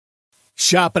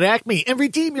Shop at Acme and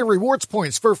redeem your rewards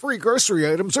points for free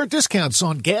grocery items or discounts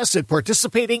on gas at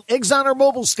participating Exxon or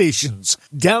mobile stations.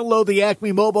 Download the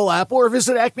Acme mobile app or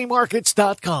visit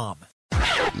acmemarkets.com.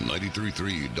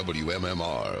 93.3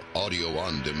 WMMR Audio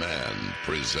on Demand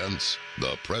presents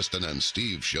the Preston and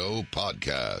Steve Show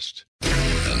podcast.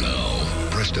 And now,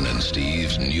 Preston and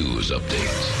Steve's news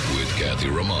update with Kathy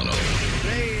Romano.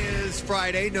 Today is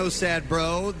Friday, no sad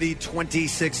bro, the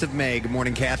 26th of May. Good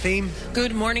morning, Kathy.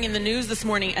 Good morning. In the news this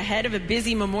morning, ahead of a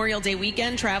busy Memorial Day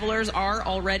weekend, travelers are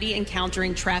already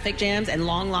encountering traffic jams and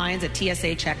long lines at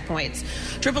TSA checkpoints.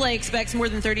 AAA expects more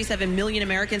than 37 million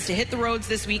Americans to hit the roads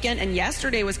this weekend, and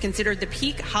yesterday was considered the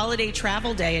peak holiday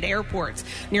travel day at airports.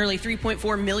 Nearly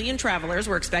 3.4 million travelers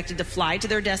were expected to fly to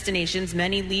their destinations,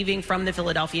 many leaving from the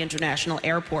Philadelphia International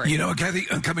Airport. You know, Kathy,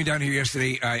 coming down here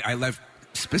yesterday, I left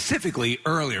specifically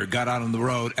earlier, got out on the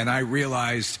road, and I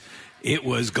realized it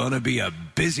was going to be a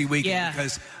busy weekend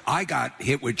because I got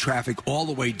hit with traffic all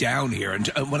the way down here. And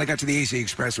when I got to the AC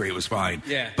Expressway, it was fine.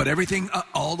 Yeah. But everything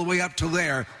all the way up to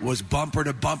there was bumper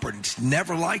to bumper. It's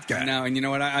never like that. No, and you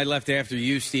know what? I left after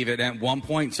you, Steve, at one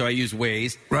point, so I used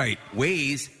Waze. Right.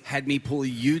 Waze had me pull a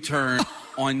U-turn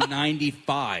on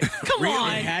 95. Come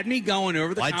on. It had me going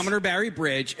over the Commodore Barry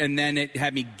Bridge, and then it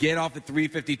had me get off at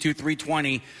 352,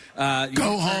 320.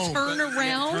 Go home. Turn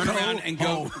around and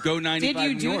go 95 Did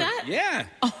you do north. that? Yeah.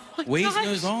 Oh, my Waze gosh.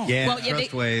 knows all. Yeah, Well, yeah,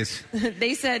 trust Waze.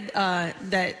 They said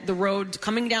that the road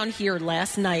coming down here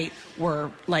last night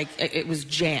were like it was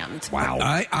jammed. Wow.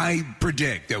 I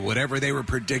predict that whatever they were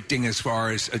predicting as far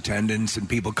as attendance and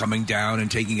people coming down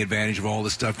and taking advantage of all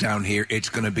the stuff down here, it's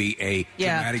going to be a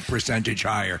dramatic percentage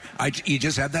higher. You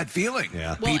just have that feeling.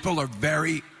 Yeah. People are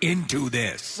very into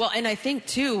this. Well, and I think,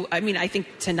 too, I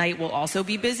think tonight will also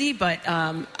be busy, but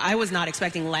I was not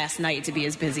expecting last night to be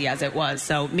as busy as it was,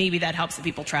 so maybe that helps the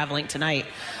people traveling tonight.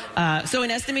 So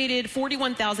an estimated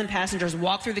 41,000 passengers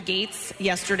walked through the gates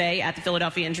yesterday at the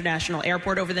Philadelphia International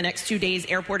Airport. Over the next 2 days,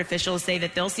 airport officials say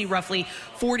that they'll see roughly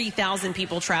 40,000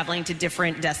 people traveling to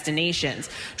different destinations.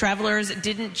 Travelers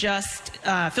didn't just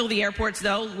fill the airports,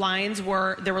 though.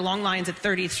 There were long lines at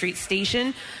 30th Street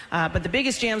Station, but the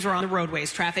biggest jams were on the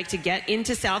roadways. Traffic to get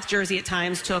into South Jersey at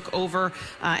times took over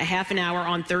a half an hour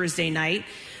on Thursday night.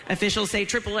 Officials with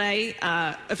AAA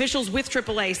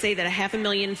say that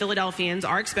 500,000 Philadelphians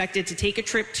are expected to take a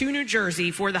trip to New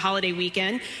Jersey for the holiday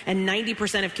weekend, and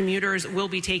 90% of commuters will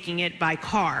be taking it by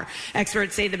car.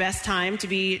 Experts say the best time to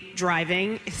be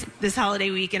driving this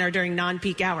holiday weekend are during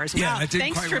non-peak hours. Yeah, wow, that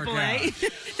didn't thanks, quite work AAA. out.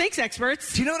 Thanks,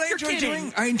 experts. Do you know what I enjoy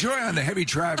doing? I enjoy on a heavy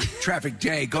traffic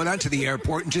day, go down to the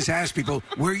airport and just ask people,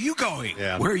 where are you going?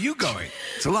 Yeah. Where are you going?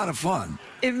 It's a lot of fun.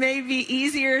 It may be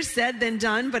easier said than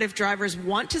done, but if drivers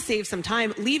want to save some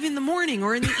time, leave in the morning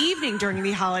or in the evening during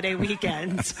the holiday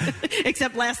weekends.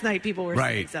 Except last night people were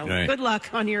saying so. Right. Good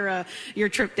luck on your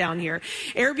trip down here.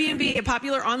 Airbnb, a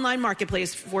popular online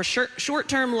marketplace for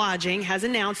short-term lodging, has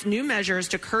announced new measures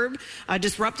to curb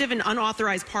disruptive and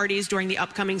unauthorized parties during the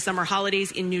upcoming summer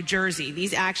holidays in New Jersey.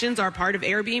 These actions are part of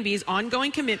Airbnb's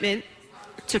ongoing commitment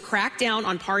to crack down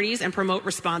on parties and promote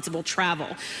responsible travel.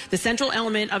 The central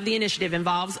element of the initiative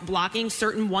involves blocking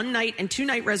certain one-night and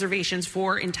two-night reservations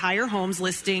for entire home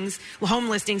listings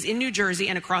in New Jersey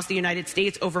and across the United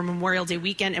States over Memorial Day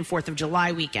weekend and 4th of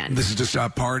July weekend. This is to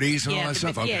stop parties and all that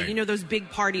stuff? Okay. Yeah, you know those big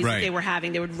parties that they were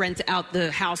having. They would rent out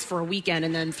the house for a weekend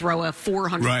and then throw a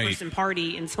 400-person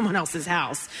party in someone else's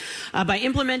house. By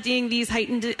implementing these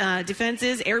heightened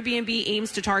defenses, Airbnb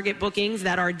aims to target bookings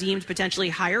that are deemed potentially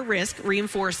higher risk,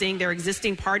 reinforcing their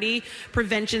existing party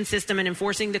prevention system and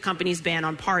enforcing the company's ban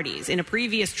on parties. In a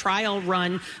previous trial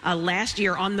run last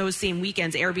year on those same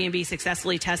weekends, Airbnb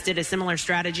successfully tested a similar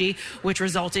strategy, which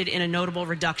resulted in a notable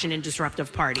reduction in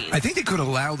disruptive parties. I think they could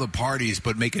allow the parties,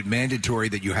 but make it mandatory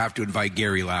that you have to invite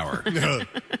Gary Lauer.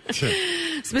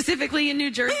 Specifically in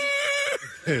New Jersey.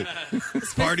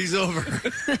 Party's over.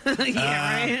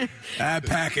 Yeah, right?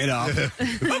 Pack it up.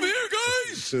 I'm here,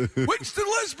 guys. What's the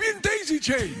lesbian daisy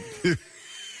chain?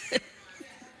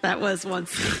 That was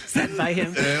once said by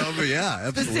him. Yeah,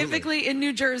 absolutely. Specifically in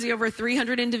New Jersey, over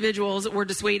 300 individuals were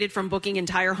dissuaded from booking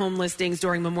entire home listings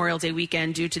during Memorial Day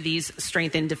weekend due to these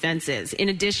strengthened defenses. In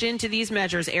addition to these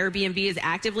measures, Airbnb is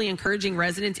actively encouraging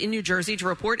residents in New Jersey to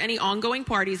report any ongoing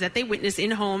parties that they witness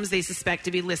in homes they suspect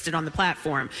to be listed on the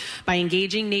platform. By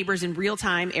engaging neighbors in real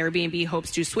time, Airbnb hopes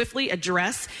to swiftly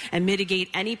address and mitigate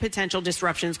any potential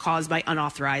disruptions caused by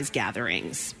unauthorized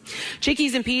gatherings.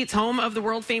 Chickies and Pete's, home of the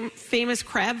world famous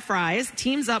crab Crab Fries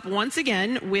teams up once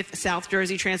again with South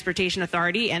Jersey Transportation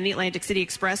Authority and the Atlantic City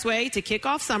Expressway to kick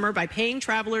off summer by paying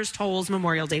travelers tolls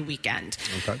Memorial Day weekend.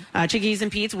 Okay. Chickies and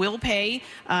Pete's will pay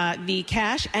the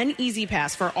cash and Easy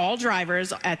Pass for all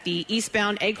drivers at the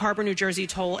eastbound Egg Harbor, New Jersey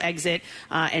toll exit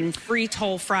and Free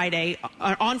Toll Friday,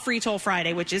 on Free Toll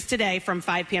Friday, which is today from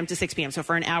 5 p.m. to 6 p.m. So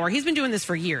for an hour. He's been doing this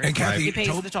for years. And Kathy, he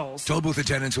pays the tolls. Toll booth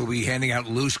attendants will be handing out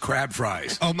loose crab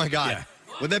fries. Oh, my God. Yeah.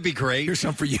 Would that be great? Here's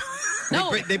some for you.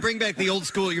 No. They bring back the old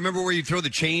school. You remember where you throw the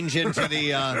change into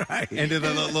the into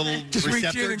the little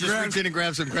receptor? Just reach in and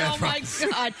grab some crab fries. Oh,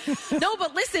 my God. No,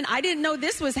 but listen, I didn't know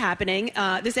this was happening.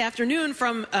 This afternoon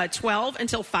from 12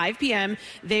 until 5 p.m.,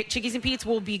 Chickies and Pete's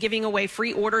will be giving away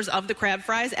free orders of the crab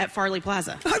fries at Farley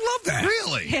Plaza. I love that.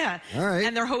 Really? Yeah. All right.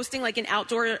 And they're hosting like an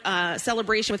outdoor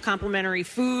celebration with complimentary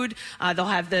food. They'll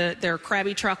have their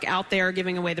Krabby truck out there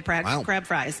giving away the crab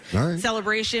fries. All right.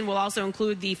 Celebration will also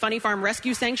include the Funny Farm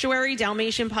Rescue Sanctuary,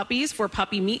 Dalmatian puppies for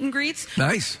puppy meet and greets.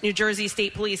 Nice. New Jersey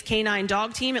State Police Canine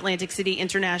Dog Team, Atlantic City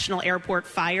International Airport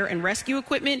Fire and Rescue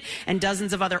Equipment, and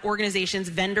dozens of other organizations,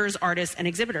 vendors, artists, and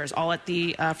exhibitors, all at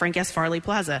the Frank S. Farley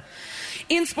Plaza.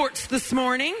 In sports this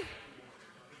morning.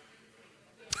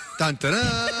 Dun, dun,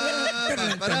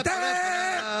 dun, dun,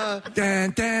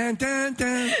 Dun, dun, dun,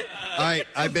 dun. All right,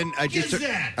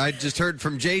 I just heard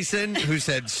from Jason, who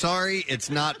said, "Sorry, it's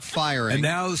not firing." And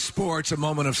now sports, a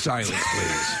moment of silence,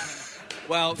 please.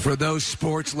 Well, for those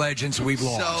sports legends we've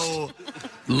lost. So,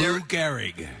 Lou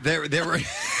Gehrig. There were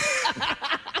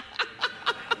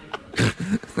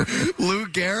Lou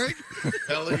Gehrig.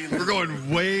 We're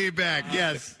going way back.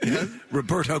 Yes.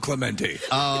 Roberto Clemente.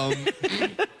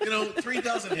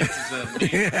 3,000 hits is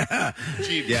a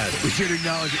cheap. Yes. We should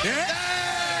acknowledge it.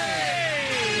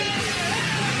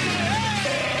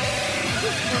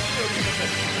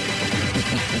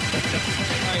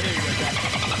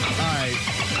 All right.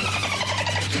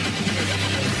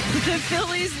 The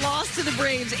Phillies lost to the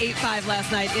Braves 8-5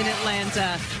 last night in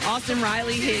Atlanta. Austin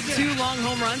Riley hit 2 long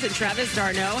home runs, and Travis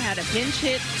d'Arnaud had a pinch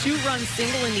hit 2-run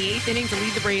single in the 8th inning to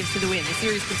lead the Braves to the win. The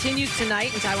series continues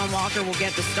tonight, and Taijuan Walker will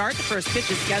get the start. The first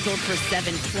pitch is scheduled for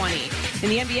 7:20. In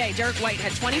the NBA, Derek White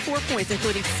had 24 points,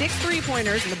 including 6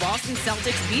 3-pointers, and the Boston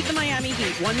Celtics beat the Miami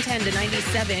Heat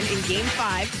 110-97 in Game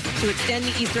 5 to extend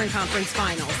the Eastern Conference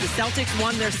Finals. The Celtics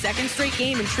won their second straight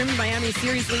game and trimmed Miami's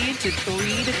series lead to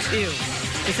 3-2.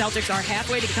 The Celtics are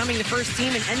halfway to becoming the first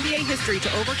team in NBA history to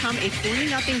overcome a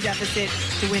 3-0 deficit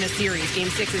to win a series. Game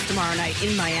 6 is tomorrow night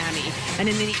in Miami. And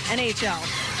in the NHL,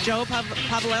 Joe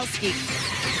Pavelski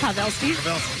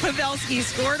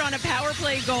scored on a power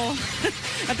play goal.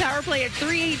 A power play at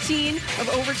 3:18 of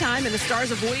overtime, and the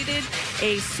Stars avoided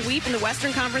a sweep in the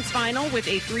Western Conference Final with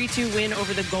a 3-2 win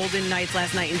over the Golden Knights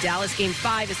last night in Dallas. Game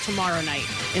 5 is tomorrow night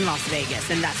in Las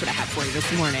Vegas, and that's what I have for you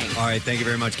this morning. All right, thank you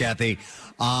very much, Kathy.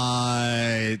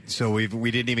 So we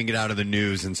didn't even get out of the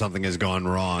news, and something has gone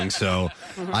wrong. So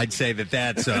I'd say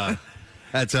that's a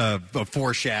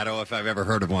foreshadow if I've ever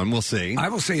heard of one. We'll see. I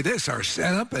will say this: our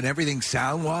setup and everything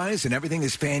sound-wise and everything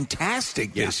is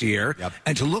fantastic this year. Yep.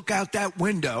 And to look out that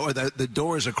window or the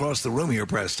doors across the room here,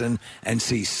 Preston, and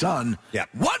see sun,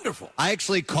 wonderful. I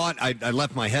actually I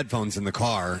left my headphones in the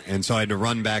car, and so I had to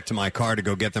run back to my car to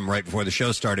go get them right before the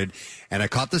show started, and I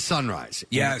caught the sunrise.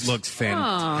 Yes. It looks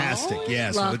fantastic.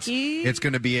 Yes. So it's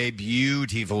going to be a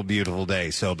beautiful, beautiful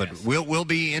day. So, but we'll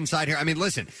be inside here. I mean,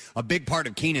 listen, a big part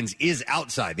of Keenan's is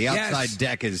outside. The outside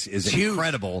deck is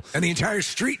incredible. And the entire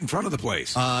street in front of the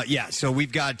place. So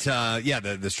we've got,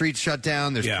 the street's shut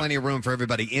down. There's plenty of room for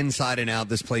everybody inside and out.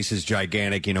 This place is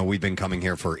gigantic. You know, we've been coming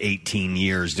here for 18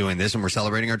 years doing this, and we're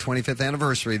celebrating our 25th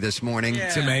anniversary this morning.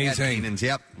 It's amazing. Keenan's.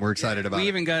 Yep, we're excited about it. We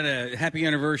even got a happy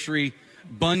anniversry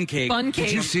bun cake.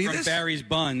 Did you see from this? Barry's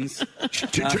Buns.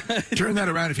 Turn that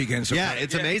around if you can.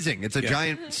 It's amazing. It's a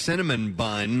giant cinnamon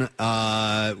bun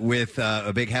with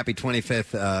a big happy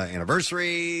 25th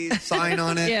anniversary sign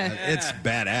on it. It's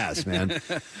badass, man.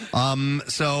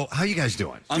 So how you guys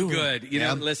doing? I'm good. You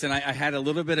know, listen, I had a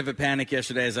little bit of a panic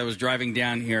yesterday as I was driving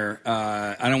down here.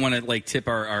 I don't want to tip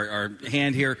our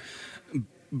hand here.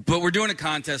 But we're doing a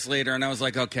contest later, and I was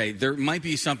like, okay, there might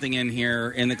be something in here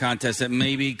in the contest that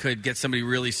maybe could get somebody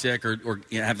really sick or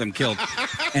have them killed.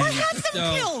 And have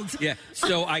them killed? Yeah.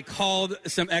 So I called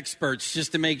some experts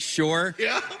just to make sure.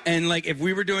 Yeah. And, if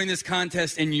we were doing this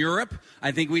contest in Europe,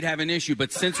 I think we'd have an issue.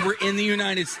 But since we're in the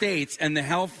United States and the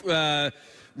health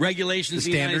regulations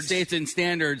of the United States and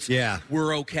standards,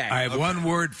 we're okay. I have one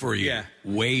word for you. Yeah.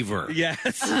 Waiver.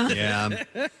 Yes. Yeah.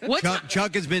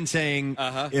 Chuck has been saying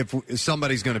if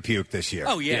somebody's going to puke this year.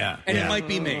 Oh, yeah. And it might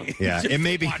be me. Yeah, it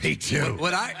may be me, too.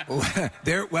 I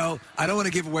don't want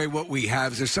to give away what we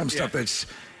have. There's some stuff that's...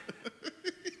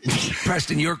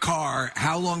 Preston, your car,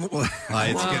 how long will...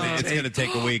 It's going to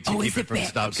take a week to keep it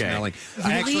from smelling.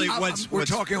 Really? Actually, we're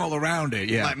talking all around it,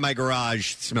 yeah. My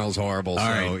garage smells horrible. All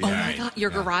right. Oh, my God.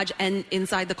 Your garage and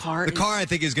inside the car? The car, I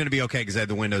think, is going to be okay because I had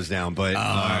the windows down. But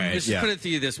Just put it to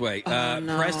you this way.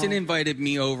 Preston invited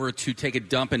me over to take a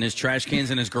dump in his trash cans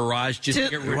in his garage just to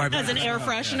get rid of as an air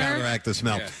freshener. Counteract the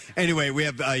smell. Yeah. Anyway, we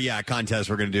have a contest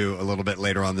we're going to do a little bit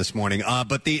later on this morning.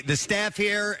 But the staff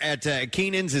here at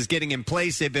Keenan's is getting in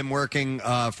place. They've been working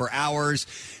for hours,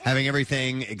 having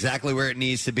everything exactly where it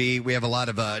needs to be. We have a lot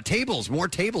of more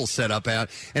tables set up out.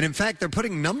 And in fact, they're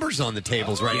putting numbers on the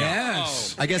tables right now.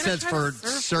 I guess that's for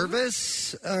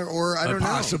service or I don't know.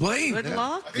 Possibly. Good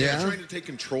luck. They're trying to take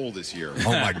control this year.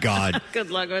 Oh, my God.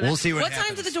 Good luck with it. We'll see what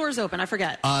time do the doors open? I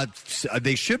forget.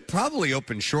 They should probably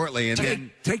open shortly. And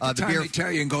then take the time they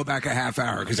tell you and go back a half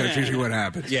hour because that's usually what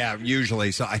happens. Yeah,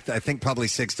 usually. So I think probably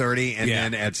 6:30, and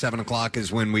then at 7 o'clock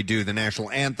is when we do the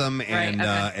national anthem,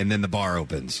 and then the bar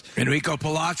opens. Enrico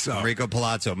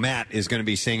Palazzo. Matt is going to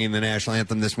be singing the national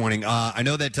anthem this morning. I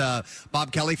know that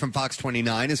Bob Kelly from Fox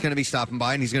 29 is going to be stopping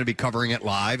by, and he's going to be covering it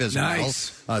live as well.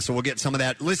 So we'll get some of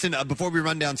that. Listen, before we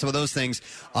run down some of those things,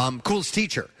 coolest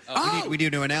teacher. We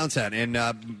need to announce that.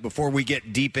 And before we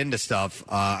get deep into stuff,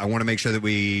 I want to make sure that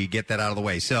we get that out of the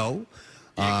way. So...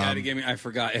 You gotta give me. I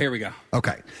forgot. Here we go.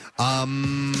 Okay.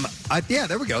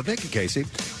 There we go. Thank you, Casey.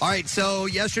 All right. So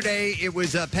yesterday it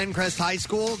was Penncrest High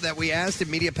School that we asked in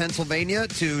Media, Pennsylvania,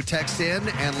 to text in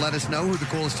and let us know who the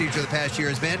coolest teacher of the past year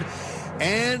has been.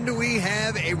 And we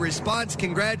have a response.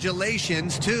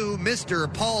 Congratulations to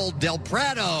Mr. Paul Del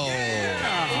Prado.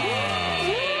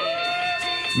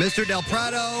 Mr. Del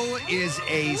Prado is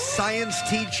a science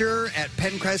teacher at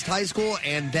Penncrest High School,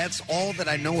 and that's all that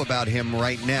I know about him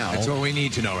right now. That's all we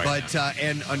need to know right now.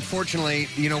 And unfortunately,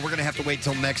 we're going to have to wait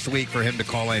till next week for him to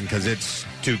call in because it's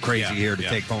too crazy here to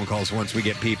take phone calls once we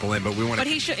get people in. But we want to. But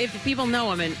he should, if people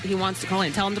know him and he wants to call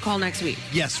in, tell him to call next week.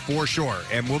 Yes, for sure.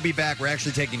 And we'll be back. We're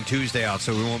actually taking Tuesday off,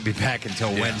 so we won't be back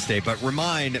until Wednesday. But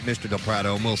remind Mr. Del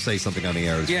Prado, and we'll say something on the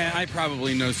air. Yeah, I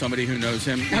probably know somebody who knows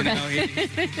him. Okay.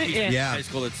 He's in high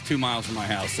school. It's 2 miles from my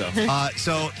house. So,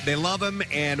 so they love him,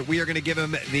 and we are going to give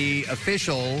him the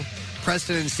official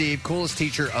Preston and Steve Coolest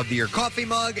Teacher of the Year coffee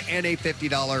mug and a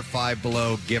 $50 Five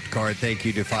Below gift card. Thank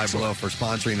you to Five Below for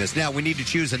sponsoring this. Now, we need to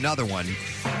choose another one.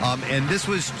 And this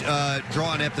was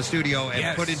drawn at the studio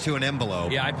and put into an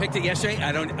envelope. Yeah, I picked it yesterday.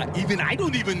 I don't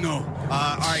even know.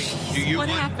 All right. Do you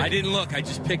want? I didn't look. I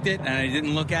just picked it, and I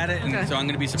didn't look at it, and so I'm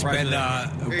going to be surprised.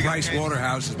 Price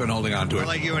Waterhouse has been holding on to it. I'll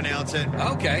let you announce it.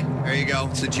 Okay. There you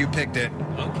go, since you picked it.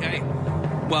 Okay.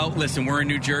 Well, listen, we're in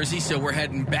New Jersey, so we're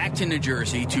heading back to New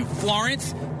Jersey to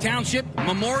Florence Township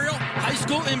Memorial High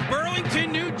School in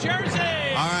Burlington, New Jersey.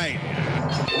 All right.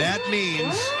 That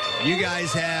means you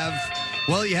guys have,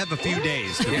 you have a few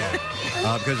days to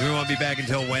go because we won't be back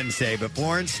until Wednesday. But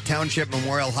Florence Township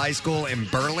Memorial High School in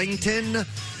Burlington,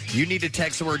 you need to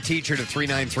text the word teacher to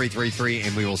 39333,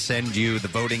 and we will send you the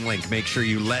voting link. Make sure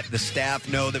you let the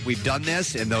staff know that we've done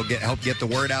this, and they'll help get the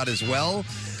word out as well.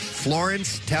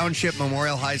 Florence Township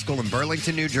Memorial High School in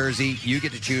Burlington, New Jersey. You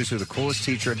get to choose who the coolest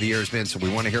teacher of the year has been, so we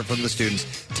want to hear from the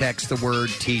students. Text the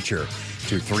word teacher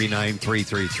to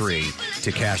 39333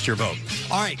 to cast your vote.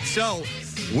 All right, so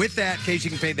with that, in case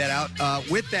you can fade that out,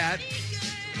 with that,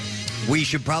 we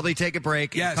should probably take a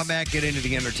break and come back, get into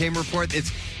the entertainment report.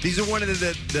 These are one of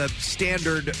the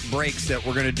standard breaks that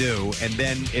we're going to do, and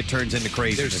then it turns into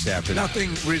craziness after that. Nothing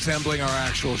resembling our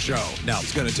actual show. No.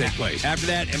 It's going to take place. After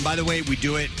that, and by the way, we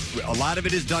do it, a lot of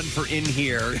it is done for in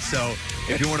here, so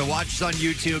if you want to watch us on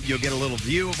YouTube, you'll get a little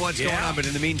view of what's going on, but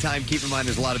in the meantime, keep in mind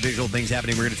there's a lot of visual things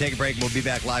happening. We're going to take a break. We'll be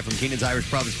back live from Keenan's Irish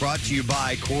Pub. It's brought to you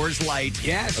by Coors Light.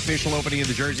 Yes. Official opening of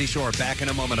the Jersey Shore. Back in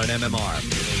a moment on MMR.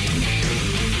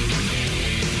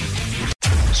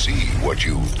 See what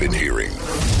you've been hearing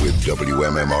with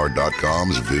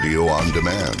WMMR.com's video on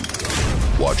demand.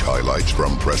 Watch highlights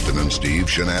from Preston and Steve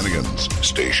shenanigans,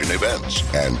 station events,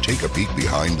 and take a peek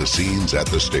behind the scenes at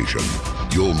the station.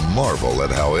 You'll marvel at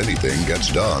how anything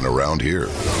gets done around here.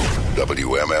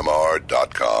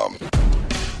 WMMR.com.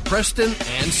 Preston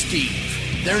and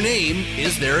Steve. Their name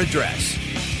is their address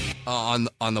on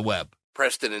the web.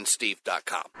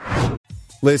 PrestonandSteve.com.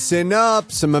 Listen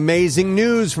up. Some amazing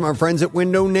news from our friends at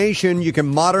Window Nation. You can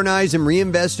modernize and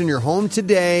reinvest in your home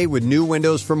today with new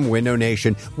windows from Window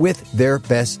Nation with their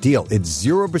best deal. It's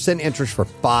 0% interest for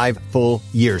 5 full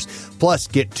years. Plus,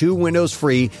 get 2 windows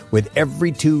free with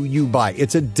every 2 you buy.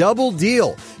 It's a double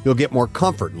deal. You'll get more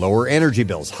comfort, lower energy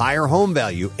bills, higher home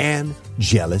value, and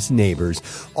jealous neighbors.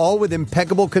 All with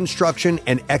impeccable construction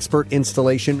and expert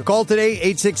installation. Call today,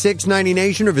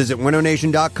 866-90Nation, or visit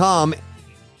windownation.com.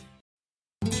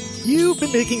 You've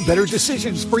been making better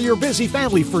decisions for your busy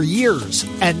family for years.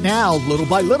 And now, little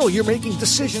by little, you're making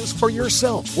decisions for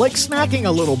yourself, like snacking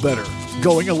a little better,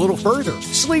 going a little further,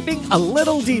 sleeping a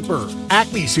little deeper.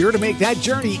 Acme's here to make that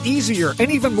journey easier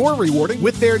and even more rewarding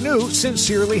with their new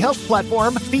Sincerely Health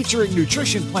platform featuring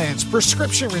nutrition plans,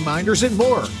 prescription reminders, and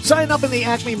more. Sign up in the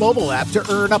Acme mobile app to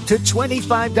earn up to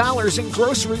 $25 in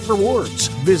grocery rewards.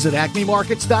 Visit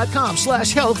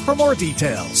acmemarkets.com/health for more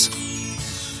details.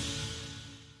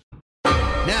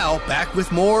 Now, back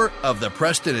with more of the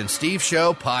Preston and Steve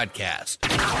Show podcast.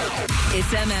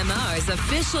 It's MMR's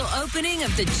official opening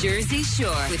of the Jersey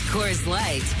Shore with Coors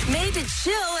Light, made to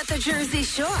chill at the Jersey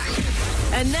Shore.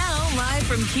 And now, live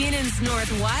from Keenan's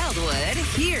North Wildwood,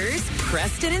 here's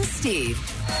Preston and Steve.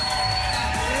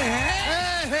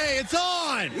 Hey, it's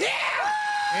on! Yeah!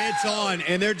 It's on,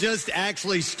 and they're just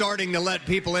actually starting to let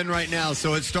people in right now,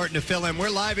 so it's starting to fill in. We're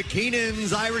live at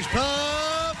Keenan's Irish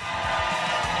Pub.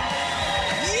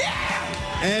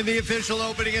 And the official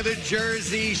opening of the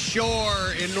Jersey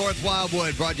Shore in North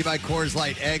Wildwood, brought to you by Coors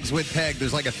Light. Eggs with Peg.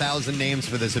 There's like 1,000 names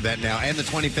for this event now, and the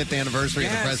 25th anniversary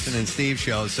of the Preston and Steve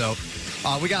Show. So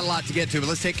we got a lot to get to, but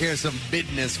let's take care of some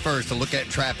business first. To look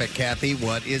at traffic, Kathy,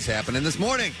 what is happening this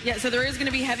morning? Yeah, so there is going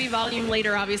to be heavy volume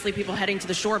later. Obviously, people heading to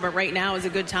the shore, but right now is a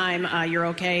good time. You're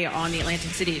okay on the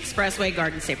Atlantic City Expressway,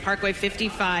 Garden State Parkway,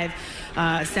 55.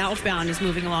 Southbound is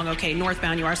moving along okay.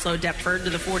 Northbound, you are slow. Deptford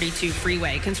to the 42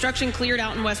 freeway. Construction cleared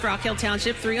out in West Rock Hill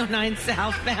Township, 309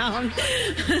 southbound.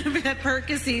 At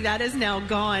Percy, that is now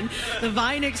gone. The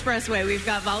Vine Expressway, we've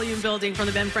got volume building from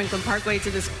the Ben Franklin Parkway to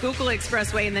the Schuylkill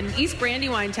Expressway, and then East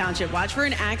Brandywine Township. Watch for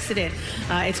an accident.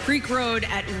 It's Creek Road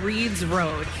at Reeds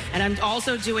Road. And I'm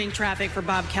also doing traffic for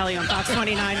Bob Kelly on Fox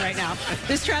 29 right now.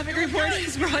 This traffic report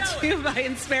is brought to you by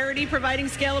Insperity, providing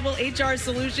scalable HR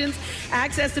solutions,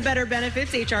 access to better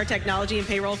benefits, HR technology, and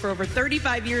payroll for over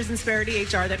 35 years. Insperity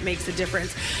HR that makes a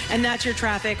difference. And that's your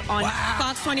traffic on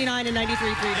Fox 29 and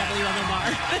 93.3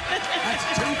 WMMR. That's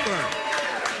super.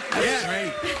 That's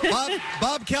great.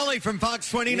 Bob Kelly from Fox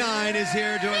 29 is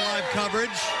here doing live coverage.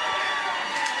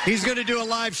 He's going to do a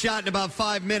live shot in about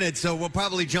 5 minutes, so we'll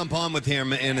probably jump on with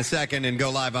him in a second and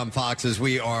go live on Fox as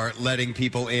we are letting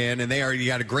people in. And they already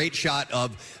got a great shot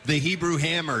of the Hebrew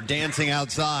Hammer dancing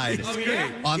outside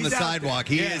on the sidewalk.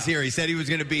 He is here. He said he was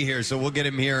going to be here, so we'll get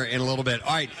him here in a little bit.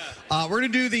 All right, we're going to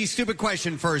do the stupid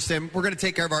question first, and we're going to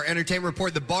take care of our entertainment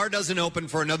report. The bar doesn't open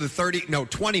for another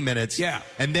 20 minutes. Yeah.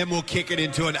 And then we'll kick it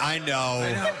into an, I know.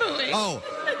 Oh,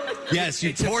 yes,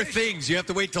 you poor things. You have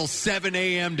to wait till 7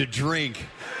 a.m. to drink.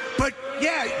 But,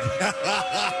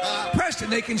 Preston,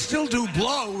 they can still do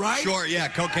blow, right? Sure, yeah,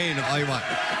 cocaine, all you want.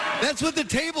 That's what the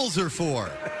tables are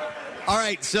for. All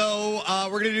right, so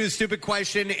we're going to do the stupid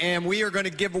question, and we are going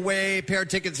to give away a pair of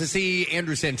tickets to see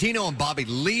Andrew Santino and Bobby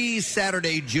Lee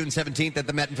Saturday, June 17th at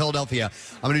the Met in Philadelphia.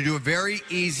 I'm going to do a very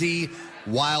easy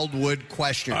Wildwood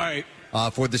question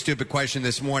for the stupid question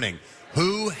this morning.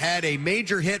 Who had a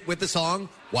major hit with the song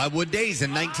Wildwood Days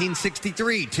in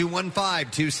 1963?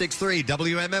 215-263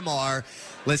 WMMR.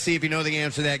 Let's see if you know the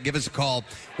answer to that. Give us a call.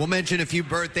 We'll mention a few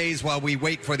birthdays while we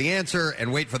wait for the answer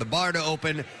and wait for the bar to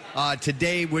open.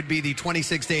 Today would be the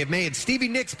 26th day of May. It's Stevie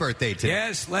Nicks' birthday today.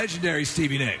 Yes, legendary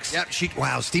Stevie Nicks. Yep.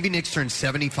 Stevie Nicks turned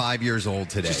 75 years old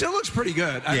today. She still looks pretty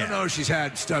good. I don't know if she's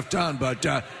had stuff done,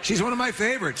 but she's one of my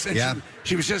favorites. And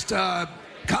she was just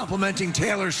complimenting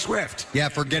Taylor Swift. Yeah,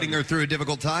 for getting her through a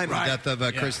difficult time, the death of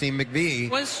Christine McVie.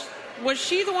 Was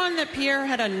she the one that Pierre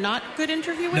had a not good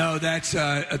interview with? No, that's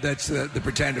the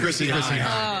Pretender. Chrissy.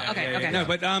 Okay. No,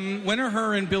 but when are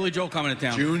her and Billy Joel coming to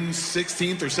town? June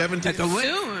 16th or 17th. At the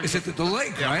Link. Is it at the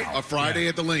Link, right? A Friday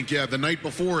at the Link, yeah. The night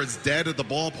before is Dead at the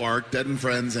Ballpark, Dead and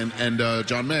Friends, and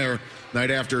John Mayer. Night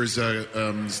after is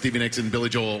Stevie Nicks and Billy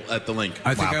Joel at the Link.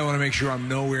 I think I want to make sure I'm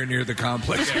nowhere near the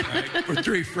complex for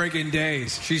 3 friggin'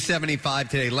 days. She's 75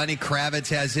 today. Lenny Kravitz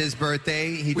has his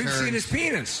birthday. We've seen his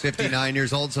penis. 59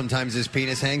 years old. Sometimes his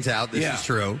penis hangs out. This is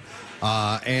true.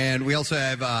 And we also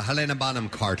have Helena Bonham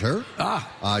Carter.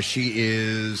 She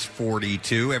is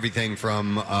 42. Everything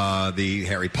from the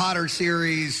Harry Potter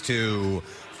series to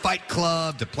Fight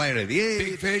Club to Planet of the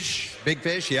Apes. Big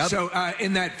Fish, yep. So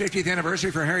in that 50th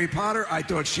anniversary for Harry Potter, I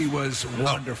thought she was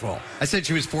wonderful. I said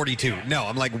she was 42. No,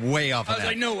 I'm like way off of that. I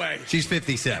was like, no way. She's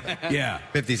 57. Yeah.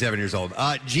 57 years old.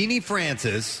 Jeannie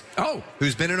Francis,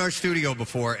 who's been in our studio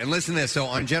before. And listen to this. So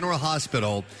on General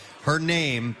Hospital, her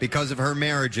name, because of her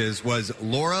marriages, was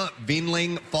Laura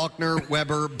Vienling, Faulkner,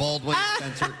 Weber, Baldwin,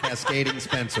 Spencer, Cascading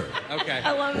Spencer. Okay.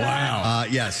 I love that. Wow.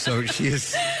 Yes, so she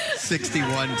is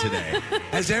 61 today.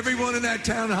 Has everyone in that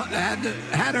town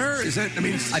had her? Is that? I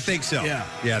mean, I think so.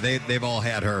 Yeah. They've all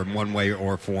had her in one way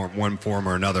or one form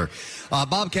or another.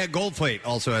 Bobcat Goldthwait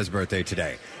also has a birthday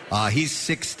today. He's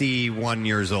 61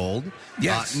 years old.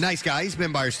 Yes. Nice guy. He's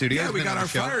been by our studio. Yeah, we got our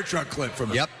show. fire truck clip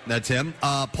from him. Yep, that's him.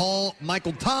 Paul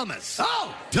Michael Thomas.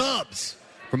 Oh! Tubbs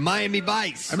from Miami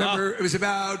Vice. I remember it was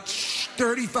about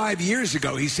 35 years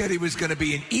ago. He said he was going to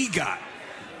be an EGOT.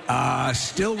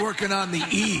 Still working on the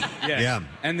E. Yeah.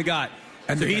 And the GOT.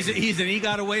 And so he's an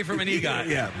EGOT away from an EGOT.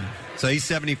 Yeah. So he's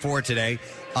 74 today.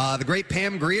 The great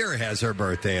Pam Grier has her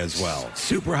birthday as well.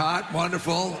 Super hot,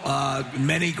 wonderful.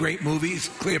 Many great movies.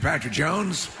 Cleopatra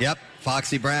Jones. Yep.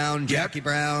 Foxy Brown, Jackie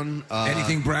Brown.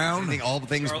 Anything Brown. All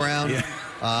things Brown. Yeah.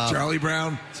 Charlie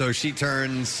Brown. So she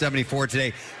turns 74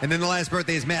 today. And then the last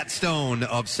birthday is Matt Stone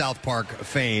of South Park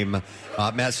fame.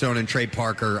 Matt Stone and Trey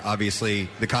Parker, obviously,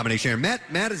 the combination.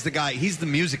 Matt is the guy. He's the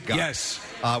music guy. Yes.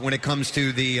 When it comes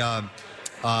to the...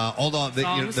 all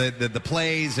the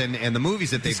plays and the movies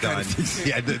that they've done.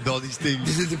 All these things.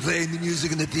 This is the play and the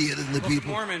music and the theater and the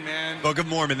people. Book of Mormon, man. Book of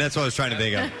Mormon. That's what I was trying to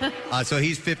think of. So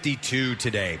he's 52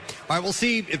 today. All right, we'll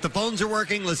see if the phones are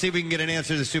working. Let's see if we can get an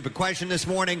answer to the stupid question this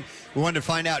morning. We wanted to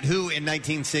find out who in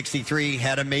 1963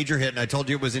 had a major hit, and I told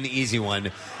you it was an easy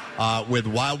one with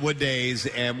Wildwood Days,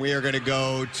 and we are going to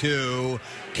go to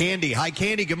Candy. Hi,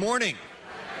 Candy. Good morning.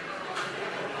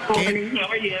 Morning, how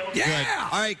are you? Yeah. Good.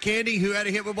 All right, Candy, who had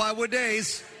a hit with Wildwood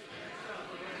Days?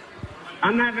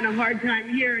 I'm having a hard time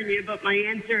hearing you, but my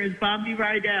answer is Bobby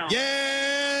Rydell.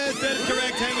 Yes, that is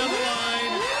correct. Hang on the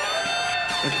line.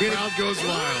 The crowd goes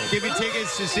wild. Give you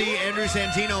tickets to see Andrew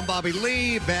Santino and Bobby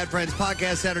Lee. Bad Friends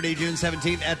Podcast, Saturday, June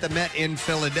 17th at the Met in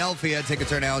Philadelphia.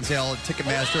 Tickets are now on sale at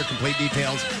Ticketmaster. Complete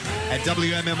details at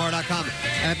WMMR.com.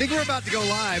 And I think we're about to go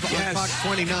live on Fox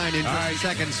 29 in just a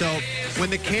second. So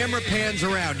when the camera pans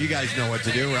around, you guys know what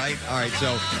to do, right? All right,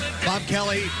 so Bob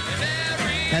Kelly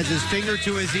has his finger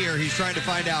to his ear. He's trying to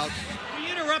find out.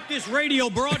 We interrupt this radio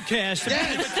broadcast.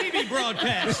 Yes. A TV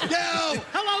broadcast. No!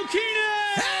 Hello,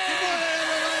 Keenan!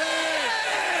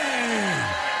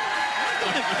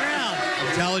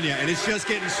 I'm telling you, and it's just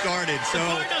getting started. So the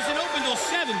bar doesn't open till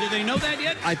 7. Do they know that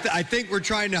yet? I think we're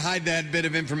trying to hide that bit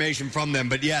of information from them.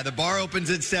 But yeah, the bar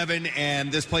opens at 7,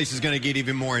 and this place is going to get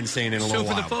even more insane in a little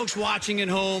while. So for the folks watching at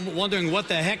home, wondering what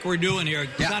the heck we're doing here,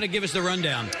 kind of give us the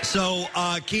rundown. So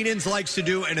Keenan's likes to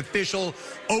do an official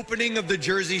opening of the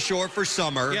Jersey Shore for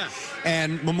summer. Yeah.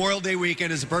 And Memorial Day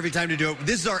weekend is the perfect time to do it.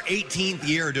 This is our 18th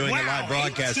year doing a live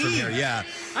broadcast 18? from here. Yeah.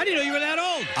 I didn't know you were that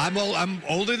old. I'm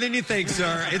older than you think,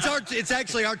 sir. It's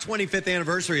actually our 25th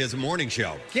anniversary as a morning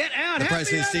show. Get out. The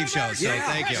Preston and Steve show. So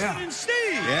thank you. Preston and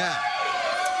Steve. Yeah.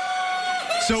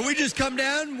 So we just come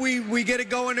down, we get it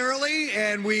going early,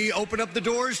 and we open up the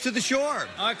doors to the shore.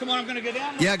 All right, come on, I'm going to go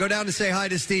down. Yeah, go down to say hi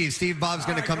to Steve. Bob's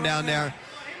going to come down there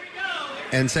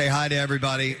and say hi to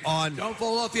everybody on... Don't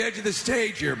fall off the edge of the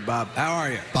stage here, Bob. How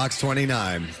are you? Box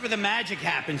 29. This is where the magic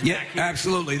happens Yeah, back here.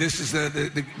 absolutely. This is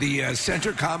the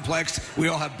center complex. We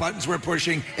all have buttons we're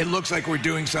pushing. It looks like we're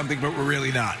doing something, but we're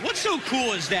really not. What's so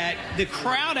cool is that the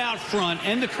crowd out front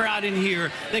and the crowd in here,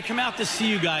 they come out to see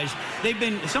you guys.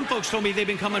 Some folks told me they've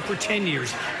been coming for 10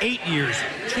 years, 8 years,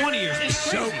 20 years. It's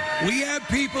crazy. So we have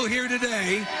people here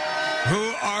today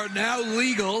who are now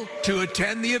legal to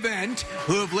attend the event,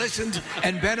 who have listened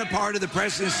and been a part of the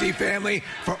Preston and Steve family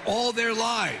for all their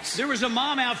lives. There was a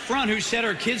mom out front who said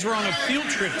her kids were on a field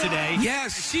trip today.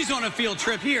 Yes. She's on a field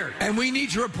trip here. And we need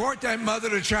to report that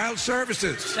mother to Child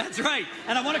Services. That's right.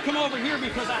 And I want to come over here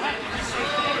because I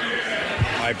have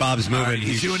to. All right, Bob's moving.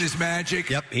 He's doing his magic.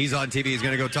 Yep, he's on TV. He's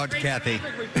going to go talk to Kathy.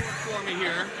 For me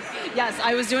here. Yes,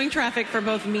 I was doing traffic for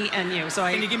both me and you. So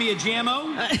Can you give me a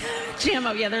jammo?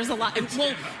 Jammo, yeah, there's a lot.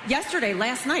 Well,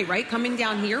 last night, right, coming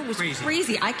down here was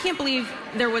crazy. I can't believe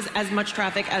there was as much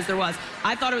traffic as there was.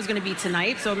 I thought it was going to be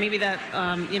tonight, so maybe that,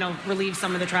 relieves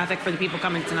some of the traffic for the people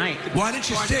coming tonight. Why don't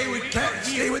you stay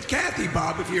with Kathy,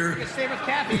 Bob, if you're... Stay with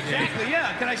Kathy, exactly,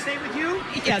 yeah. Can I stay with you?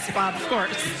 Yes, Bob, of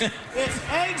course. It's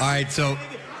eggs. All right, so...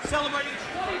 Celebrating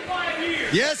 25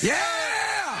 years. Yes.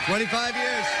 Yeah! 25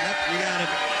 years. Yep, we got it.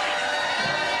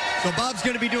 So Bob's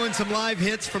going to be doing some live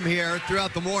hits from here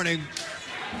throughout the morning.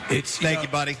 Thank you,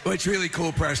 buddy. What's really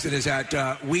cool, Preston, is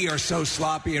that we are so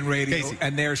sloppy in radio, Casey.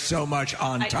 and they're so much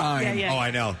on time. Oh, I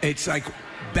know. It's like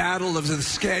battle of the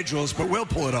schedules, but we'll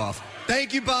pull it off.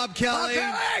 Thank you, Bob Kelly.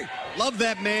 Bob Kelly! Love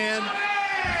that man.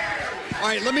 All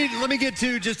right, let me get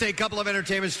to just a couple of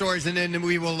entertainment stories, and then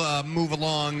we will move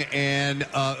along and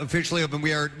officially open.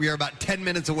 We are about 10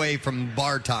 minutes away from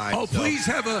bar time. Oh, please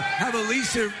have a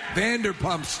Lisa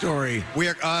Vanderpump story. We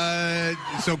are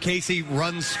so Casey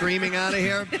runs screaming out of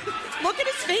here. Look at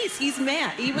his face. He's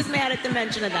mad. He was mad at the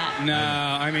mention of that. No,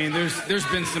 I mean, there's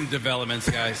been some developments,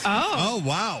 guys. Oh,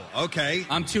 wow. Okay.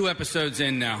 I'm 2 episodes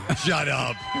in now. Shut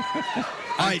up. All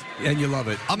right. And you love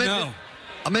it.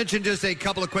 I'll mention just a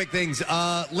couple of quick things.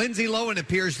 Lindsay Lohan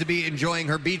appears to be enjoying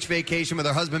her beach vacation with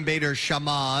her husband, Bader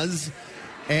Shamaz.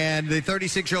 And the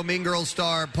 36-year-old Mean Girls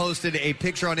star posted a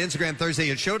picture on Instagram Thursday.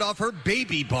 It showed off her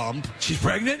baby bump. She's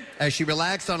pregnant? As she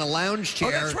relaxed on a lounge chair.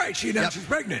 Oh, that's right. She announced she's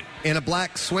pregnant. In a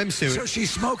black swimsuit. So she's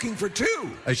smoking for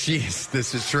 2.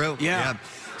 This is true. Yeah.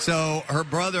 So her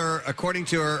brother, according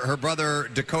to her brother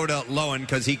Dakota Lohan,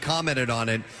 because he commented on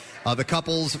it, the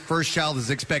couple's first child is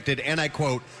expected, and I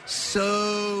quote,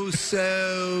 so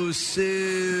soon.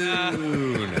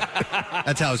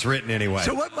 That's how it's written anyway.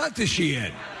 So what month is she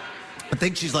in? I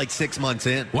think she's like 6 months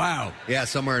in. Wow. Yeah,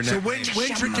 somewhere in so that when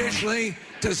range. traditionally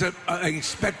does an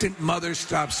expectant mother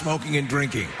stop smoking and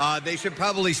drinking? They should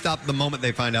probably stop the moment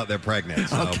they find out they're pregnant.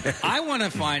 So. Okay. I want to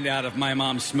find out if my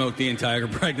mom smoked the entire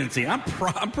pregnancy. I'm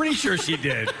pretty sure she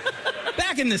did.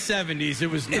 Back in the 70s, it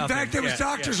was nothing. In fact, there was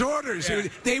doctor's orders. Yeah.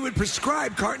 They would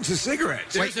prescribe cartons of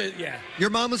cigarettes. Your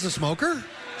mom was a smoker?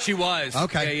 She was.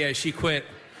 Okay. Yeah, she quit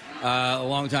a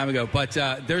long time ago. But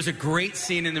there's a great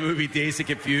scene in the movie Dazed and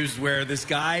Confused where this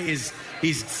guy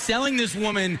he's selling this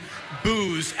woman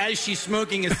booze as she's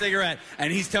smoking a cigarette,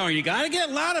 and he's telling her, you got to get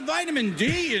a lot of vitamin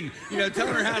D, and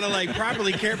telling her how to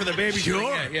properly care for the baby.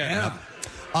 Sure. Yeah.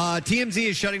 TMZ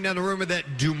is shutting down the rumor that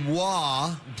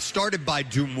Dumois, started by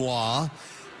Dumois,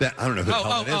 that I don't know who the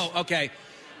hell it is. Oh, okay.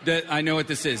 I know what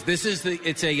this is.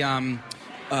 It's a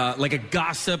like a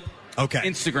gossip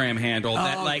Instagram handle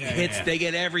that hits. They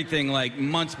get everything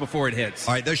months before it hits.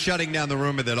 All right, they're shutting down the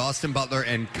rumor that Austin Butler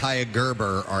and Kaya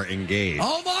Gerber are engaged.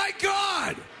 Oh my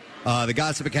God! The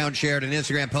gossip account shared an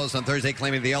Instagram post on Thursday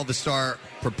claiming the Elvis star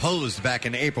proposed back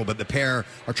in April, but the pair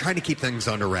are trying to keep things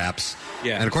under wraps.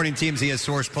 Yeah. And according to TMZ, a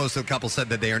source close to the couple said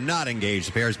that they are not engaged.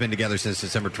 The pair has been together since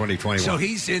December 2021. So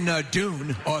he's in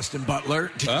Dune, Austin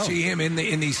Butler. Did you see him in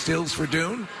these stills for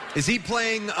Dune? Is he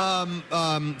playing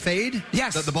Fade?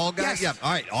 Yes. The bald guy? Yes. Yeah.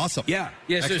 All right. Awesome. Yeah.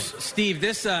 So Steve,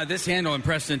 this handle in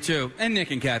Preston too, and Nick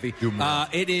and Kathy,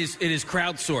 it is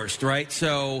crowdsourced, right?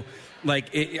 So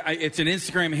it's an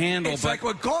Instagram handle. It's but like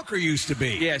what Gawker used to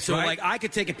be. Yeah, so right? I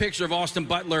could take a picture of Austin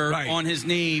Butler on his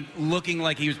knee looking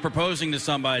like he was proposing to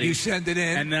somebody. You send it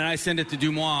in. And then I send it to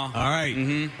Dumois. All right.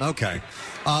 Mm-hmm. Okay.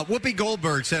 Whoopi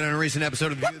Goldberg said in a recent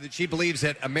episode of View that she believes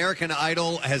that American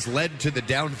Idol has led to the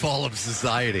downfall of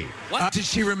society. What? Did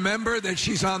she remember that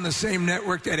she's on the same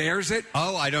network that airs it?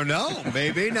 Oh, I don't know.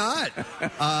 Maybe not.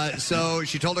 So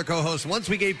she told her co-host, once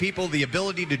we gave people the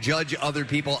ability to judge other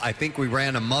people, I think we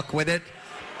ran amok with it.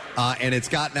 And it's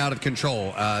gotten out of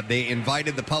control. They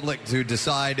invited the public to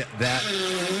decide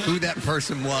who that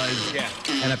person was. Yeah.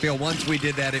 And I feel once we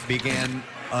did that, it began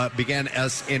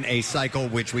us in a cycle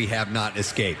which we have not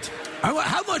escaped.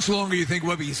 How much longer do you think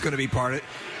Whoopi's going to be part of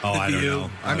I don't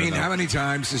know. I mean, how many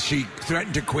times has she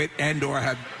threatened to quit and or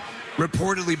have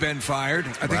reportedly been fired?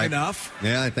 I think enough.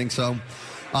 Yeah, I think so.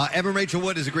 Evan Rachel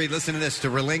Wood has agreed, listen to this, to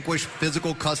relinquish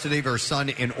physical custody of her son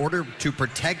in order to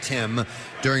protect him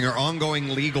during her ongoing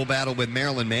legal battle with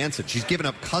Marilyn Manson. She's given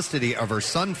up custody of her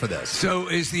son for this. So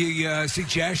is the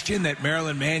suggestion that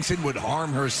Marilyn Manson would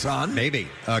harm her son? Maybe.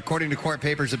 According to court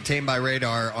papers obtained by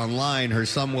Radar Online, her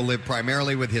son will live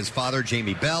primarily with his father,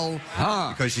 Jamie Bell,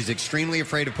 because she's extremely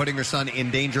afraid of putting her son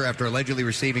in danger after allegedly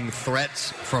receiving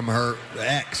threats from her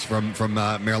ex, from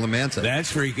Marilyn Manson.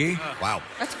 That's freaky. Wow.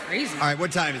 That's crazy. All right,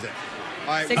 what time is it?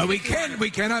 All right, we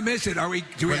cannot miss it.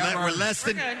 We're less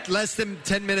than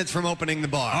 10 minutes from opening the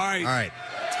bar. All right.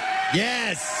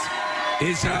 Yes.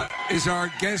 Is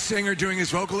our guest singer doing his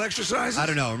vocal exercises? I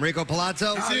don't know. Enrico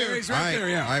Palazzo? He's here. He's right there,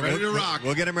 yeah. All right, ready to rock.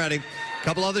 We'll get him ready. A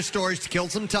couple other stories to kill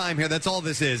some time here. That's all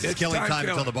this is. It's killing time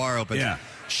until the bar opens. Yeah.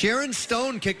 Sharon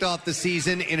Stone kicked off the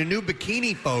season in a new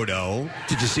bikini photo.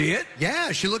 Did you see it?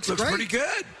 Yeah, she looks great. Pretty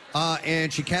good.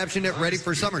 And she captioned it, ready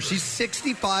for summer. She's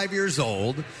 65 years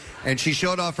old, and she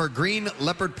showed off her green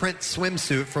leopard print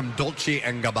swimsuit from Dolce &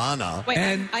 Gabbana. Wait,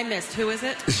 And- I missed. Who is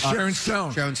it? Sharon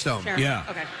Stone. Sharon Stone. Sharon. Yeah.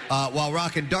 Okay. While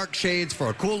rocking dark shades for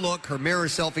a cool look, her mirror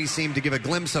selfie seemed to give a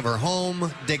glimpse of her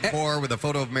home decor with a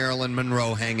photo of Marilyn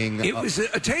Monroe hanging It up. was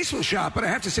a tasteful shot, but I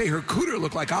have to say her cooter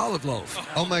looked like olive loaf.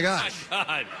 Oh, my gosh.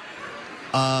 God.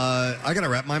 I got to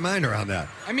wrap my mind around that.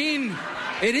 I mean,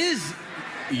 it is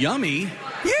yummy.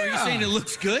 Yeah. Are you saying it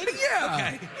looks good? Yeah.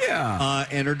 Okay. Yeah.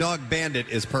 And her dog Bandit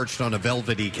is perched on a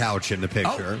velvety couch in the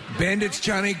picture. Oh, Bandit's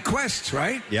Johnny Quest,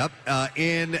 right? Yep.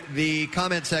 In the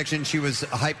comment section, she was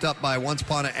hyped up by Once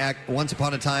Upon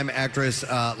a Time actress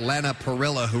Lana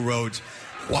Parrilla, who wrote,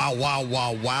 "Wow, wow,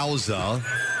 wow, wowza."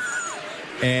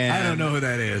 And I don't know who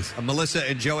that is. A Melissa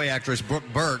and Joey actress, Brooke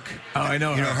Burke. Oh, I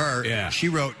know her. You know her. Yeah. She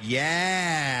wrote,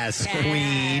 yes,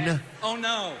 Queen. Oh,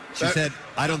 no. She said,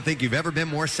 I don't think you've ever been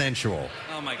more sensual.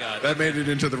 Oh, my God. That made it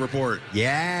into the report.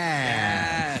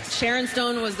 Yeah. Sharon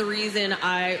Stone was the reason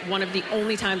one of the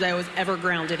only times I was ever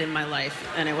grounded in my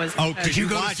life. And it was... Oh, did you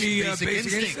go to watch see Basic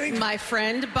Instinct? My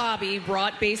friend Bobby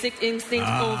brought Basic Instinct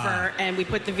over, and we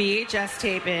put the VHS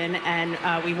tape in,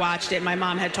 and we watched it. My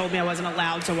mom had told me I wasn't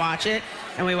allowed to watch it,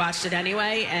 and we watched it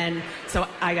anyway, and so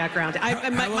I got grounded.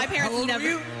 My parents how old never...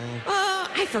 were you?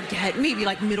 I forget. Maybe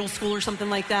like middle school or something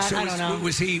like that. So I don't know.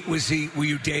 Were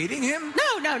you dating him? No.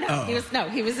 Oh.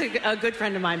 He was a good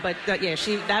friend of mine. But yeah,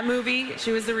 that movie,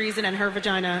 she was the reason, and her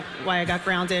vagina, why I got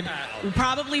grounded.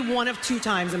 Probably one of 2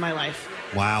 times in my life.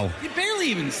 Wow. You barely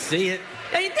even see it.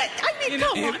 I mean,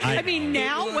 come on. I mean,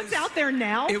 now, what's out there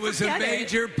now? It was a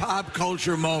major pop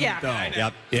culture moment, though.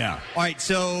 Yep. Yeah. All right,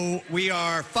 so we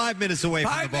are 5 minutes away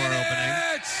from the bar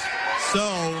opening.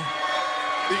 So...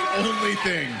 The only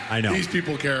thing these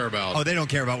people care about. Oh, they don't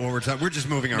care about what we're talking. We're just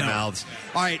moving our mouths.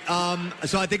 All right,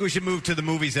 so I think we should move to the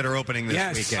movies that are opening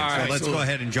this weekend. All right. So let's go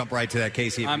ahead and jump right to that,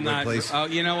 Casey, if you would, please. Oh,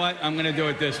 you know what? I'm going to do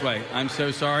it this way. I'm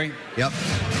so sorry. Yep.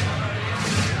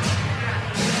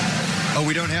 Oh,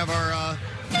 we don't have our...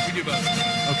 We do both.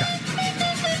 Okay.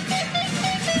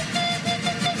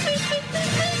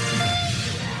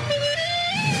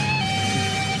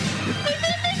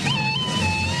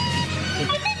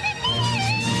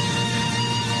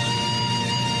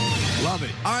 Love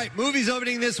it. All right, movies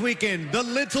opening this weekend. The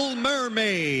Little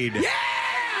Mermaid. Yeah!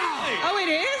 Oh, it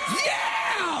is? Yeah!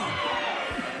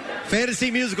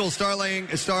 Fantasy musical starring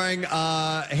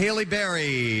Halle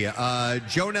Berry,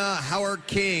 Jonah Howard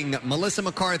King, Melissa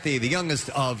McCarthy, the youngest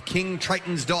of King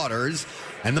Triton's daughters,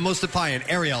 and the most defiant,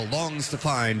 Ariel, longs to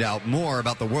find out more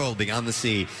about the world beyond the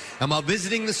sea. And while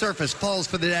visiting the surface, falls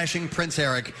for the dashing Prince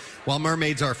Eric. While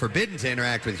mermaids are forbidden to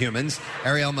interact with humans,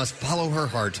 Ariel must follow her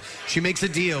heart. She makes a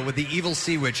deal with the evil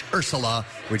sea witch Ursula,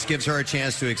 which gives her a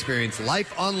chance to experience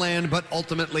life on land, but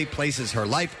ultimately places her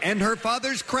life and her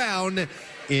father's crown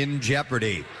in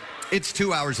jeopardy. It's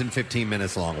 2 hours and 15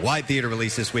 minutes long. Wide theater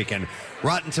release this weekend.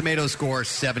 Rotten Tomatoes score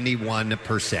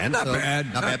 71%.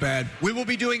 Not bad. We will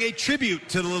be doing a tribute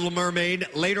to The Little Mermaid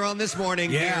later on this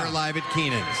morning here live at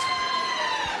Keenan's.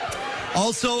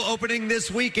 Also opening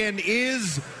this weekend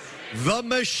is The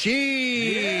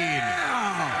Machine.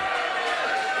 Yeah!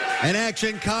 An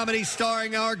action comedy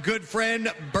starring our good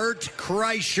friend Bert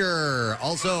Kreischer.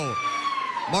 Also,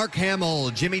 Mark Hamill,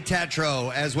 Jimmy Tatro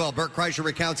as well. Bert Kreischer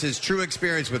recounts his true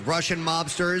experience with Russian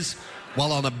mobsters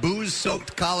while on a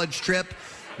booze-soaked college trip.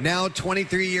 Now,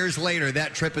 23 years later,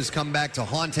 that trip has come back to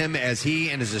haunt him as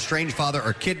he and his estranged father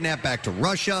are kidnapped back to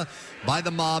Russia by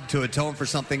the mob to atone for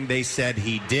something they said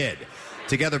he did.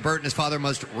 Together, Bert and his father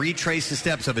must retrace the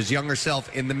steps of his younger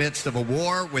self in the midst of a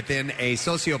war within a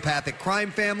sociopathic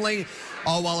crime family,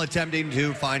 all while attempting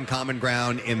to find common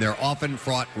ground in their often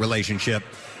fraught relationship.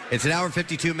 It's an hour and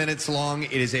 52 minutes long.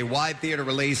 It is a wide theater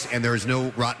release, and there is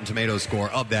no Rotten Tomatoes score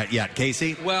of that yet.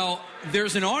 Casey? Well,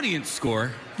 there's an audience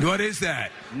score. What is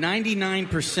that?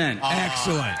 99%.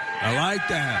 Excellent. I like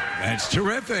that. That's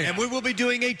terrific. And we will be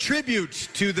doing a tribute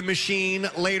to The Machine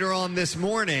later on this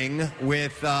morning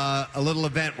with a little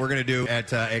event we're going to do at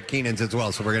Keenan's as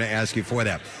well. So we're going to ask you for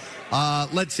that.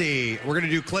 Let's see. We're going to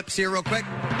do clips here real quick.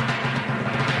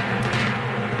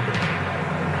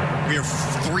 We are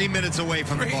 3 minutes away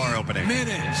from the bar opening.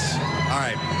 Minutes. All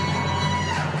right.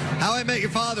 How I Met Your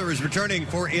Father is returning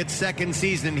for its second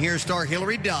season. Here, star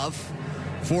Hilary Duff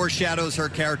foreshadows her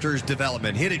character's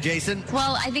development. Hit it, Jason.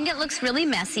 Well, I think it looks really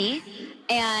messy,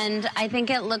 and I think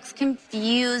it looks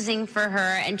confusing for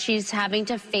her, and she's having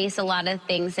to face a lot of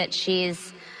things that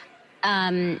she's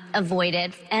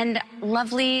avoided. And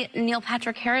lovely Neil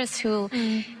Patrick Harris, who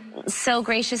so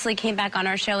graciously came back on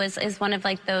our show, is one of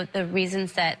like the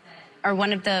reasons that, or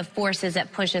one of the forces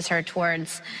that pushes her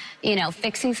towards,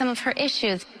 fixing some of her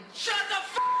issues. Shut the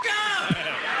f*** up!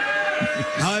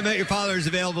 How I Met Your Father is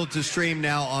available to stream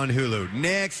now on Hulu.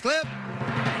 Next clip.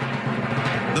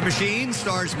 The Machine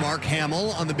stars Mark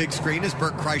Hamill on the big screen as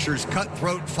Bert Kreischer's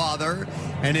cutthroat father.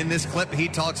 And in this clip, he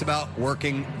talks about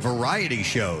working variety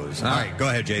shows. All right, go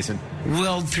ahead, Jason.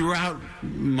 Well, throughout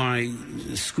my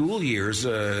school years,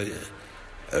 a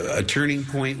turning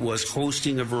point was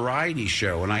hosting a variety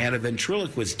show, and I had a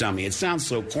ventriloquist dummy. It sounds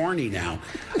so corny now.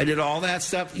 I did all that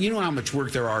stuff. You know how much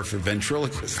work there are for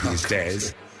ventriloquists these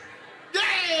days.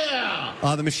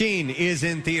 Yeah! The Machine is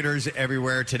in theaters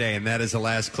everywhere today, and that is the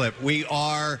last clip. We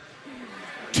are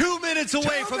 2 minutes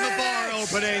away from the bar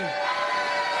opening.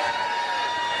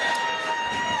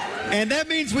 And that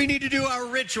means we need to do our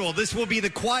ritual. This will be the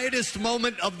quietest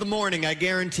moment of the morning. I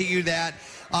guarantee you that.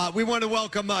 We want to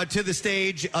welcome to the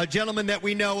stage a gentleman that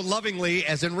we know lovingly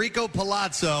as Enrico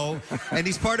Palazzo, and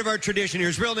he's part of our tradition here.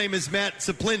 His real name is Matt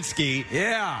Saplinski.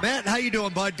 Yeah. Matt, how you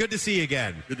doing, bud? Good to see you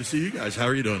again. Good to see you guys. How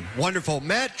are you doing? Wonderful.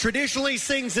 Matt traditionally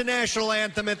sings the national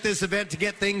anthem at this event to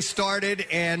get things started,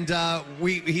 and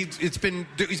he's been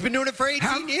doing it for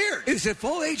 18 years. Is it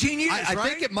full 18 years, I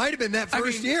think it might have been that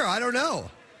first year. I don't know.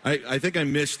 I think I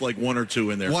missed like one or two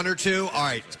in there. One or two? All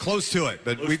right. Close to it.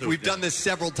 But we've done this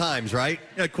several times, right?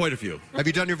 Yeah, quite a few. Have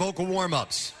you done your vocal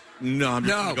warm-ups? No, I'm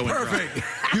just going perfect.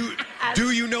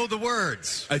 Do you know the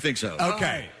words? I think so.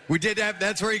 Okay. We did have,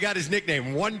 that's where he got his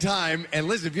nickname one time. And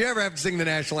listen, if you ever have to sing the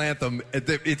national anthem,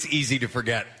 it's easy to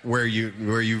forget where you've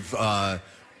come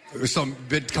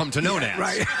to know as.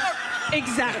 Right.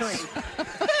 Exactly.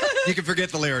 You can forget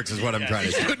the lyrics is what I'm trying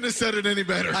to say. You couldn't have said it any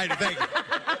better. Thank you.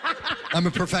 I'm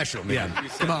a professional, man. Yeah.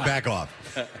 Come on. Back off.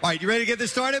 All right, you ready to get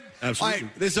this started? Absolutely. All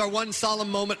right, this is our one solemn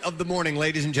moment of the morning,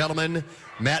 ladies and gentlemen.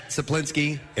 Matt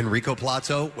Saplinski, Enrico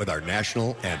Palazzo with our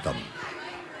national anthem.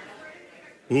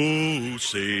 Oh,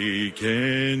 say,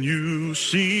 can you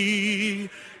see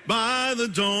by the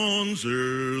dawn's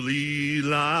early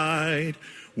light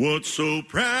what so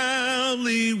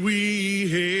proudly we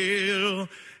hail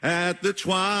at the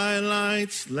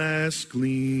twilight's last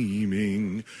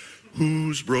gleaming,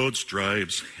 whose broad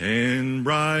stripes and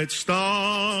bright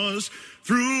stars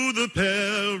through the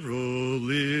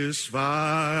perilous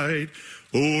fight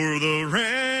o'er the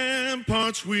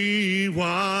ramparts we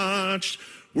watched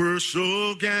were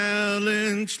so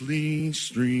gallantly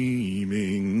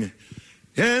streaming,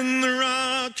 and the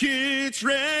rocket's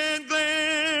red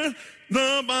glare,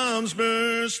 the bombs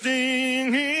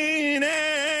bursting in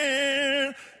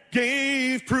air,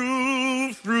 gave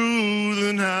proof through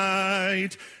the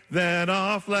night that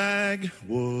our flag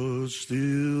was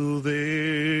still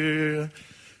there.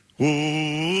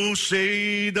 Oh,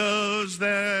 say does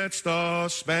that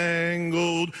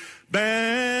star-spangled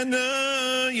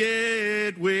banner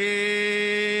yet wave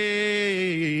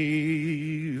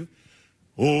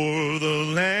o'er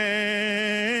the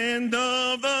land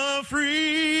of the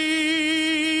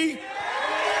free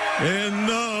and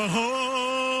the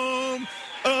home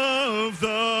of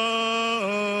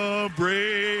the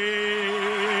brave.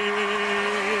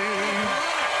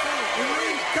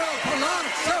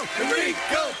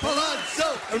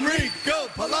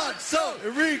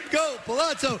 Enrico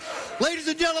Palazzo. Ladies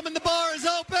and gentlemen, the bar is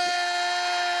open!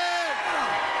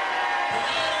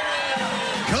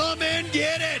 Come and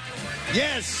get it!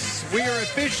 Yes, we are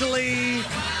officially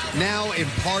now in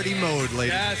party mode,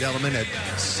 ladies and gentlemen, at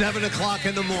 7 o'clock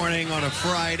in the morning on a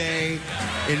Friday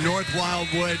in North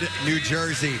Wildwood, New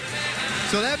Jersey.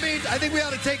 So that means I think we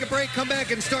ought to take a break, come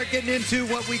back, and start getting into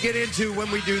what we get into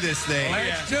when we do this thing.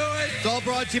 Let's do it. It's all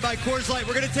brought to you by Coors Light.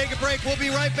 We're going to take a break. We'll be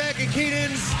right back at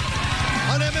Keenan's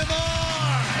on MMR.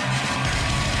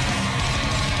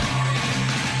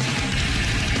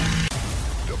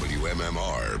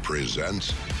 WMMR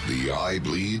presents the I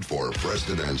Bleed for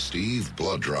Preston and Steve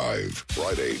Blood Drive.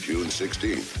 Friday, June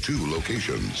 16th. 2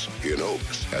 locations. In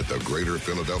Oaks at the Greater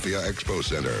Philadelphia Expo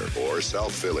Center or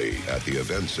South Philly at the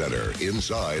Event Center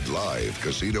inside Live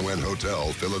Casino and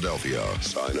Hotel Philadelphia.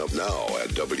 Sign up now at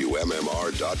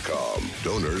WMMR.com.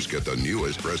 Donors get the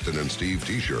newest Preston and Steve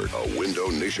t-shirt, a Window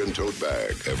Nation tote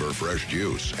bag, ever fresh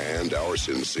juice, and our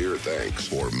sincere thanks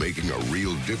for making a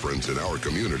real difference in our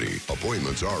community.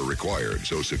 Appointments are required,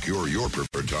 so secure your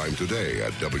preferred time today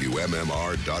at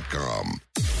WMMR.com.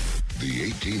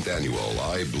 The 18th annual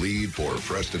I Bleed for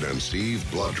Preston and Steve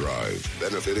Blood Drive,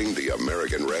 benefiting the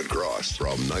American Red Cross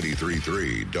from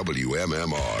 93.3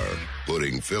 WMMR,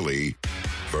 putting Philly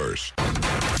first.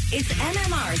 It's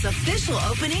MMR's official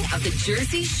opening of the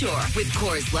Jersey Shore with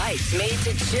Coors Light, made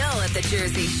to chill at the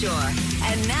Jersey Shore.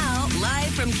 And now,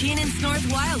 live from Keenan's North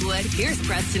Wildwood, here's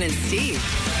Preston and Steve.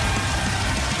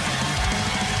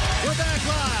 We're back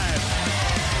live.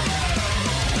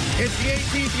 It's the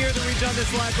 18th year that we've done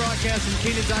this live broadcast from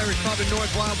Keenan's Irish Pub in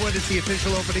North Wildwood. It's the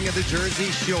official opening of the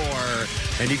Jersey Shore.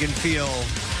 And you can feel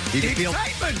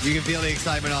the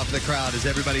excitement off the crowd as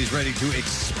everybody's ready to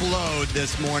explode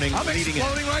this morning. I'm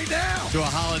exploding right now. To a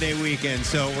holiday weekend.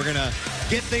 So we're going to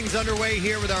get things underway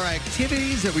here with our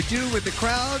activities that we do with the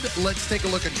crowd. Let's take a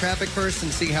look at traffic first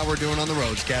and see how we're doing on the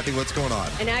roads. Kathy, what's going on?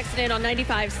 An accident on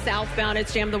 95 southbound.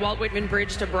 It's jammed the Walt Whitman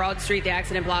Bridge to Broad Street. The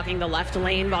accident blocking the left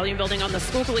lane. Volume building on the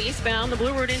Schuylkill eastbound. The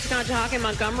Blue Road into Conshohocken,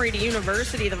 Montgomery to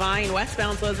University. The Vine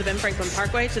westbound slows of Ben Franklin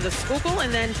Parkway to the Schuylkill.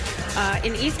 And then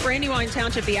in East Brandywine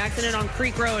Township, the accident on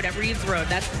Creek Road at Reeves Road.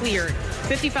 That's cleared.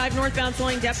 55 northbound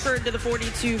slowing Deptford to the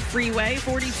 42 freeway.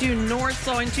 42 north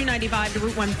slowing 295 to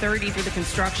Route 130 through the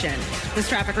construction. This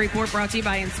traffic report brought to you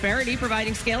by Insperity,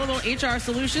 providing scalable HR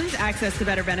solutions, access to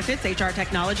better benefits, HR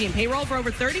technology, and payroll for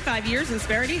over 35 years.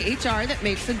 Insperity, HR that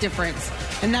makes a difference.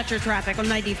 And that's your traffic on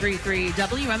 93.3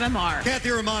 WMMR.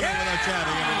 Kathy Romano with our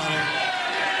traffic,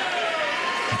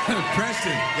 everybody.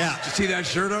 Preston. Yeah. Did you see that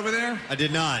shirt over there? I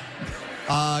did not.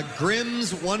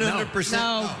 Grimm's 100%.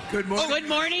 No. Good morning. Good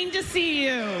morning to see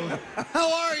you.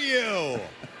 How are you?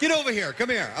 Get over here.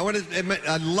 Come here.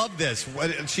 I love this.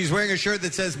 She's wearing a shirt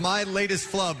that says, "My latest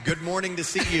flub. Good morning to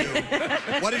see you."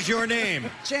 What is your name?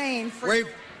 Jane.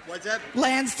 What's that?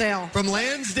 Lansdale. From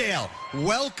Lansdale.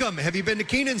 Welcome. Have you been to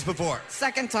Keenan's before?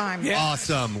 Second time. Yeah.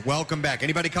 Awesome. Welcome back.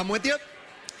 Anybody come with you?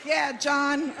 Yeah,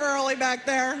 John Early back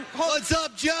there. What's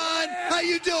up, John? How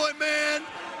you doing, man?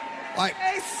 All right.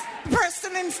 Nice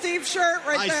Preston and Steve shirt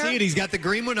right there. I see it. He's got the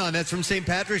green one on. That's from St.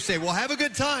 Patrick's Day. Well, have a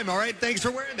good time, all right? Thanks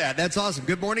for wearing that. That's awesome.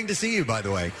 Good morning to see you, by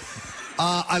the way.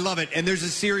 I love it. And there's a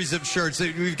series of shirts.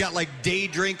 We've got, like, day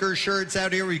drinker shirts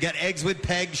out here. We've got eggs with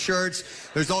peg shirts.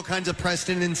 There's all kinds of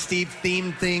Preston and Steve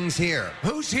themed things here.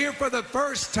 Who's here for the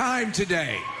first time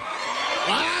today?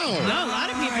 Wow. No, a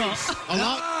lot of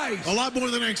people. A lot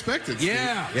more than I expected. Steve.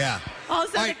 Yeah.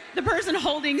 Also, the person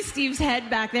holding Steve's head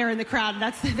back there in the crowd,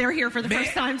 they're here for the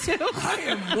first time, too. I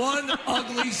am one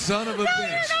ugly son of a bitch. No,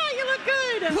 you're not. You look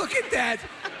good. Look at that.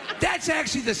 That's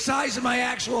actually the size of my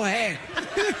actual head.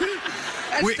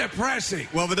 That's depressing.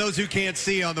 Well, for those who can't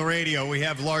see on the radio, we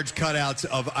have large cutouts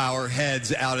of our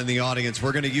heads out in the audience.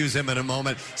 We're going to use them in a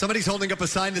moment. Somebody's holding up a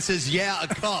sign that says, "Yeah, a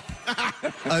cup,"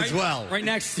 as well. Right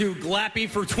next to Glappy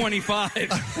for 25.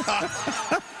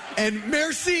 And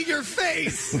merci your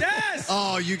face. Yes.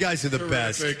 Oh, you guys are the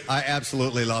best. I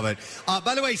absolutely love it.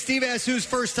 By the way, Steve asked who's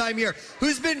first time here.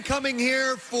 Who's been coming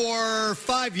here for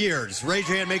 5 years? Raise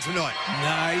your hand, make some noise.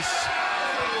 Nice.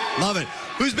 Love it.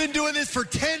 Who's been doing this for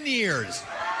 10 years?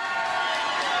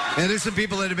 And there's some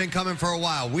people that have been coming for a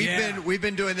while. We've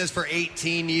been doing this for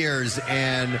 18 years,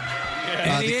 and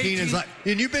the Keenan's like,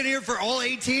 and you've been here for all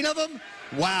 18 of them?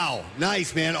 Wow.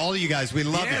 Nice, man. All of you guys, we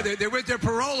love it. Yeah, they're with their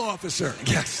parole officer.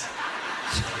 Yes.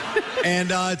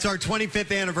 And it's our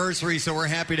 25th anniversary, so we're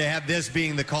happy to have this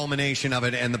being the culmination of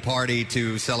it and the party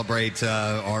to celebrate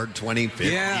our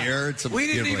 25th year. We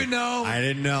didn't even know. I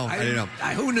didn't know.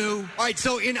 Who knew? All right,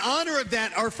 so in honor of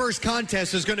that, our first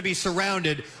contest is going to be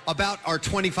surrounded about our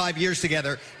 25 years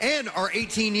together and our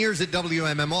 18 years at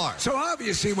WMMR. So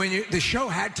obviously, when the show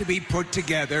had to be put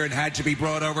together and had to be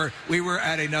brought over, we were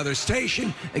at another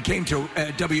station. It came to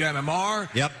WMMR.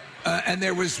 Yep. And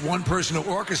there was one person who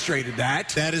orchestrated that.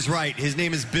 That is right. His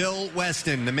name is Bill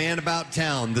Weston, the man about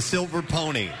town, the Silver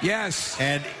Pony. Yes.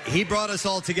 And he brought us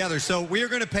all together. So we are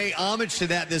going to pay homage to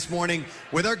that this morning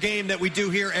with our game that we do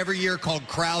here every year called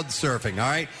crowd surfing, all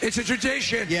right? It's a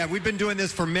tradition. Yeah, we've been doing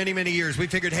this for many, many years. We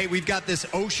figured, hey, we've got this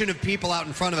ocean of people out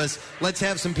in front of us. Let's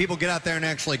have some people get out there and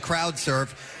actually crowd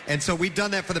surf. And so we've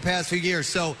done that for the past few years.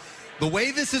 So the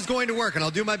way this is going to work, and I'll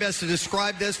do my best to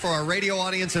describe this for our radio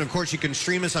audience, and of course you can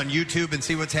stream us on YouTube and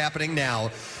see what's happening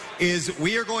now, is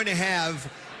we are going to have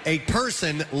a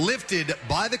person lifted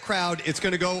by the crowd. It's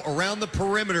going to go around the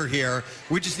perimeter here.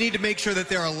 We just need to make sure that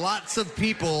there are lots of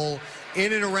people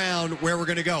in and around where we're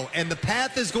going to go. And the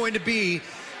path is going to be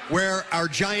where our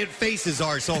giant faces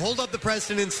are. So hold up the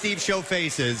Preston and Steve show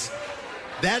faces.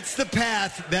 That's the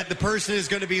path that the person is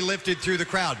going to be lifted through the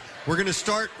crowd. We're going to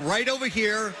start right over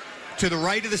here to the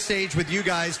right of the stage with you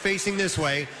guys facing this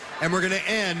way, and we're going to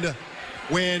end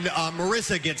when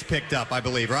Marissa gets picked up, I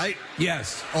believe, right?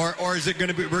 Yes. Or is it going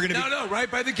to be? We're going to No, right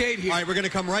by the gate here. All right, we're going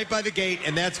to come right by the gate,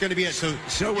 and that's going to be it. So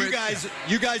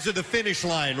you guys are the finish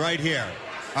line right here.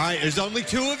 All right, there's only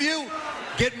 2 of you.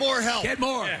 Get more help. Get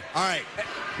more. Yeah. All right.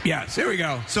 Yes, there we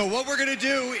go. So what we're going to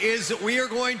do is we are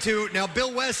going to... Now,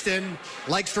 Bill Weston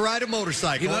likes to ride a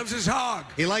motorcycle. He loves his hog.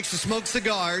 He likes to smoke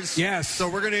cigars. Yes. So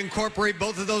we're going to incorporate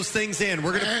both of those things in.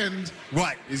 We're going to... And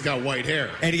what? He's got white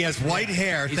hair. And he has white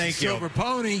hair. He's Thank a you. Silver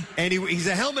Pony. And he's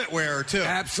a helmet wearer, too.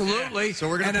 Absolutely. Yeah. So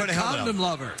we're going to put a helmet condom on.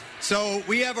 lover. So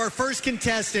we have our first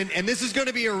contestant, and this is going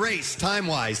to be a race,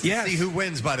 time-wise, to see who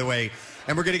wins, by the way.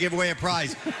 And we're going to give away a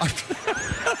prize.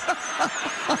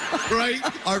 Right?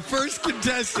 Our first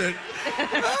contestant.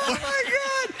 Oh,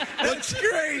 my God. That's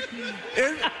great.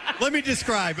 Let me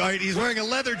describe. All right, he's wearing a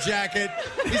leather jacket.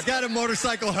 He's got a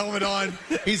motorcycle helmet on.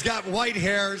 He's got white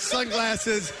hair,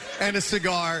 sunglasses, and a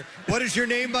cigar. What is your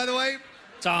name, by the way?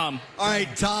 Tom. All right,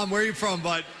 Tom, where are you from,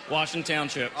 bud? Washington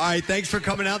Township. All right, thanks for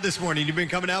coming out this morning. You've been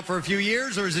coming out for a few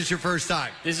years, or is this your first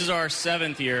time? This is our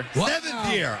 7th year.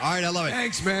 Seventh year. All right, I love it.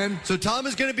 Thanks, man. So Tom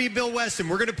is going to be Bill Weston.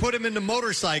 We're going to put him in the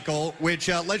motorcycle, which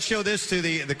let's show this to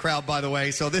the crowd, by the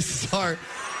way. So this is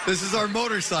our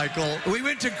motorcycle. We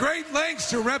went to great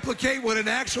lengths to replicate what an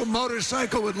actual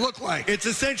motorcycle would look like. It's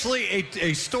essentially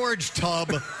a storage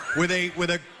tub with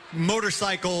a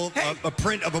motorcycle, a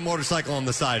print of a motorcycle on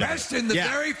the side Preston, of it. the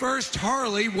very first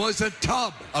Harley was a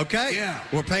tub. Okay. Yeah.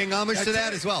 We're paying homage to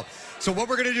that as well. So what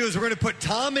we're going to do is we're going to put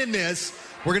Tom in this.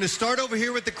 We're going to start over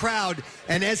here with the crowd,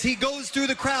 and as he goes through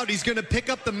the crowd, he's going to pick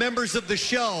up the members of the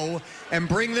show and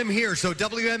bring them here. So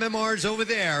WMMR's over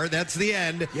there. That's the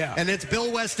end. Yeah. And it's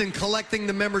Bill Weston collecting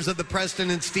the members of the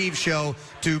Preston and Steve show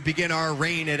to begin our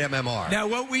reign at MMR. Now,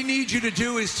 what we need you to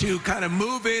do is to kind of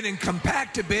move in and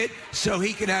compact a bit so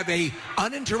he can have a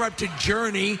uninterrupted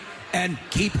journey and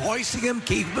keep hoisting him,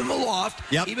 keep him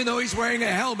aloft. Yep. Even though he's wearing a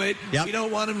helmet, Yep. we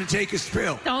don't want him to take a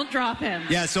spill. Don't drop him.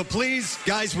 Yeah, so please,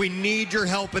 guys, we need your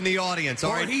help in the audience,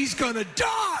 all Or right? he's going to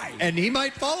die. And he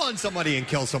might fall on somebody and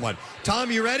kill someone.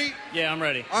 Tom, you ready? Yeah, I'm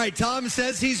ready. All right, Tom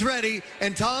says he's ready.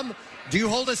 And Tom, do you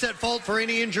hold us at fault for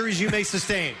any injuries you may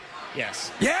sustain?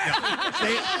 Yes. Yeah.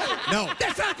 No.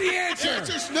 That's not the answer. The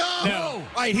answer's no. No.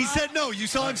 All right, he said no. You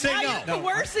saw him say Now no. you're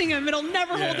coercing him. It'll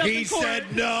never hold up He in court.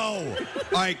 said no.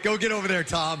 All right, go get over there,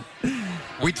 Tom.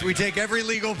 We take every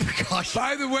legal precaution.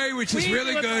 By the way, which is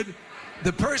really good,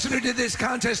 the person who did this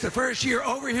contest the first year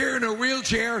over here in a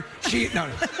wheelchair, she's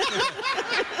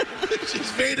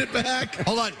made it back.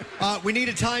 Hold on. We need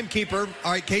a timekeeper.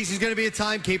 All right, Casey's going to be a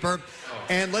timekeeper.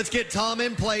 And let's get Tom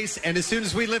in place. And as soon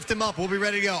as we lift him up, we'll be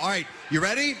ready to go. All right, you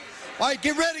ready? All right,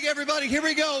 get ready, everybody. Here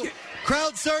we go.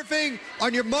 Crowd surfing.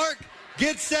 On your mark,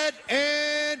 get set,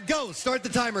 and go. Start the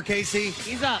timer, Casey.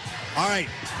 He's up. All right,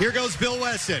 here goes Bill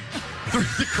Weston through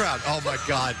the crowd. Oh, my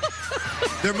God.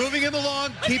 They're moving him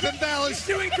along. Keep him balanced.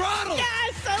 doing throttle.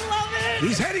 Yes, I love it.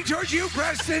 He's heading towards you,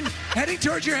 Preston. Heading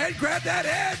towards your head. Grab that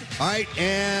head. All right,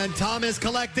 and Tom is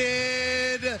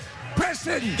collected.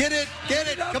 Preston. Get it.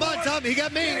 up, Come on, boy. Tom. He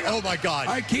got me. Oh, my God.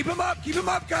 All right, keep him up,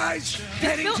 guys.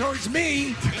 Heading Bill- towards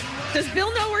me. Does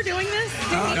Bill know we're doing this?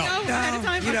 Did he know ahead of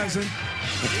time? He Okay. doesn't.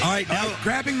 All right, now.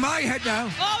 Grabbing my head now.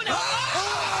 Oh, no.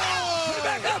 Put it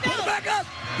back up, put it back up.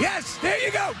 Yes, there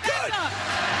you go. Good.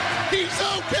 He's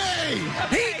okay.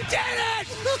 He did it.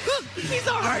 He's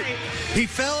all right. He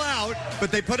fell out,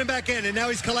 but they put him back in, and now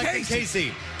he's collecting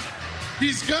Casey.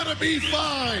 He's gonna be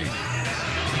fine.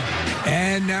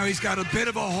 And now he's got a bit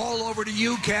of a haul over to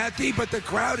you, Kathy, but the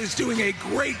crowd is doing a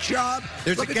great job.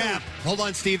 There's Look a at gap. Hold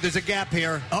on, Steve. There's a gap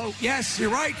here. Oh, yes,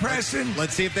 you're right, Preston.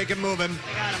 Let's see if they can move him.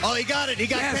 Oh, he got it. He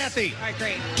got Yes. Kathy. All right,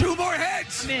 great. 2 more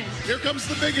heads. I'm in. Here comes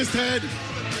the biggest head.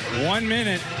 1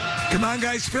 minute. Come on,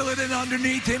 guys, fill it in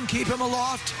underneath him. Keep him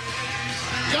aloft.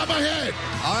 Got my head.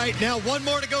 All right, now one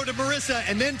more to go to Marissa,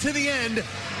 and then to the end.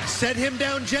 Set him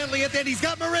down gently at the end. He's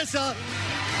got Marissa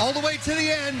all the way to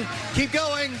the end. Keep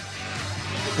going.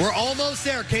 We're almost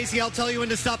there. Casey, I'll tell you when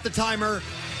to stop the timer.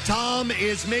 Tom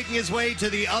is making his way to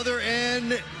the other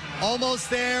end. Almost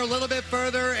there, a little bit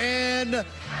further, and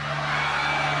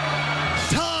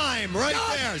time right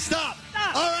there. Stop.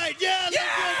 All right, yeah, that's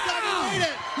good. Tom, you made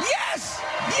it. Yes!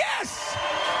 Yes!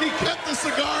 He kept the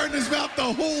cigar in his mouth the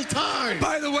whole time.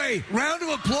 By the way, round of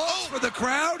applause for the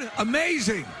crowd.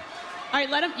 Amazing. All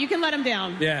right, you can let him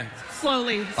down. Yeah.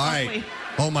 Slowly. All right.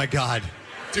 Oh, my God.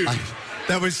 Dude.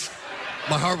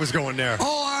 My heart was going there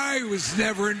Oh, I was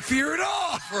never in fear at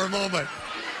all. for a moment.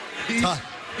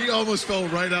 He almost fell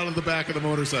right out of the back of the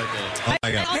motorcycle. Oh,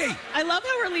 my God. Hey. I love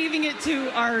how we're leaving it to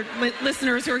our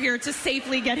listeners who are here to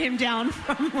safely get him down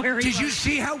from where he Did was. you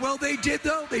see how well they did,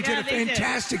 though? They did a they did.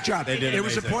 fantastic job. They did There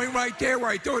was a amazing. point right there where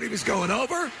I thought he was going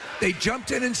over. They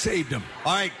jumped in and saved him.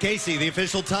 All right, Casey, the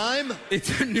official time.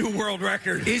 It's a new world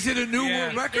record. Is it a new Yeah.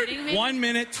 world record? Kidding me? 1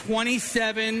 minute,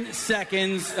 27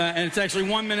 seconds, and it's actually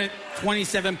 1 minute,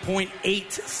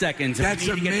 27.8 seconds. And That's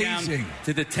we need to get amazing. down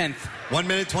to the 10th. 1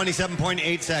 minute,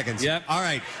 27.8 seconds. Yep. All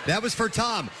right, that was for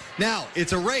Tom. Now,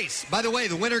 it's a race. By the way,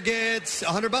 the winner gets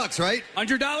 $100, right?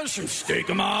 $100 from Stake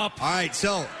 'em Up. All right,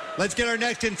 so let's get our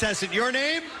next contestant. Your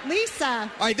name? Lisa.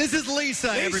 All right, this is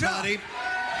Lisa, everybody.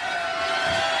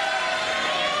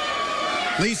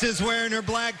 Lisa's wearing her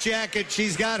black jacket.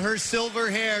 She's got her silver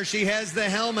hair. She has the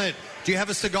helmet. Do you have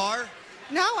a cigar?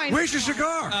 No, I know. Where's your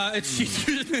cigar? She's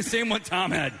using the same one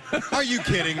Tom had. Are you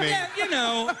kidding me? Yeah,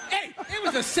 hey, it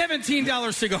was a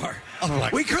 $17 cigar. Oh,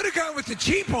 we could have gone with the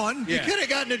cheap one. You could have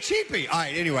gotten a cheapie. All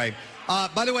right, anyway.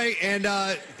 By the way, and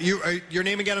your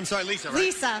name again, I'm sorry, Lisa, right?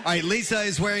 Lisa. All right, Lisa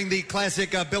is wearing the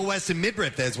classic Bill Weston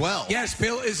midriff as well. Yes,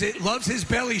 Bill loves his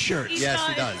belly shirts. Yes,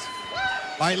 he does.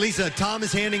 All right, Lisa, Tom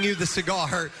is handing you the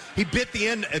cigar. He bit the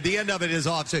end of it is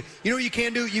off. So, you know what you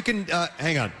can do? You can,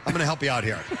 hang on. I'm going to help you out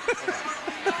here.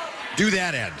 Do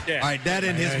that end. Yeah. All right, that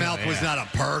in his mouth was not a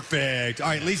perfect. All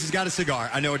right, Lisa's got a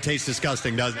cigar. I know it tastes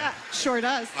disgusting, doesn't it? Sure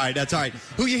does. All right, that's all right.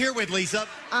 Who you here with, Lisa?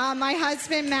 My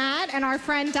husband, Matt, and our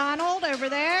friend Donald over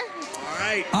there. All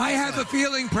right. I have a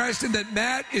feeling, Preston, that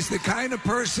Matt is the kind of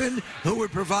person who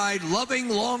would provide loving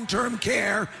long-term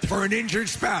care for an injured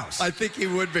spouse. I think he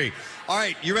would be. All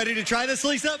right, you ready to try this,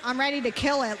 Lisa? I'm ready to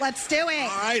kill it. Let's do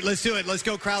it. All right, let's do it. Let's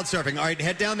go crowd surfing. All right,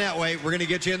 head down that way. We're going to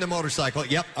get you in the motorcycle.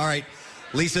 Yep, all right.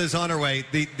 Lisa is on her way.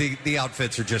 The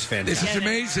outfits are just fantastic. This is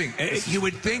amazing. You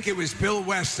would think it was Bill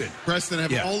Weston. Preston,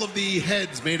 have all of the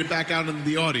heads made it back out into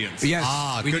the audience? Yes.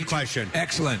 Good question.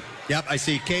 Excellent. Yep, I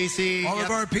see Casey. All of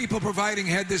our people providing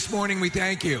head this morning, we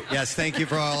thank you. Yes, thank you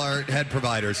for all our head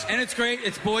providers. And it's great.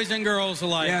 It's boys and girls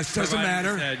alike. Yes, doesn't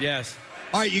matter. Head, yes.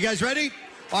 All right, you guys ready?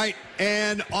 All right,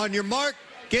 and on your mark,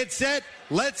 get set,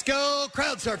 let's go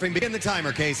crowd surfing. Begin the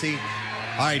timer, Casey.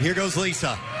 All right, here goes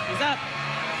Lisa. What's up?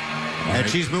 And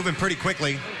she's moving pretty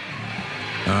quickly.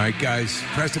 All right, guys.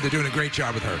 Preston, they're doing a great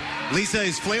job with her. Lisa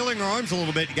is flailing her arms a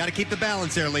little bit. You got to keep the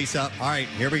balance there, Lisa. All right,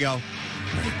 here we go.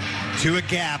 To a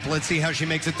gap. Let's see how she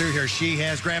makes it through here. She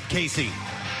has grabbed Casey.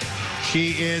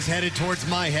 She is headed towards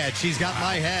my head. She's got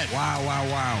my head. Wow, wow,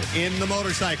 wow. In the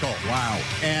motorcycle. Wow.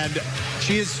 And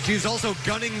she's also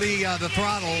gunning the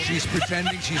throttle. She's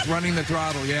pretending she's running the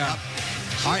throttle, yeah.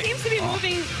 She seems to be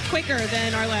moving quicker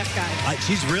than our last guy.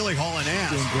 She's really hauling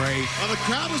ass. Doing great. Well, the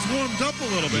crowd has warmed up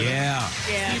a little bit. Yeah.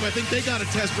 Steve, I think they got a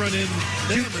test run in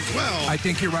them as well. I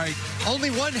think you're right. Only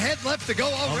one head left to go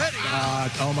already.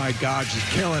 Oh my God, she's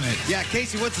killing it. Yeah,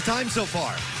 Casey, what's the time so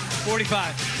far?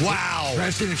 45. Wow.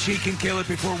 Preston, if she can kill it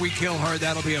before we kill her,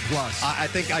 that'll be a plus. I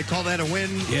think I call that a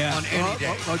win on any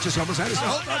day. Just almost had us.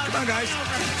 Come on, guys.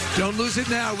 Don't lose it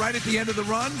now. Right at the end of the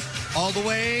run. All the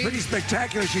way. Pretty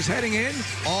spectacular. She's heading in.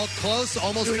 All close.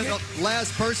 Almost to the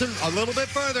last person. A little bit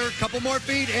further. A couple more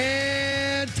feet.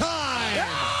 And time.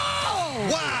 Oh!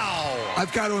 Wow.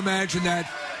 I've got to imagine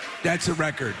that's a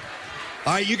record.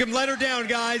 All right, you can let her down,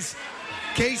 guys.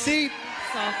 Casey.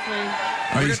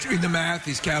 Softly. He's doing the math.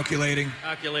 He's calculating.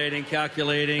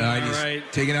 Calculating. All right.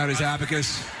 Taking out his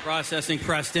abacus. Processing,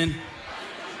 Preston.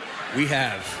 We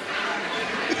have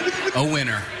a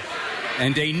winner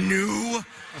and a new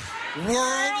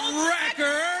world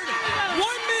record. 1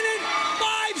 minute,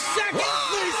 5 seconds.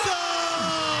 Lisa!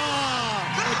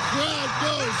 The crowd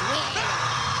goes wild.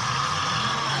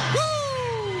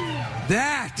 Woo!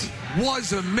 That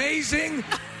was amazing.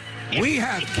 We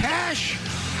have cash.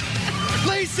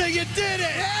 Lisa, you did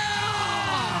it! Yeah!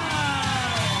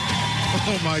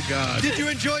 Oh, my God. Did you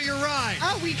enjoy your ride?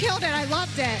 Oh, we killed it. I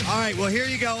loved it. All right, well, here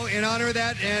you go in honor of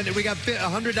that, and we got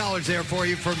 $100 there for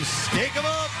you from Steak 'em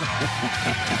Up.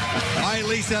 All right,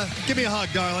 Lisa, give me a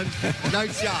hug, darling.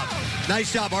 Nice job.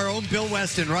 Nice job. Our own Bill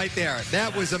Weston right there.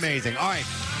 That was amazing. All right.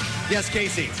 Yes,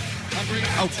 Casey.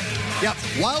 Oh, yeah.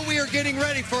 While we are getting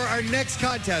ready for our next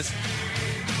contest,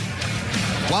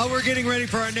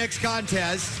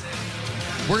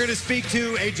 we're going to speak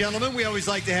to a gentleman we always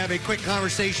like to have a quick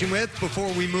conversation with before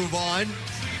we move on.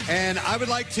 And I would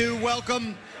like to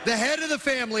welcome the head of the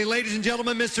family, ladies and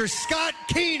gentlemen, Mr. Scott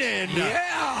Keenan.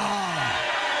 Yeah!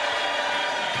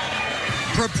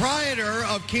 Proprietor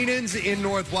of Keenan's in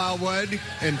North Wildwood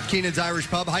and Keenan's Irish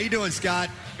Pub. How you doing, Scott?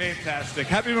 Fantastic.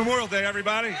 Happy Memorial Day,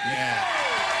 everybody. Yeah.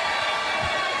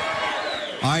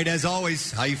 All right, as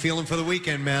always, how you feeling for the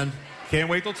weekend, man? Can't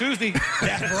wait till Tuesday.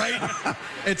 That's right.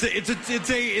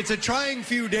 It's a trying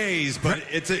few days, but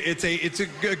it's a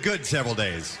good several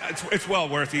days. It's well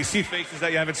worth it. You see faces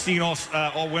that you haven't seen all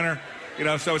winter,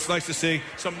 so it's nice to see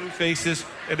some new faces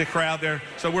in the crowd there.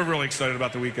 So we're really excited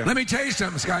about the weekend. Let me tell you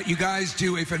something, Scott. You guys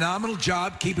do a phenomenal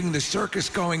job keeping the circus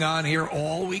going on here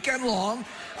all weekend long.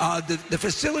 The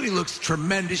facility looks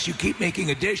tremendous. You keep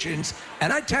making additions.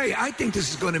 And I tell you, I think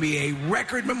this is going to be a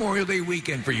record Memorial Day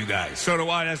weekend for you guys. So do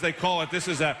I. As they call it, this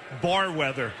is bar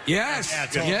weather. Yes.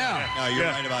 Yeah. No, you're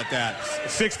right about that.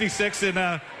 66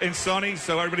 in sunny,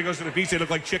 so everybody goes to the beach. They look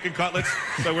like chicken cutlets,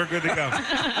 so we're good to go.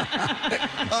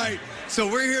 All right. So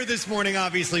we're here this morning.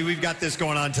 Obviously, we've got this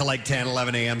going on till like 10,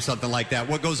 11 a.m., something like that.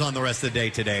 What goes on the rest of the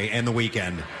day today and the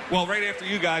weekend? Well, right after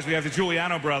you guys, we have the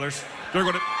Giuliano brothers. They're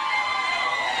going to...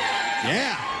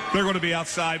 Yeah. They're going to be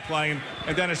outside playing,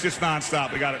 and then it's just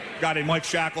nonstop. We got a Mike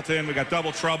Shackleton. We got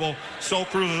Double Trouble. Soul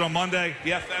Cruisers on Monday.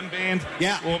 The FM band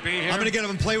will be here. I'm going to get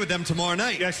them and play with them tomorrow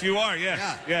night. Yes, you are.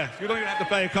 Yeah. You don't even have to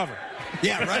pay a cover.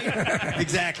 Yeah, right?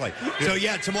 Exactly. So,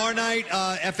 tomorrow night,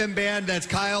 FM band, that's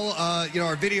Kyle,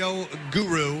 our video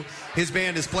guru. His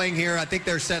band is playing here. I think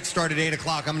their set start at 8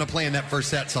 o'clock. I'm going to play in that first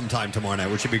set sometime tomorrow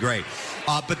night, which should be great.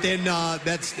 But then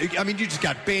you just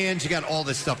got bands. You got all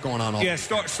this stuff going on.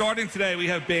 Starting today, we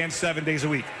have bands 7 days a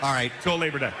week. All right. Till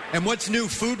Labor Day. And what's new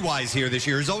food-wise here this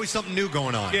year? There's always something new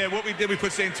going on. Yeah, what we did, we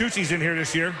put St. Tucci's in here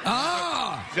this year.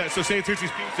 So St.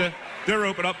 Tucci's Pizza, they're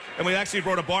open up. And we actually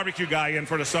brought a barbecue guy in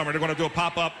for the summer. They're going to do a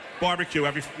pop-up barbecue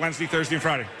every Wednesday, Thursday, and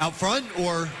Friday. Out front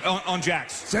or? On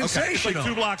Jack's. Sensational. It's like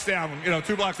 2 blocks down,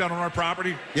 2 blocks down on our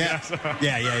property. Yeah.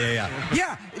 Yeah.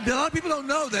 Yeah, a lot of people don't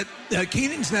know that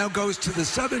Keenan's now goes to the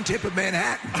southern tip of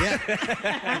Manhattan.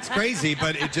 Yeah. It's crazy,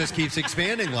 but it just keeps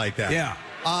expanding like that. Yeah.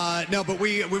 No, but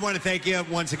we want to thank you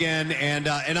once again, and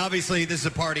obviously this is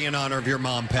a party in honor of your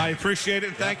mom, Pat. I appreciate it,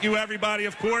 and thank you, everybody,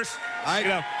 of course. And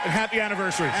happy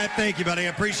anniversary. Thank you, buddy. I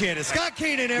appreciate it. Scott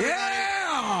Keenan, everybody.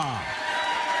 Yeah!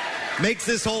 Makes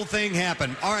this whole thing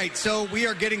happen. All right, so we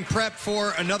are getting prepped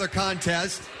for another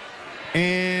contest,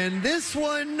 and this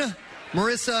one,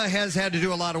 Marissa has had to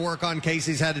do a lot of work on.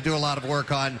 Casey's had to do a lot of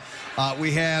work on.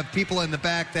 We have people in the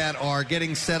back that are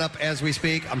getting set up as we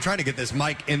speak. I'm trying to get this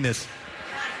mic in this.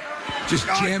 Just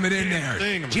jam it in there.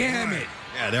 Jam it.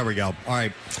 Yeah, there we go. All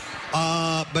right.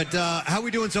 But how are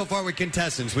we doing so far with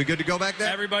contestants? We good to go back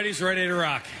there? Everybody's ready to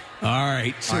rock. All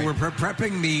right. So we're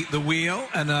prepping the wheel,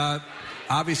 and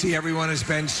obviously everyone has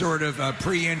been sort of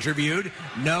pre-interviewed.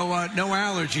 No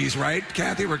allergies, right,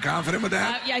 Kathy? We're confident with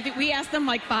that? Yeah, I think we asked them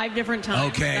like 5 different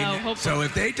times. Okay. So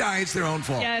if they die, it's their own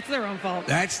fault. Yeah, it's their own fault.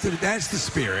 That's the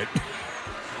spirit.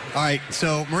 All right,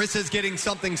 so Marissa's getting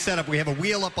something set up. We have a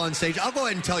wheel up on stage. I'll go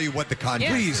ahead and tell you what the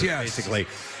contest is, basically.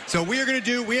 So we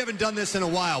haven't done this in a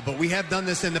while, but we have done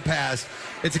this in the past.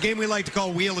 It's a game we like to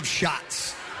call Wheel of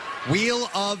Shots. Wheel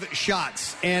of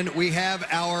Shots. And we have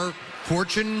our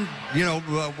fortune,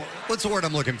 what's the word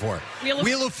I'm looking for?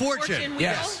 Wheel of Fortune.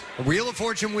 Yes. Wheel of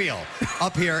Fortune wheel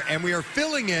up here, and we are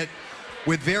filling it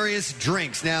with various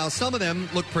drinks. Now, some of them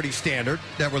look pretty standard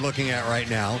that we're looking at right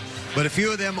now, but a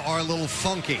few of them are a little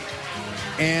funky.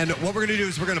 And what we're going to do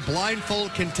is we're going to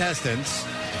blindfold contestants.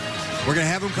 We're going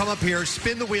to have them come up here,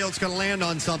 spin the wheel. It's going to land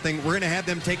on something. We're going to have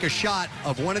them take a shot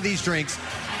of one of these drinks.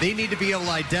 They need to be able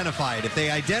to identify it. If they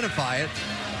identify it,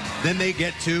 then they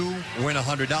get to win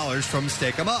 $100 from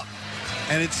Stake 'em Up.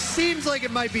 And it seems like it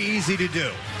might be easy to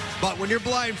do. But when you're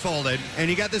blindfolded and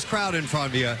you got this crowd in front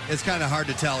of you, it's kind of hard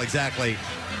to tell exactly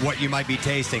what you might be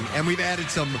tasting. And we've added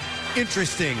some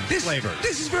interesting flavors.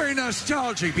 This is very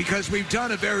nostalgic because we've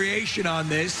done a variation on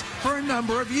this for a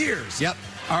number of years. Yep.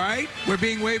 All right? We're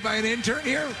being waved by an intern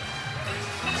here?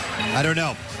 I don't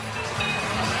know.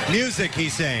 Music,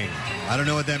 he's saying. I don't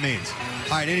know what that means.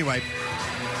 All right, anyway.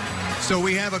 So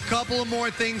we have a couple of more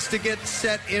things to get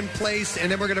set in place,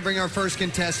 and then we're going to bring our first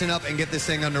contestant up and get this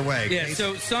thing underway. Yeah,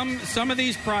 so some of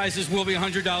these prizes will be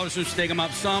 $100 from Stake 'em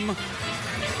Up. Some,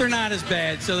 they're not as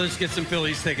bad, so let's get some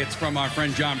Phillies tickets from our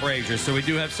friend John Brazier. So we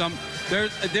do have some.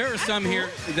 There are some here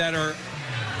that are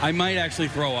I might actually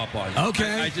throw up on.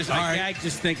 Okay. I gag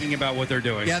just thinking about what they're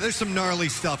doing. Yeah, there's some gnarly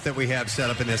stuff that we have set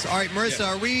up in this. All right, Marissa,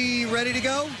 Are we ready to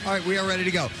go? All right, we are ready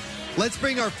to go. Let's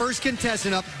bring our first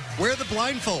contestant up. Where are the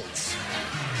blindfolds?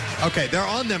 Okay, they're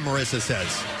on them, Marissa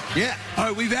says. Yeah. All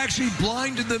right, we've actually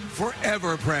blinded them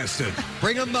forever, Preston.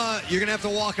 Bring them, you're going to have to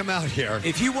walk them out here.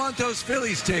 If you want those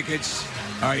Phillies tickets,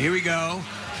 all right, here we go.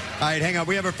 All right, hang on.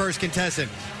 We have our first contestant.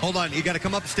 Hold on. You got to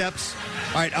come up steps.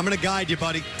 All right, I'm going to guide you,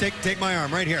 buddy. Take my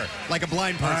arm right here, like a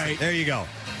blind person. All right. There you go.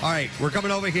 All right, we're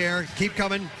coming over here. Keep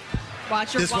coming.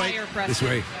 Watch your wire, Preston. This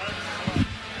way.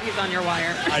 He's on your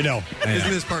wire. I know. Isn't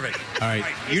this perfect? All right.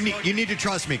 You need to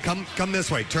trust me. Come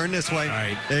this way. Turn this way. All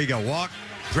right. There you go. Walk.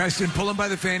 Preston, pull him by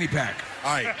the fanny pack.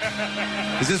 All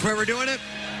right. Is this where we're doing it?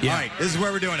 Yeah. All right. This is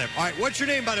where we're doing it. All right. What's your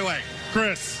name, by the way?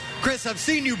 Chris. Chris, I've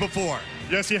seen you before.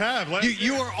 Yes, you have.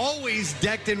 You are always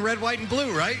decked in red, white, and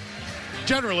blue, right?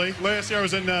 Generally. Last year I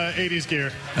was in 80s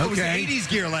gear. It was 80s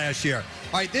gear last year.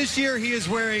 All right. This year he is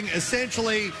wearing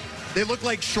essentially, they look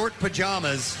like short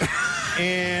pajamas.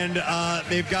 And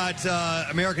they've got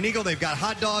American Eagle. They've got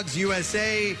hot dogs,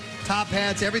 USA, top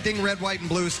hats, everything red, white, and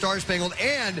blue, star-spangled.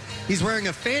 And he's wearing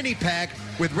a fanny pack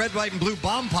with red, white, and blue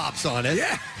bomb pops on it.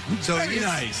 Yeah. So very he's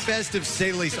nice. Festive, to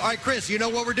say the least. All right, Chris, you know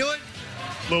what we're doing?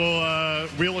 Little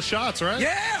wheel of shots, right?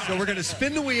 Yeah. So we're going to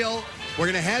spin the wheel. We're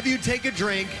going to have you take a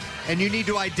drink, and you need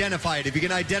to identify it. If you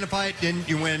can identify it, then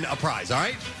you win a prize, all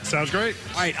right? Sounds great.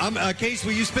 All right, Case,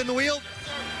 will you spin the wheel?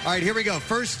 All right, here we go.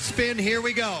 First spin, here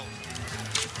we go.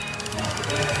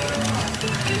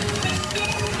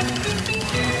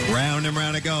 Round and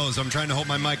round it goes. I'm trying to hold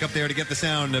my mic up there to get the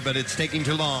sound, but it's taking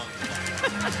too long.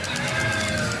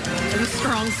 It was a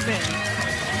strong spin.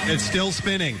 It's still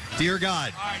spinning. Dear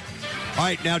God. All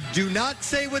right, now do not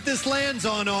say what this lands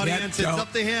on, audience. It's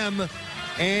up to him.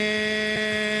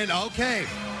 And, okay.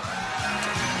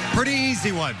 Pretty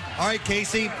easy one. All right,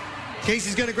 Casey.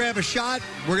 Casey's going to grab a shot.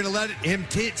 We're going to let him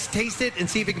taste it and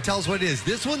see if he can tell us what it is.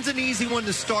 This one's an easy one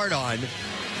to start on.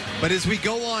 But as we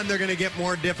go on, they're going to get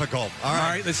more difficult. All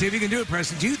right, let's see if you can do it,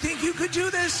 Preston. Do you think you could do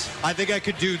this? I think I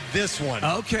could do this one.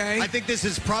 Okay. I think this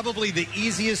is probably the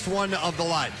easiest one of the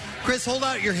lot. Chris, hold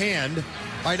out your hand.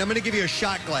 All right, I'm going to give you a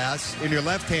shot glass in your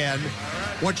left hand.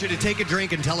 I want you to take a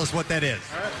drink and tell us what that is.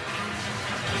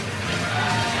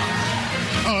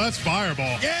 Oh, that's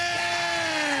Fireball. Yes!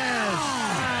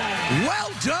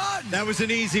 Well done! That was an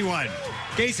easy one.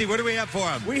 Casey, what do we have for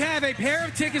him? We have a pair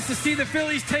of tickets to see the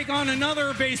Phillies take on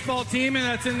another baseball team, and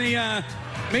that's in the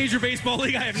Major Baseball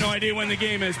League. I have no idea when the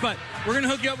game is, but we're going to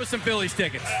hook you up with some Phillies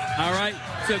tickets. All right?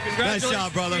 So congratulations. Nice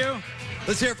job, brother. To you.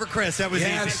 Let's hear it for Chris. That was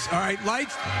easy. All right,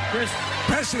 lights. Chris.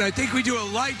 Preston, I think we do a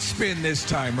light spin this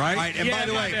time, right? All right, and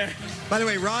by the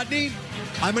way, Rodney,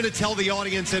 I'm going to tell the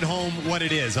audience at home what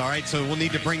it is, all right? So we'll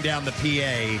need to bring down the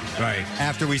PA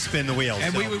after we spin the wheel.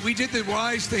 And so. we did the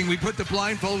wise thing. We put the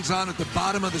blindfolds on at the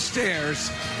bottom of the stairs.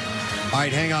 All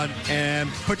right, hang on. And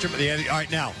put your... All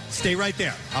right, now, stay right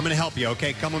there. I'm going to help you,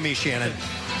 okay? Come with me, Shannon.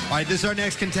 All right, this is our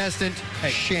next contestant,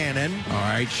 Shannon. All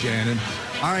right, Shannon.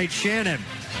 All right, Shannon.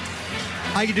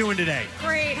 How you doing today?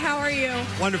 Great. How are you?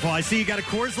 Wonderful. I see you got a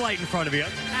Coors Light in front of you.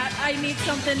 I need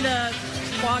something to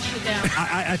wash it down.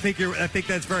 I think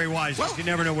that's very wise. Well, you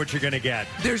never know what you're going to get.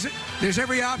 There's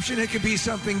every option. It could be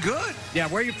something good. Yeah.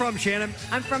 Where are you from, Shannon?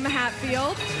 I'm from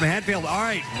Hatfield. From Hatfield. All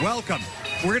right. Welcome.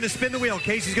 We're going to spin the wheel.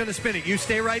 Casey's going to spin it. You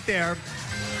stay right there.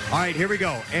 All right. Here we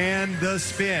go. And the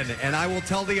spin. And I will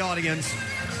tell the audience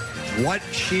what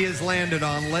she has landed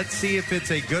on. Let's see if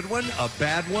it's a good one, a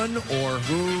bad one, or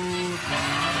who.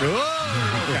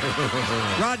 Oh!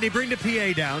 Okay. Rodney, bring the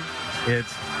PA down.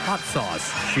 It's hot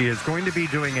sauce. She is going to be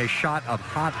doing a shot of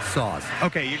hot sauce.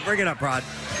 Okay, you can bring it up, Rod.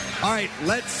 All right,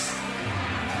 let's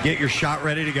get your shot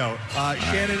ready to go.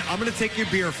 Shannon, I'm going to take your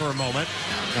beer for a moment.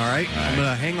 All right? I'm going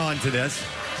to hang on to this.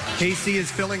 Casey is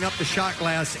filling up the shot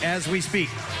glass as we speak.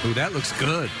 Ooh, that looks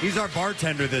good. He's our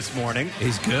bartender this morning.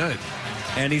 He's good.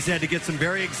 And he's had to get some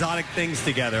very exotic things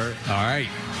together. All right.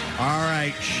 All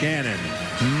right, Shannon.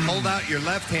 Hold out your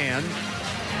left hand.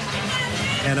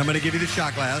 And I'm going to give you the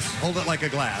shot glass. Hold it like a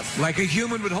glass. Like a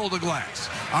human would hold a glass.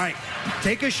 All right.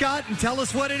 Take a shot and tell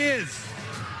us what it is.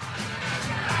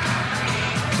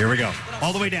 Here we go.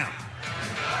 All the way down.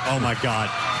 Oh, my God.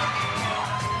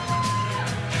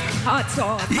 Hot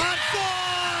sauce. Hot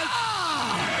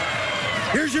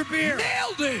sauce! Here's your beer.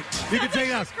 Nailed it. You can take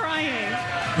it out. Crying.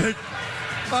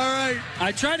 All right.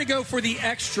 I tried to go for the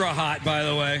extra hot, by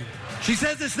the way. She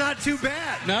says it's not too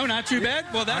bad. No, not too bad.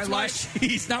 Well, that's why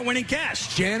she's not winning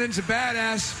cash. Shannon's a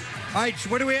badass. All right,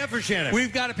 what do we have for Shannon?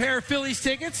 We've got a pair of Phillies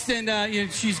tickets, and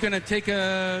she's going to take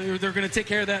they're going to take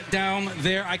care of that down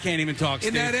there. I can't even talk,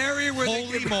 Steve. In that area where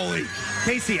Holy moly.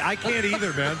 Casey, I can't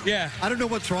either, man. Yeah. I don't know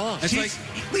what's wrong. It's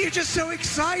you're just so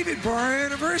excited for our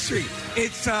anniversary.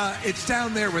 It's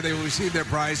down there where they will receive their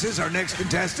prizes. Our next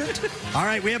contestant. All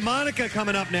right, we have Monica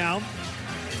coming up now.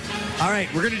 All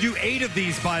right, we're going to do 8 of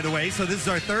these, by the way. So this is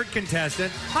our third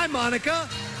contestant. Hi, Monica.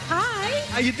 Hi.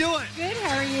 How you doing? Good.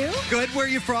 How are you? Good. Where are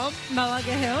you from? Mulliga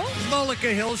Hill.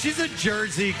 Mulliga Hill. She's a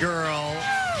Jersey girl.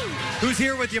 Woo! Who's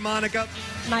here with you, Monica?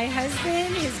 My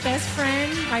husband, his best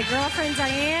friend, my girlfriend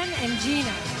Diane, and Gina.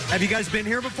 Have you guys been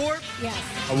here before? Yes.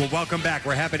 Oh, well, welcome back.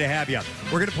 We're happy to have you.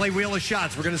 We're going to play Wheel of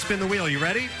Shots. We're going to spin the wheel. You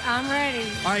ready? I'm ready.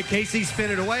 All right, Casey,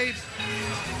 spin it away.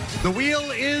 The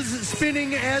wheel is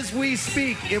spinning as we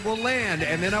speak. It will land,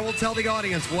 and then I will tell the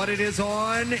audience what it is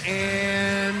on,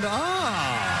 and All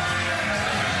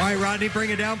right, Rodney,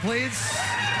 bring it down, please.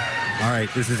 All right,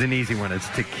 this is an easy one. It's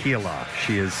tequila.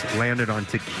 She has landed on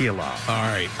tequila. All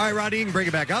right. All right, Rodney, you can bring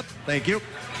it back up. Thank you.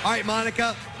 All right,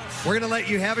 Monica, we're going to let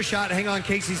you have a shot. Hang on,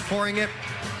 Casey's pouring it.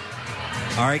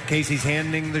 All right, Casey's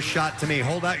handing the shot to me.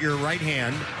 Hold out your right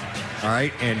hand. All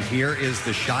right, and here is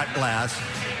the shot glass.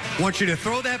 I want you to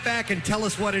throw that back and tell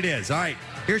us what it is. All right,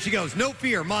 here she goes. No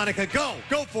fear, Monica. Go.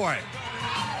 Go for it.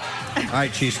 All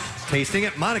right, she's tasting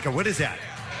it. Monica, what is that?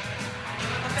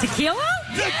 Tequila?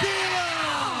 Tequila!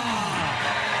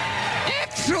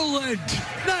 Excellent.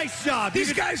 Nice job.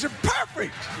 These guys are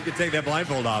perfect. You can take that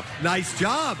blindfold off. Nice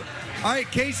job. All right,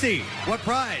 Casey, what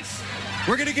prize?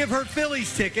 We're going to give her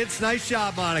Phillies tickets. Nice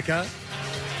job, Monica.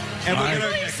 And we're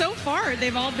going to so far,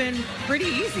 they've all been pretty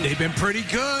easy. They've been pretty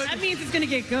good. That means it's going to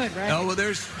get good, right? Oh, well,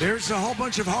 there's a whole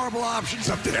bunch of horrible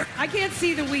options up there. I can't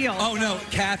see the wheel. Oh, no,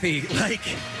 Kathy, like,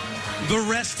 the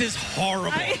rest is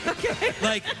horrible. Okay.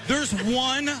 Like, there's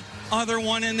one other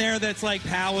one in there that's, like,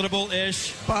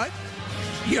 palatable-ish. But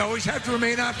you always have to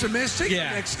remain optimistic. Yeah.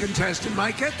 The next contestant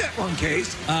might get that one,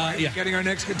 Case. Yeah. Getting our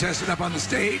next contestant up on the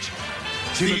stage.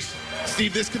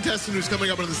 Steve, this contestant who's coming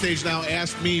up on the stage now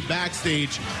asked me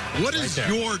backstage, what is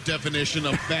your definition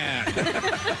of bad?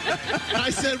 And I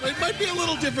said, it might be a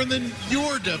little different than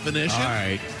your definition. All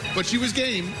right. But she was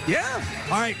game. Yeah.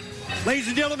 All right. Ladies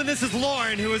and gentlemen, this is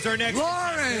Lauren, who is our next.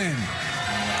 Lauren,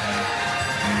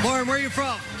 where are you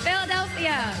from?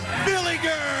 Philadelphia. Philly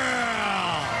girl.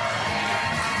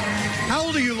 How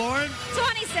old are you, Lauren?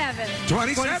 27.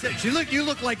 27. You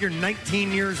look like you're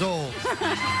 19 years old.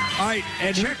 All right.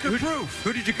 And check your proof.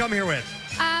 Who did you come here with?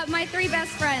 My 3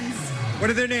 best friends. What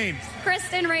are their names?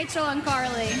 Kristen, Rachel, and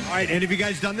Carly. All right. And have you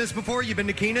guys done this before? You've been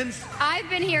to Keenan's? I've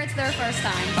been here. It's their first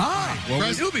time. Well,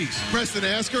 Preston,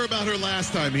 ask her about her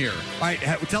last time here. All right.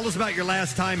 Tell us about your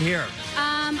last time here.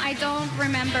 I don't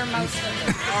remember most of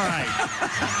it. All right.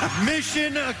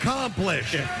 Mission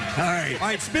accomplished. All right. All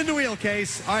right. Spin the wheel,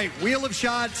 Case. All right. Wheel of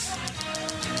shots.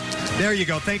 There you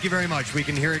go. Thank you very much. We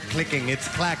can hear it clicking. It's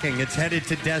clacking. It's headed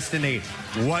to destiny.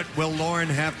 What will Lauren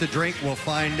have to drink? We'll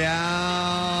find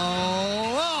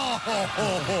out.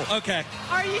 Oh. Okay.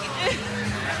 Are you?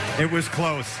 It was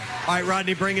close. All right,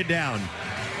 Rodney, bring it down.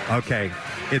 Okay.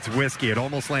 It's whiskey. It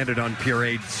almost landed on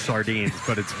pureed sardines,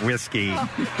 but it's whiskey.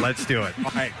 Let's do it.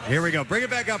 All right, here we go. Bring it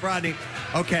back up, Rodney.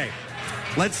 Okay.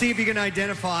 Let's see if you can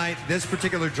identify this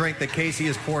particular drink that Casey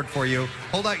has poured for you.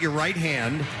 Hold out your right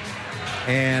hand,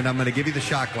 and I'm going to give you the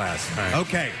shot glass. All right.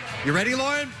 Okay. You ready,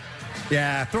 Lauren?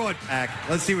 Yeah, throw it back.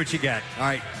 Let's see what you get. All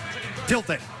right. Tilt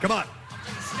it. Come on.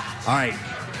 All right.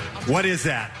 What is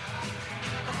that?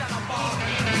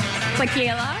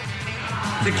 Tequila.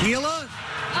 Tequila?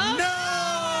 No!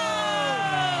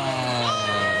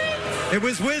 It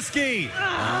was whiskey.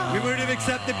 We would have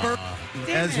accepted bourbon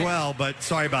as well, but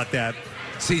sorry about that.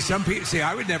 See, some people. See,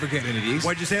 I would never get into these.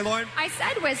 What'd you say, Lauren? I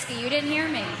said whiskey. You didn't hear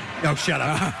me. Oh, shut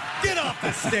up. Get off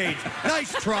the stage.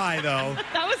 Nice try, though.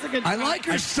 That was a good I try. like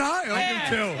her style. I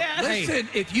do, too. Yeah. Listen,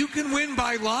 if you can win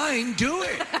by line, do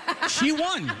it. She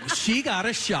won. She got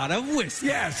a shot of whiskey.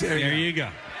 Yes, There you go.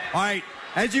 All right.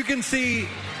 As you can see,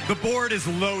 the board is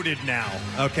loaded now.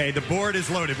 Okay, the board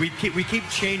is loaded. We keep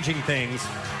changing things.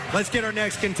 Let's get our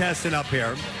next contestant up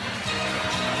here.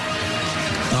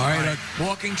 All right,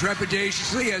 walking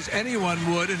trepidatiously as anyone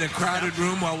would in a crowded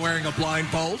room while wearing a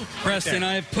blindfold. Preston,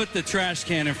 I have put the trash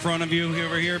can in front of you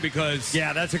over here because...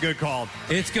 Yeah, that's a good call.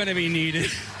 It's going to be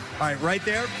needed. All right, right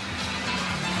there.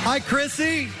 Hi,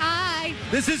 Chrissy. Hi.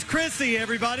 This is Chrissy,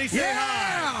 everybody. Say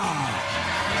hi.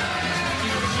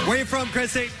 Where are you from,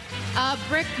 Chrissy?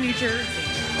 Brick, New Jersey.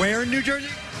 Where in New Jersey?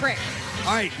 Brick.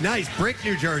 All right, nice. Brick,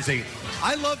 New Jersey.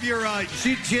 I love your,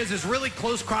 she has this really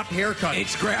close-cropped haircut.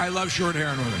 It's great. I love short hair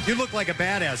in women. You look like a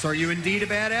badass. Are you indeed a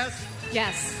badass?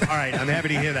 Yes. All right, I'm happy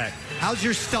to hear that. How's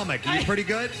your stomach? Are you pretty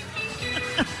good?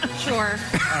 Sure.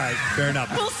 All right, fair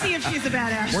enough. We'll see if she's a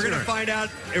badass. We're going to find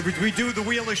out if we do the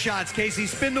wheel of shots. Casey,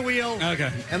 spin the wheel. Okay.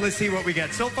 And let's see what we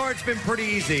get. So far, it's been pretty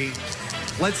easy.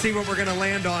 Let's see what we're going to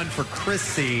land on for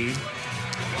Chrissy.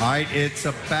 All right, it's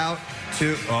about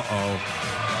to... Uh-oh.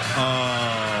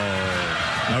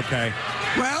 Oh. Okay.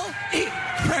 Well,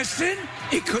 Preston,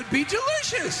 it could be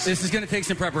delicious. This is going to take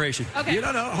some preparation. Okay. You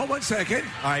don't know. Hold 1 second.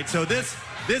 All right, so this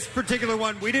particular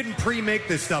one, we didn't pre-make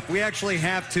this stuff. We actually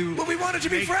have to... Well, we want it to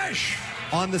be fresh.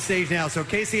 On the stage now. So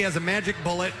Casey has a magic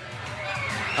bullet.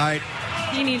 All right.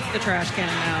 He needs the trash can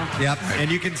now. Yep.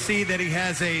 And you can see that he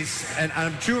has and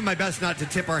I'm doing my best not to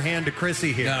tip our hand to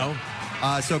Chrissy here. No.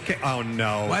 Oh,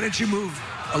 no. Why don't you move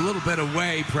a little bit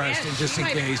away, Preston, Yeah, just in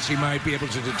case she might be able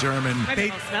to determine. Might be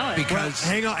able to smell it. Because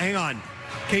Well, hang on.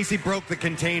 Casey broke the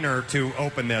container to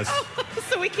open this.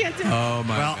 So we can't do oh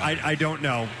my Well, God. I don't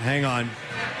know. Hang on.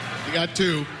 You got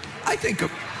two. I think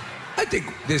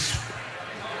this.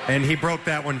 And he broke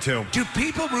that one too. Do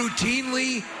people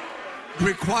routinely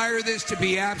require this to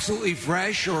be absolutely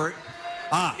fresh, or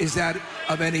is that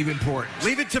of any importance?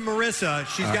 Leave it to Marissa.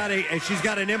 She's got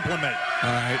an implement. All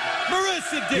right.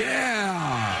 Marissa did.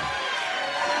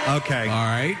 Yeah. Okay. All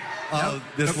right. Oh,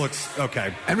 this looks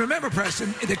okay. And remember,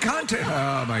 Preston, the content.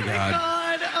 Oh my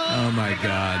God. Oh my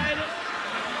God.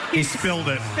 He spilled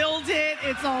it. Spilled it.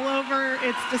 It's all over.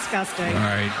 It's disgusting. All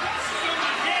right.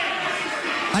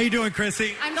 How you doing,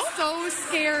 Chrissy? I'm so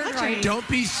scared right now. Don't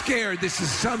be scared. This is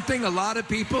something a lot of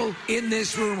people in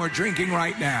this room are drinking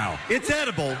right now. It's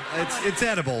edible. It's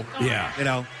edible. Yeah. You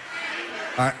know.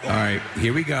 All right,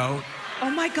 here we go. Oh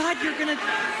my God, you're gonna.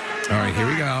 All right, here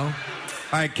we go. All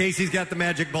right, Casey's got the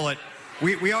magic bullet.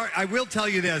 We are. I will tell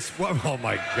you this. Oh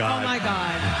my God. Oh my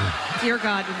God. Dear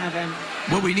God in heaven.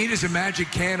 What we need is a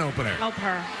magic can opener. Help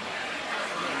her.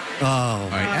 Oh. All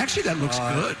right, actually, that looks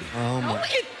good. Oh my.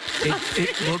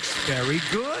 It looks very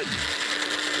good.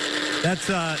 That's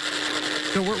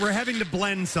So we're having to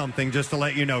blend something just to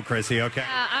let you know, Chrissy. Okay.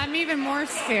 I'm even more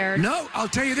scared. No, I'll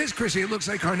tell you this, Chrissy. It looks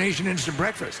like Carnation Instant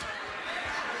Breakfast.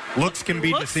 Looks can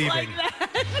be Looks deceiving. like that.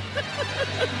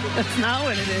 That's not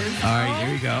what it is. All right,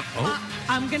 here we go. Oh.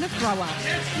 I'm gonna throw up.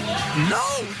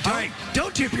 No,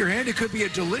 don't tip your hand. It could be a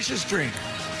delicious drink.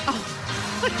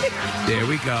 There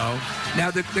we go.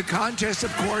 Now the contest,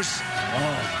 of course.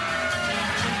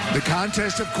 The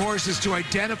contest, of course, is to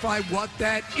identify what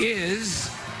that is.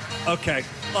 Okay.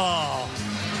 Oh,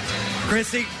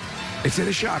 Chrissy, it's in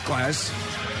a shot glass.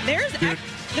 There's Okay.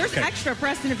 extra,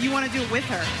 Preston, if you want to do it with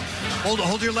her.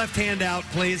 Hold your left hand out,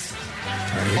 please.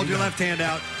 Hold your left hand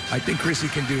out. I think Chrissy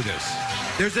can do this.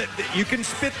 You can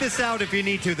spit this out if you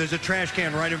need to. There's a trash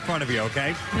can right in front of you.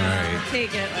 Okay. All right.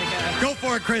 Take it like a. Go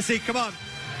for it, Chrissy. Come on.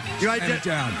 You Stand it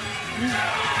down.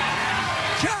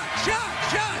 Shot!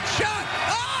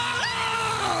 Oh!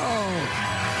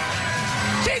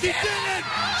 She did it!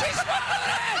 She swallowed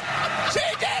it! She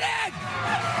did it!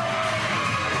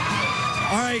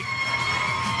 All right.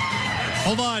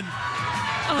 Hold on.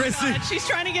 Oh Chrissy. God, she's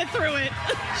trying to get through it.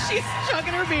 She's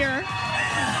chugging her beer.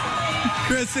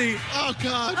 Chrissy. Oh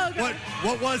God. Oh, God.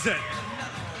 What was it?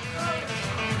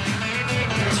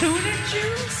 Tuna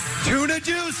juice? Tuna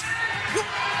juice?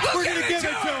 We're going to give it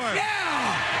to her.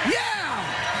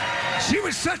 Yeah! She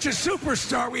was such a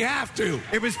superstar, we have to.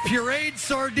 It was pureed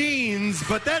sardines,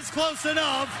 but that's close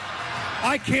enough.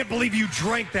 I can't believe you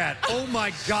drank that. Oh,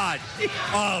 my God.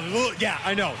 Oh, yeah,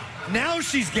 I know. Now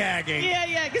she's gagging.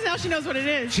 Yeah, because now she knows what it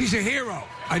is. She's a hero.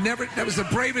 That was the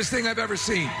bravest thing I've ever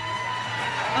seen.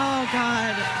 Oh,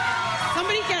 God.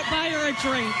 Somebody get buy her a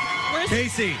drink. Where's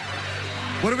Casey,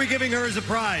 what are we giving her as a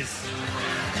prize?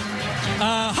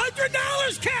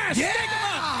 $100 cash. Yeah! Take 'em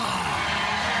up.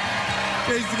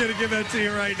 Casey's going to give that to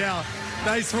you right now.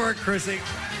 Nice work, Chrissy.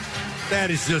 That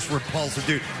is just repulsive,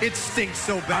 dude. It stinks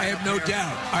so bad. I have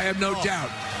no doubt.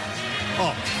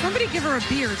 Oh. Somebody give her a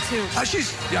beer, too. I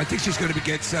think she's going to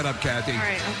get set up, Kathy. All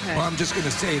right, okay. Well, I'm just going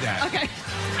to say that. Okay.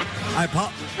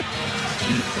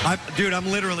 Dude,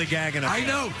 I'm literally gagging. I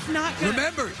know. Not good.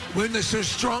 Remember, when the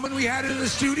Strawman we had in the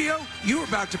studio, you were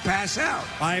about to pass out.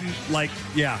 I'm like,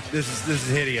 yeah, this is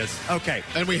hideous. Okay.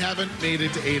 And we haven't made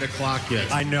it to 8 o'clock yet.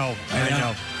 I know.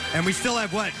 And we still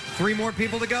have, 3 more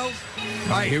people to go? All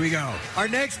right, here we go. Our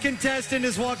next contestant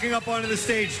is walking up onto the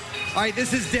stage. All right,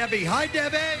 this is Debbie. Hi,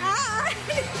 Debbie. Hi.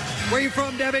 Where are you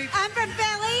from, Debbie? I'm from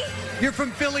Philly. You're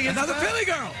from Philly as Another well? Philly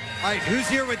girl. All right, who's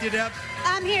here with you, Deb?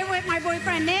 I'm here with my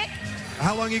boyfriend, Nick.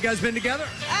 How long you guys been together?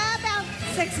 About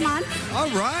 6 months. All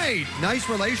right. Nice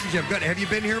relationship. Good. Have you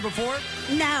been here before?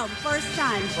 No, first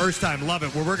time. First time. Love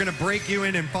it. Well, we're going to break you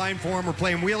in fine form. We're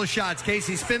playing Wheel of Shots.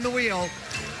 Casey, spin the wheel.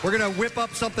 We're going to whip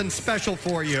up something special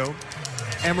for you,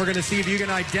 and we're going to see if you can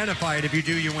identify it. If you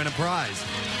do, you win a prize.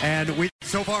 And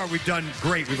so far, we've done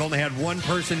great. We've only had one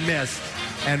person miss.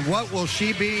 And what will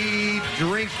she be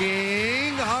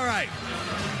drinking? All right.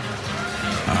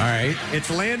 All right. It's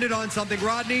landed on something.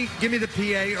 Rodney, give me the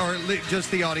PA, or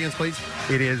just the audience, please.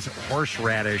 It is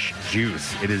horseradish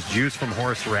juice. It is juice from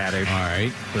horseradish. All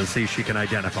right. Let's see if she can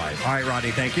identify it. All right,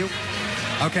 Rodney, thank you.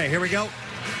 Okay, here we go.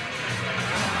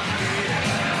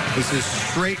 This is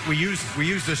straight. We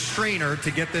used a strainer to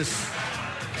get this.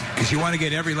 Because you want to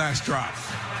get every last drop.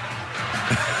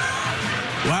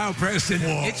 Wow, Preston.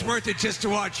 Whoa. It's worth it just to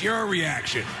watch your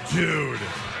reaction. Dude.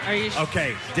 Are you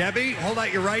Okay, Debbie, hold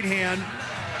out your right hand.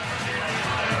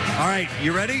 All right,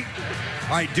 you ready?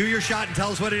 All right, do your shot and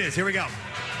tell us what it is. Here we go.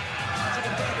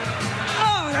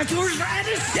 Oh, that's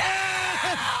horseradish. Yeah!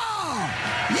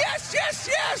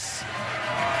 Yes!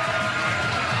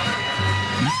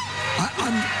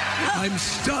 I'm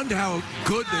stunned how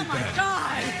good they've Oh, my been.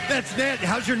 God. That's that.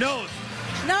 How's your nose?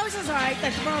 Nose is all right.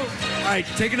 That's both. All right,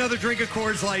 take another drink of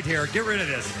Coors Light here. Get rid of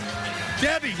this.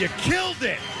 Debbie, you killed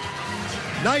it.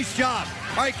 Nice job.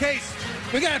 All right, Case.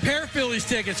 We got a pair of Phillies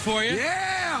tickets for you.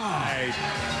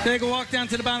 Yeah! Take a walk down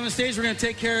to the bottom of the stage. We're going to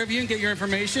take care of you and get your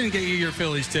information and get you your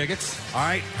Phillies tickets. All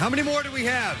right, how many more do we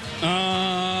have?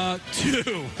 2.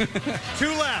 2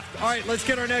 left. All right, let's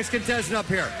get our next contestant up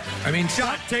here.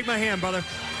 John, take my hand, brother.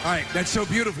 All right. That's so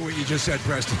beautiful what you just said,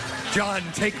 Preston. John,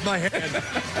 take my hand.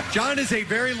 John is a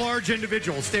very large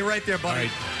individual. Stay right there, buddy. All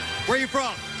right. Where are you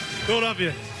from?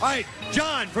 Philadelphia. All right,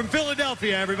 John from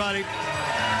Philadelphia, everybody.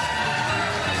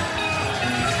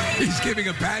 He's giving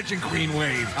a pageant queen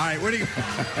wave. All right, what do you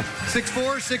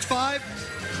 6'4", 6'5"?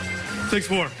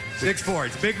 6'4". 6'4".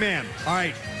 It's a big man. All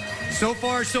right. So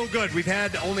far, so good. We've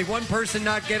had only one person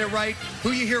not get it right.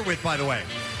 Who you here with, by the way?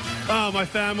 My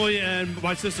family and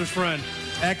my sister's friend.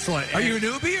 Excellent. Are you a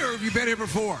newbie or have you been here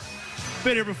before?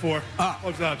 Been here before.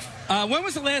 What's up? When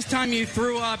was the last time you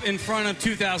threw up in front of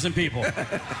 2,000 people?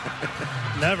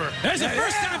 Never. There's a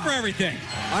first time for everything.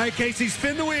 All right, Casey,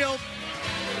 spin the wheel.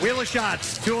 Wheel of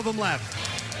shots. 2 of them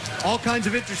left. All kinds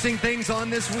of interesting things on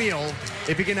this wheel.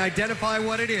 If you can identify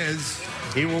what it is,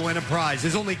 he will win a prize.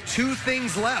 There's only 2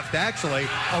 things left, actually.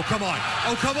 Oh, come on.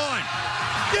 Oh, come on.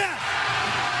 Yeah!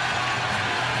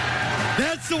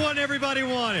 That's the one everybody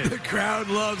wanted. The crowd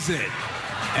loves it.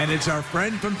 And it's our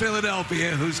friend from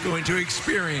Philadelphia who's going to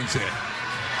experience it.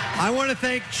 I want to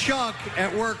thank Chuck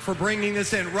at work for bringing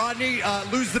this in. Rodney,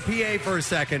 lose the PA for a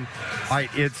second. All right,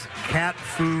 it's cat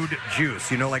food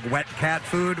juice. You know, like wet cat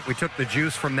food? We took the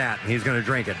juice from that, and he's going to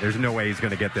drink it. There's no way he's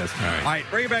going to get this. All right,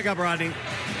 bring it back up, Rodney.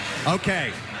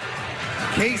 Okay.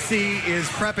 Casey is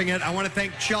prepping it. I want to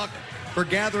thank Chuck for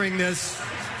gathering this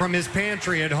from his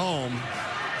pantry at home.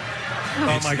 Oh,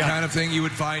 It's my the God. kind of thing you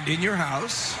would find in your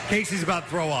house. Casey's about to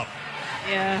throw up.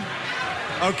 Yeah.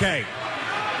 Okay.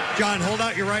 John, hold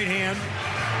out your right hand.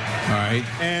 All right.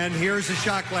 And here's a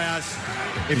shot glass.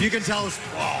 If you can tell us...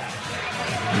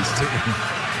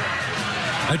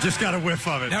 I just got a whiff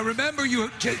of it. Now remember, you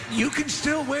can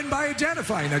still win by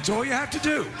identifying. That's all you have to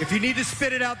do. If you need to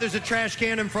spit it out, there's a trash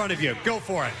can in front of you. Go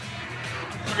for it.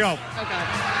 Go. Oh,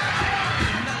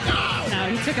 God. No,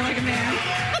 he took it like a man.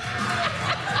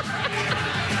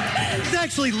 He's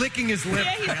actually licking his lips.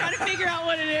 Yeah, he's trying to figure out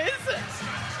what it is.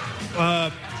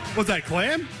 Was that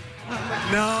clam?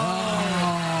 No.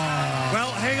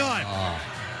 Well, hang on.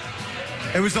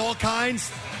 It was all kinds.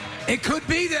 It could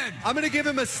be then. I'm going to give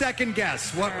him a second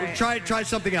guess. What? Right. Try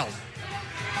something else.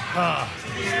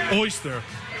 Oyster.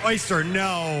 Oyster,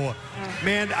 no.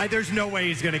 Man, there's no way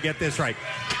he's going to get this right.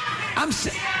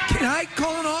 Can I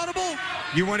call an audible?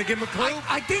 You want to give him a clue?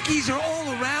 I think he's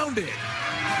all around it.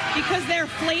 Because they're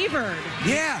flavored.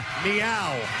 Yeah.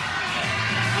 Meow.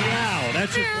 Meow.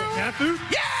 That's your cat food?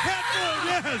 Yeah! Cat food,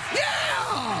 yes!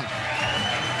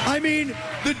 Yeah! I mean,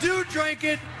 the dude drank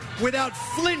it without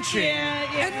flinching.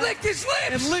 Yeah. And licked his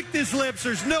lips. And licked his lips.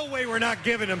 There's no way we're not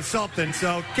giving him something.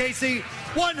 So, Casey,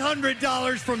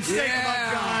 $100 from Steak 'Em Up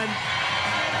John.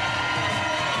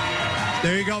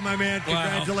 There you go, my man.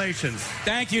 Congratulations. Wow.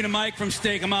 Thank you to Mike from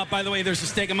Steak 'Em Up. By the way, there's a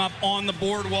Steak 'Em Up on the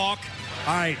boardwalk.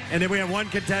 All right, and then we have one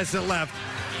contestant left.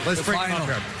 Let's bring him up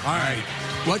here. All right.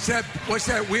 What's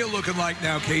that wheel looking like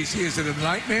now, Casey? Is it a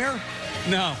nightmare?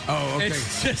 No. Oh, okay.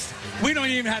 It's just, we don't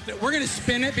even have to. We're going to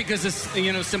spin it because it's,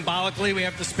 symbolically we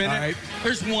have to spin it. Right.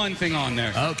 There's one thing on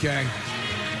there. Okay.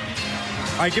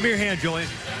 All right, give me your hand, Julian.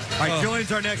 All right,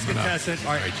 Julian's our next contestant.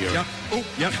 All right, Julian. Yep. Oh,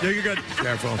 yep, there you're good.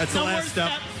 Careful. That's the last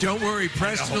step. Don't worry,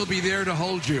 Preston will be there to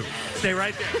hold you. Stay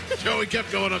right there. Joey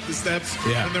kept going up the steps,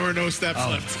 Yeah. and there were no steps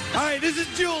left. All right, this is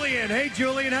Julian. Hey,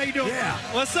 Julian, how you doing? Yeah.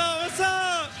 What's up? What's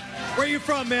up? Where you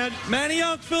from, man?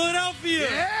 Manioc, Philadelphia.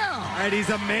 Yeah. All right, he's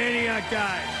a maniac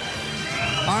guy.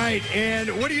 All right,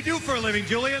 and what do you do for a living,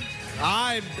 Julian?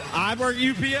 I work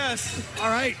UPS. All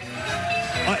right.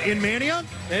 In Manioc?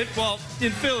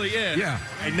 In Philly, yeah. Yeah.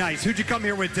 Hey, nice. Who'd you come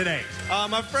here with today?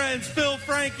 My friends Phil,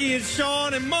 Frankie, and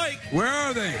Sean, and Mike. Where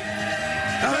are they?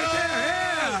 Right there.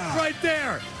 Yeah. Right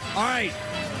there. All right.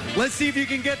 Let's see if you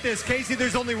can get this. Casey,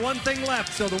 there's only one thing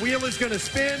left, so the wheel is going to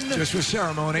spin. Just for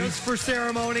ceremony. Just for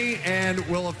ceremony, and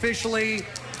we'll officially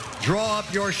draw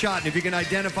up your shot. And if you can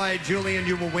identify it, Julian,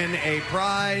 you will win a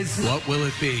prize. What will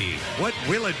it be? What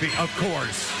will it be? Of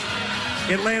course.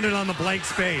 It landed on the blank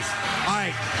space. All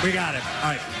right, we got it.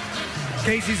 All right.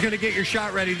 Casey's going to get your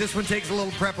shot ready. This one takes a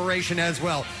little preparation as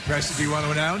well. Preston, do you want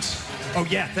to announce? Oh,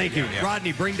 yeah, thank you. Yeah.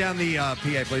 Rodney, bring down the PA,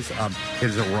 please.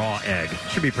 It's a raw egg.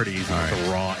 Should be pretty easy. All It's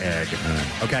a raw egg.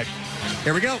 Okay,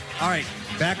 here we go. All right,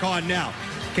 back on now.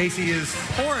 Casey is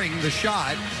pouring the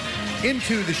shot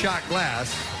into the shot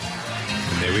glass.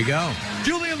 And there we go.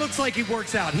 Julian looks like he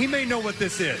works out. He may know what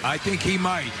this is. I think he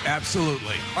might.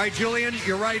 Absolutely. All right, Julian,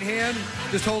 your right hand.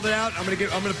 Just hold it out. I'm gonna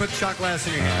put the shot glass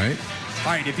in your hand. All right.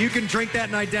 All right, if you can drink that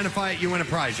and identify it, you win a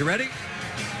prize. You ready?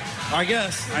 I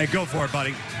guess. All right, go for it,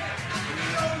 buddy.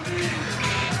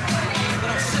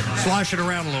 Slosh it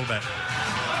around a little bit.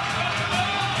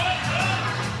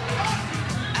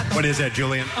 What is that,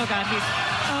 Julian? Oh, God.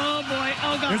 Oh, boy.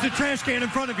 Oh, God. There's a trash can in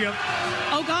front of you.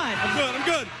 Oh, God. I'm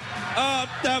good.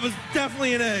 That was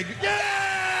definitely an egg.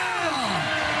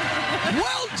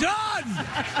 Well done!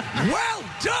 Well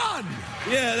done!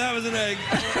 Yeah, that was an egg.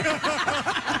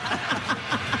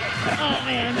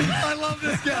 man. I love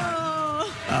this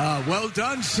guy. Well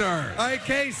done, sir. All right,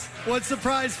 Case, what's the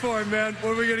prize for him, man?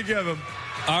 What are we going to give him?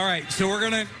 All right, so we're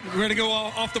gonna go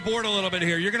off the board a little bit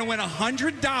here. You're gonna win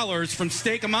 $100 from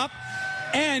Stake 'em Up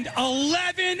and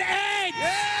 11 eggs.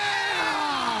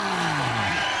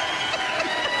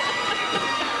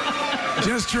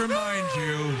 Just to remind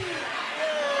you,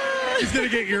 he's gonna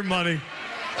get your money.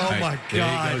 Oh my God!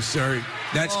 There you go, sir.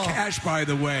 That's cash, by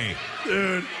the way,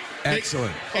 dude.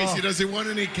 Excellent. Casey, does he want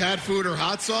any cat food or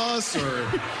hot sauce or?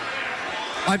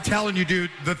 I'm telling you, dude,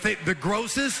 the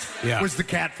grossest was the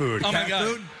cat food. Oh, my God.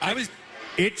 Food,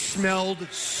 it smelled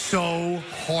so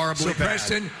horribly So, bad.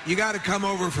 Preston, you got to come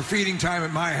over for feeding time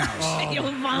at my house. Oh, You'll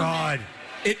vomit. God.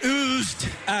 It oozed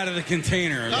out of the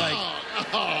container.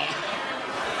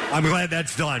 I'm glad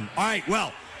that's done. All right,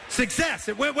 well, success.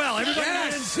 It went well. Everybody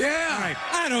Yes, wins. yeah. All right.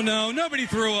 I don't know. Nobody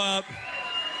threw up.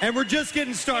 And we're just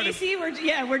getting started. Casey,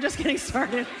 we're just getting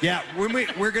started. Yeah, when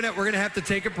we're gonna have to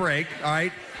take a break, all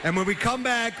right? And when we come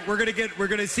back, we're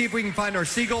gonna see if we can find our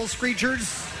seagull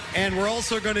screechers, and we're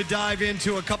also gonna dive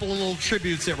into a couple of little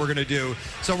tributes that we're gonna do.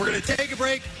 So we're gonna take a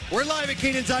break. We're live at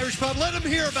Keenan's Irish Pub. Let them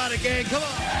hear about it, gang. Come on.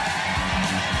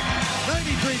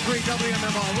 93.3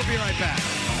 WMMR. We'll be right back.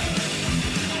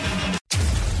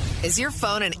 Is your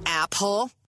phone an app hole?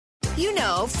 You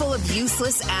know, full of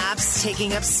useless apps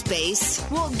taking up space.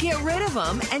 Well, get rid of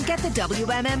them and get the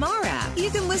WMMR app. You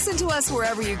can listen to us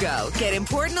wherever you go, get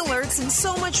important alerts, and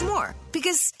so much more.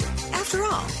 Because, after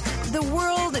all, the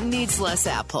world needs less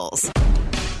app holes.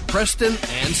 Preston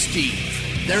and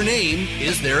Steve. Their name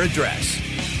is their address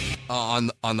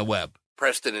on the web.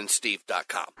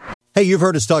 PrestonandSteve.com. Hey, you've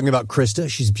heard us talking about Krista.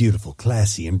 She's beautiful,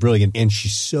 classy, and brilliant, and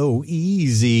she's so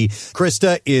easy.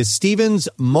 Krista is Steven's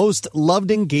most loved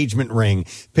engagement ring.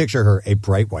 Picture her, a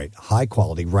bright white,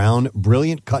 high-quality, round,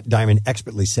 brilliant cut diamond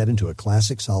expertly set into a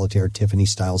classic solitaire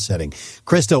Tiffany-style setting.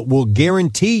 Krista will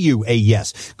guarantee you a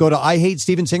yes. Go to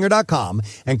IHateStevenSinger.com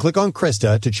and click on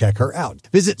Krista to check her out.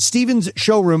 Visit Steven's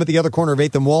showroom at the other corner of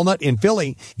 8th and Walnut in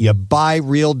Philly. You buy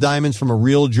real diamonds from a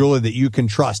real jeweler that you can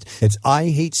trust. It's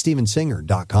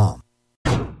IHateStevenSinger.com.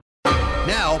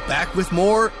 Now, back with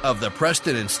more of the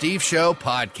Preston and Steve Show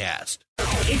podcast.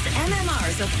 It's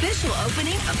MMR's official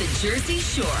opening of the Jersey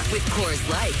Shore with Coors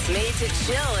Lights made to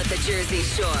chill at the Jersey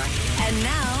Shore. And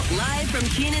now, live from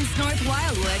Keenan's North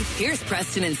Wildwood, here's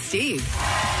Preston and Steve.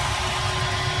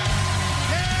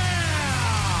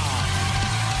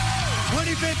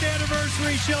 25th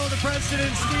anniversary show of the Preston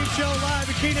and Steve Show live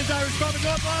at Keenan's Irish Pub in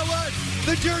North Wildwood.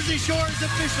 The Jersey Shore is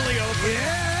officially open.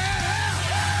 Yeah!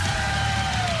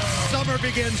 Summer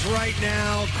begins right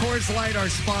now. Coors Light, our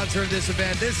sponsor of this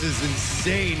event. This is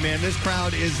insane, man. This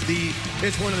crowd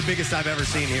it's one of the biggest I've ever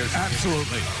seen here.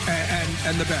 Absolutely.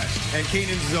 And the best. And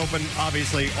Keenan's is open,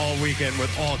 obviously, all weekend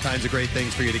with all kinds of great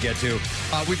things for you to get to.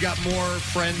 We've got more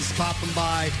friends popping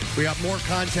by. We got more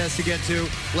contests to get to.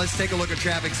 Let's take a look at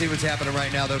traffic, see what's happening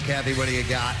right now, though. Kathy, what do you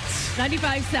got?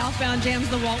 95 southbound jams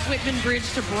the Walt Whitman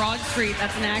Bridge to Broad Street.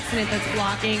 That's an accident that's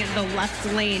blocking the left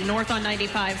lane. North on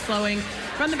 95 slowing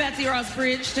from the Betsy Ross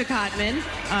Bridge to Cotman.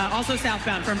 Also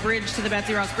southbound from Bridge to the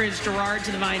Betsy Ross Bridge, Girard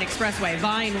to the Vine Expressway.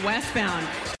 Vine westbound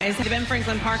is the Ben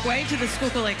Franklin Parkway to the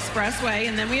Schuylkill Expressway.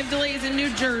 And then we have delays in New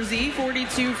Jersey,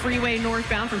 42 freeway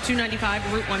northbound from 295 to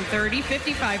Route 130,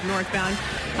 55 northbound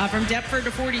from Deptford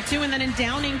to 42. And then in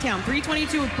Downingtown,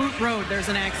 322 of Boot Road, there's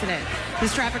an accident.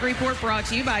 This traffic report brought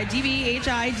to you by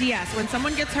DBHIDS. When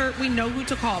someone gets hurt, we know who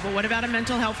to call. But what about a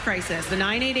mental health crisis? The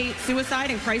 988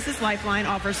 Suicide and Crisis Lifeline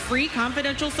offers free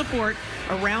confidential support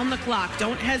around the clock.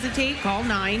 Don't hesitate. Call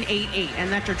 988.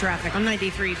 And that's your traffic on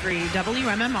 93.3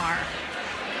 WMMR.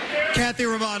 Kathy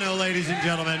Romano, ladies and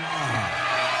gentlemen.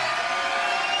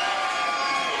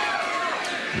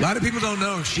 A lot of people don't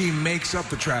know she makes up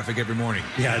the traffic every morning.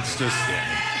 Yeah, it's just...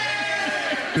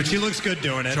 But she looks good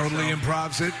doing it. Totally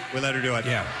improvs it. We let her do it.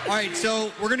 Yeah. All right,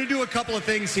 so we're going to do a couple of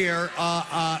things here.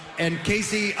 And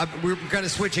Casey, we're kind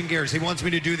of switching gears. He wants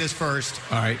me to do this first.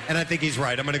 All right. And I think he's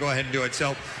right. I'm going to go ahead and do it.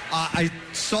 So I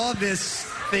saw this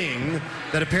thing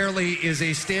that apparently is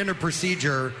a standard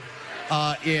procedure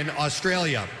in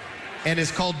Australia. And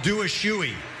it's called Do a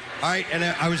Shoey. All right, and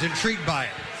I was intrigued by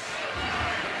it.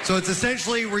 So it's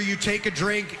essentially where you take a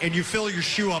drink and you fill your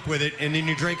shoe up with it, and then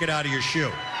you drink it out of your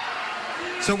shoe.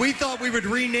 So we thought we would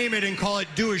rename it and call it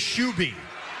Do a Shoebie,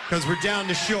 because we're down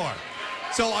the shore.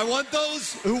 So I want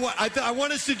those who I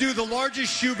want us to do the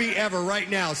largest shoebie ever right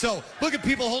now. So look at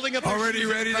people holding up their already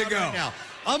shoes ready to go. Right now.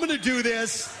 I'm going to do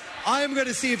this. I'm going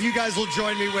to see if you guys will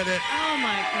join me with it. Oh,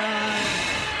 my God.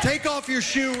 Take off your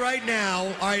shoe right now.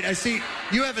 All right, I see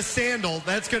you have a sandal.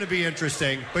 That's going to be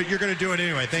interesting, but you're going to do it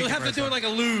anyway. Thank you. You'll have to do it like a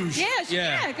luge.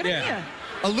 Yeah, good idea.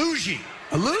 A lugie.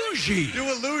 A lugie. Do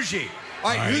a lugie. All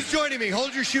right, who's joining me?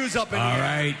 Hold your shoes up in All here.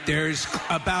 right, there's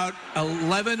about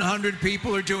 1,100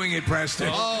 people are doing it, Preston.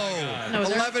 Oh, No,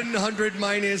 1,100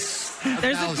 minus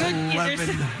There's a 1,000. good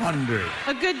 1,100.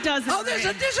 a good dozen. Oh, there's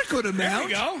a good amount. There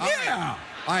you go. Yeah.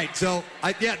 All right, so,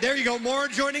 there you go. More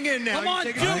joining in now. Come on,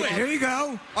 take a do seat. it. Here you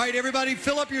go. All right, everybody,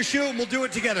 fill up your shoe, and we'll do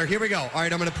it together. Here we go. All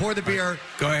right, I'm going to pour the beer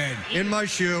Go ahead. in my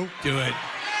shoe. Do it.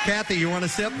 Kathy, you want to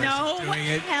sip? No, Doing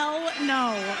it. hell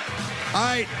no. All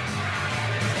right.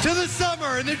 To the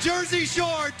summer in the Jersey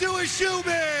Shore, do a shoe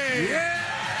me. Yeah.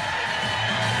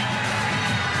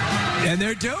 And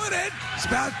they're doing it. It's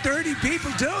about 30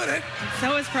 people doing it.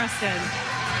 So is Preston.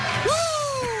 Woo!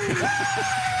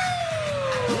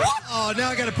 Oh, now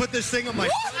I got to put this thing on my.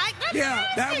 Yeah,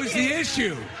 that was the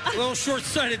issue. A little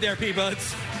short-sighted there,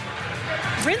 P-Buds.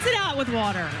 Rinse it out with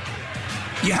water.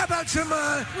 Yeah, how about some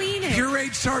Clean it.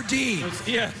 pureed sardines?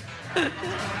 Yeah.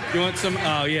 You want some?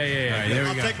 Oh, yeah. All right, there we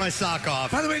I'll go. take my sock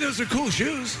off. By the way, those are cool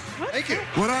shoes. Thank you.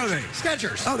 What are they?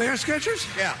 Skechers. Oh, they are Skechers?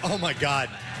 Yeah. Oh my God.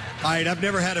 All right. I've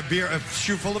never had a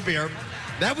shoe full of beer.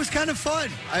 That was kind of fun.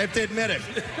 I have to admit it.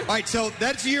 All right. So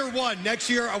that's year one. Next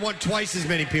year, I want twice as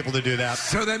many people to do that.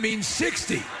 So that means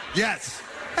 60. Yes.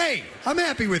 Hey, I'm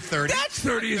happy with 30. That's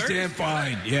 30 is damn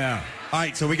fine. Yeah. All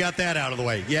right. So we got that out of the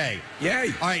way. Yay.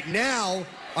 Yay. All right. Now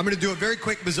I'm going to do a very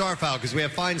quick bizarre file because we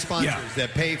have fine sponsors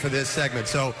that pay for this segment.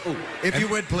 So if you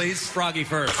would, please. Froggy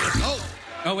first.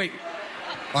 Oh, wait.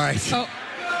 All right. Oh.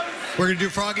 We're going to do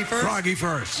Froggy first? Froggy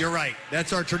first. You're right.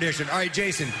 That's our tradition. All right,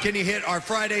 Jason, can you hit our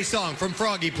Friday song from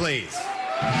Froggy, please?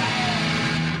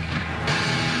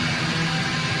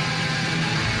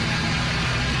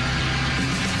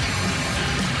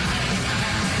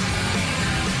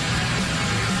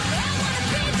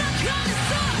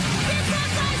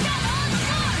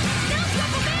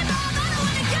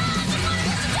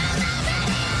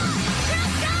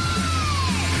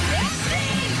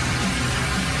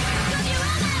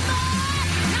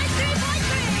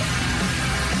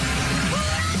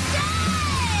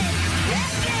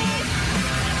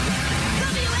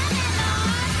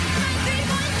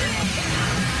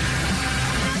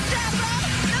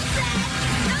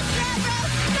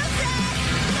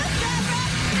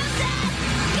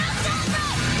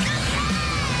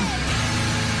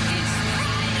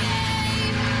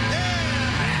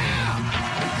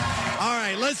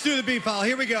 Let's do the B-file.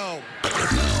 Here we go.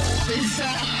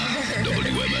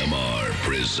 WMMR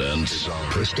presents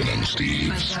Preston and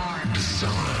Steve's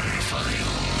Bizarre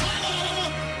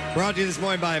File. Brought to you this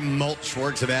morning by Mulch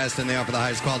Works of Aston. They offer the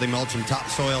highest quality mulch from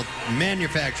topsoil,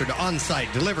 manufactured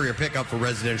on-site delivery or pickup for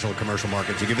residential and commercial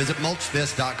markets. You can visit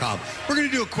mulchthis.com. We're going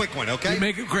to do a quick one, okay?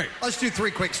 Make it quick. Let's do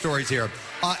three quick stories here.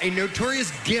 A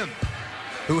notorious gimp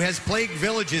who has plagued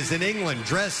villages in England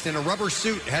dressed in a rubber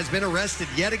suit has been arrested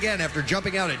yet again after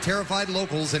jumping out at terrified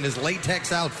locals in his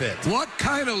latex outfit. What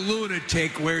kind of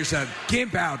lunatic wears a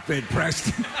gimp outfit,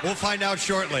 Preston? We'll find out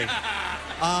shortly.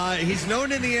 He's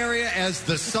known in the area as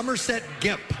the Somerset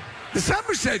Gimp. The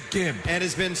Somerset Gimp. And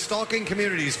has been stalking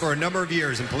communities for a number of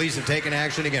years, and police have taken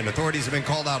action again. Authorities have been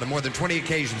called out on more than 20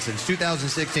 occasions since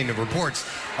 2016 of reports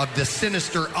of the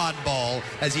sinister oddball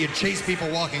as he had chased people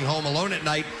walking home alone at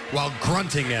night while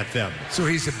grunting at them. So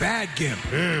he's a bad gimp.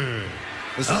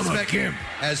 The suspect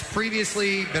has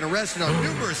previously been arrested on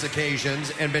numerous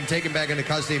occasions and been taken back into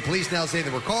custody. Police now say they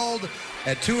were called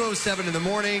at 2:07 in the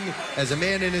morning as a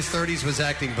man in his 30s was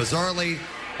acting bizarrely.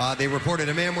 They reported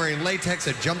a man wearing latex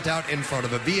had jumped out in front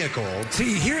of a vehicle.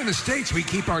 See, here in the States, we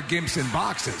keep our gimps in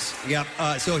boxes. Yep.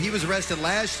 So he was arrested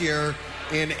last year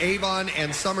in Avon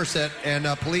and Somerset, and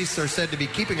police are said to be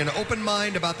keeping an open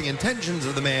mind about the intentions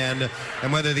of the man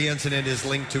and whether the incident is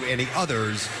linked to any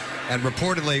others. And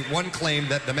reportedly, one claimed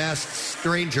that the masked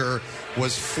stranger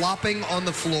was flopping on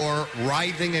the floor,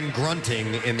 writhing and grunting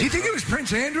in the Do you think it was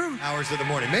Prince Andrew? hours of the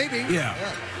morning. Maybe. Yeah.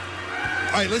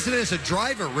 All right, listen to this. A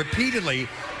driver repeatedly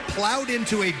plowed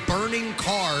into a burning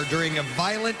car during a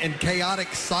violent and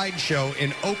chaotic sideshow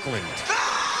in Oakland.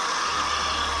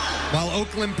 While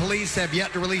Oakland police have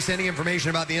yet to release any information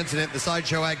about the incident, the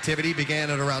sideshow activity began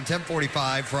at around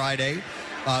 10:45 Friday.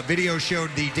 Video showed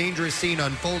the dangerous scene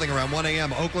unfolding around 1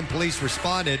 a.m. Oakland police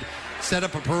responded, set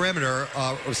up a perimeter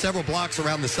several blocks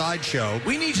around the sideshow.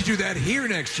 We need to do that here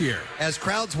next year. As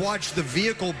crowds watched the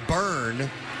vehicle burn,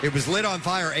 it was lit on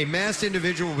fire. A masked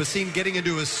individual was seen getting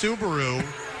into a Subaru,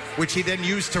 which he then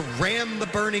used to ram the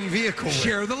burning vehicle with.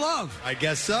 Share the love. I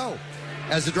guess so.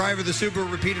 As the driver of the Subaru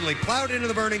repeatedly plowed into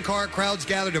the burning car, crowds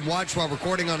gathered and watched while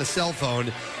recording on a cell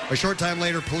phone. A short time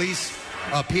later, police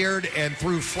appeared and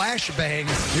threw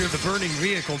flashbangs near the burning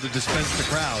vehicle to disperse the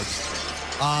crowds.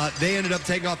 They ended up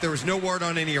taking off. There was no word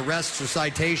on any arrests or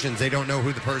citations. They don't know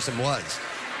who the person was.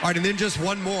 All right, and then just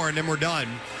one more, and then we're done.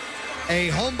 A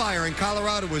home buyer in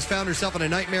Colorado has found herself in a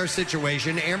nightmare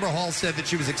situation. Amber Hall said that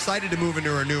she was excited to move into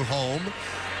her new home,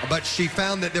 but she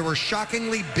found that there were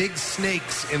shockingly big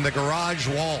snakes in the garage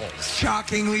walls.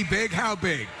 Shockingly big? How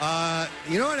big?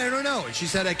 You know what? I don't know. She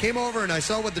said, I came over and I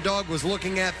saw what the dog was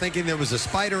looking at, thinking there was a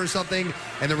spider or something,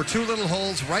 and there were two little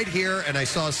holes right here, and I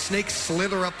saw a snake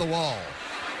slither up the wall.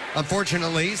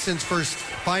 Unfortunately, since first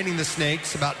finding the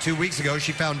snakes about 2 weeks ago,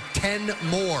 she found 10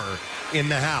 more in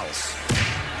the house.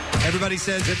 Everybody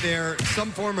says that they're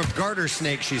some form of garter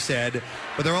snake, she said,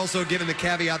 but they're also given the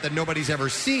caveat that nobody's ever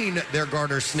seen their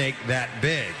garter snake that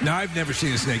big. No, I've never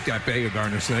seen a snake that big, a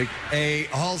garter snake.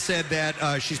 Hall said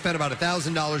that she spent about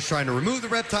 $1,000 trying to remove the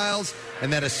reptiles,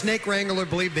 and that a snake wrangler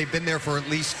believed they've been there for at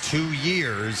least 2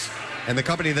 years. And the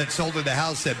company that sold her the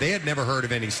house said they had never heard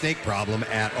of any snake problem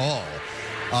at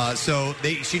all. So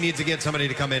she needs to get somebody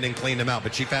to come in and clean them out.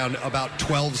 But she found about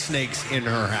 12 snakes in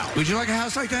her house. Would you like a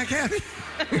house like that, Kathy?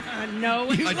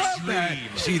 No. You love that.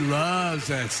 She loves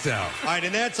that stuff. All right,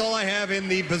 and that's all I have in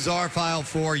the bizarre file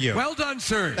for you. Well done,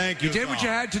 sir. Thank you. You did what you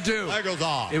had to do. That goes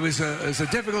off. It was a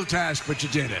difficult task, but you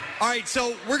did it. All right,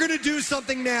 so we're going to do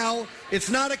something now. It's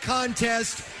not a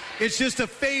contest. It's just a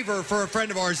favor for a friend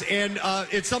of ours, and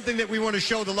it's something that we want to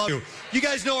show the love to. You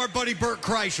guys know our buddy Bert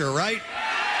Kreischer, right?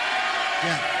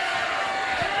 Yeah.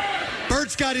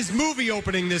 Bert's got his movie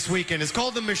opening this weekend. It's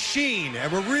called The Machine,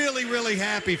 and we're really, really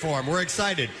happy for him. We're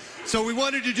excited. So we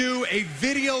wanted to do a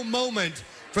video moment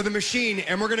for The Machine,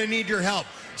 and we're going to need your help.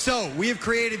 So we have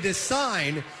created this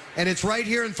sign, and it's right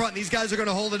here in front. These guys are going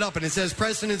to hold it up, and it says,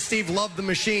 Preston and Steve love The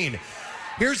Machine.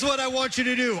 Here's what I want you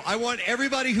to do. I want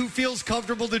everybody who feels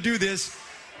comfortable to do this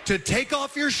to take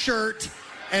off your shirt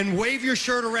and wave your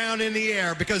shirt around in the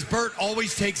air, because Bert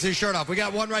always takes his shirt off. We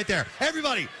got one right there.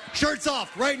 Everybody, shirts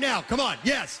off right now. Come on.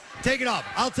 Yes, take it off.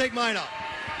 I'll take mine off.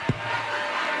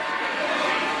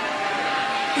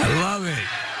 I love it.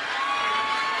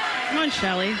 Come on,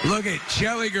 Shelly. Look at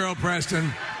Shelly girl,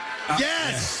 Preston.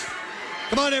 Yes.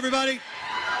 Come on, everybody.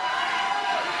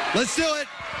 Let's do it.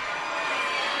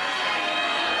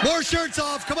 More shirts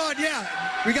off. Come on, yeah.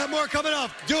 We got more coming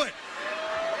up. Do it.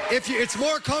 It's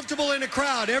more comfortable in a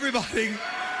crowd, everybody.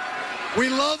 We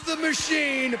love The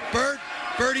Machine.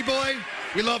 Bertie boy,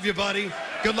 we love you, buddy.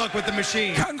 Good luck with The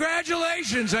Machine.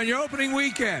 Congratulations on your opening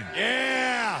weekend.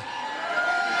 Yeah.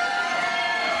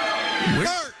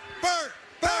 Bert.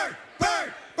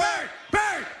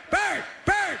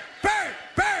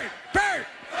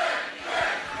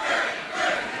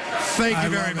 Thank you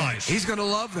very much. He's going to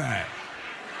love that.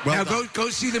 Well now go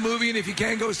see the movie, and if you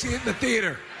can, go see it in the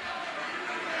theater.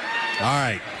 All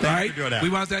right. Thank you for doing that. We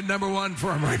want that number one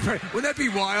for him. Right? Wouldn't that be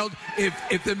wild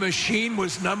if The Machine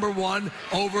was number one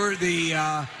over the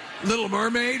Little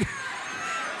Mermaid?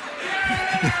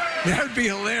 That would be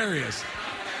hilarious.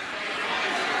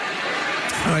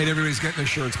 All right, everybody's getting their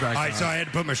shirts back on. All right, so I had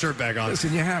to put my shirt back on.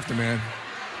 Listen, you have to, man.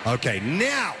 Okay,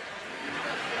 now.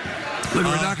 Look,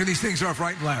 we're knocking these things off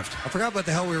right and left. I forgot what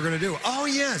the hell we were going to do. Oh,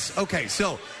 yes. Okay,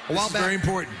 so a while back. Very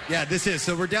important. Yeah, this is.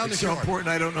 So we're down it's the shore. so important,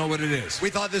 I don't know what it is. We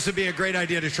thought this would be a great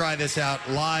idea to try this out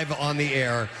live on the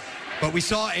air. But we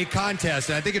saw a contest,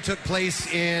 and I think it took place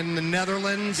in the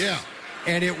Netherlands. Yeah.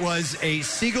 And it was a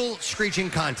seagull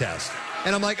screeching contest.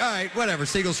 And I'm like, all right, whatever,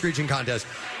 seagull screeching contest.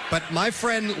 But my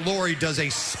friend Lori does a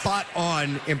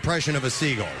spot-on impression of a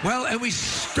seagull. Well, and we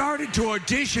started to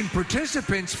audition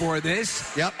participants for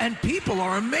this. Yep. And people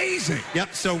are amazing.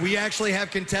 Yep, so we actually have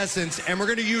contestants, and we're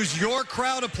going to use your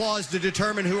crowd applause to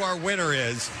determine who our winner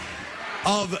is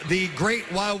of the Great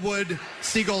Wildwood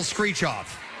Seagull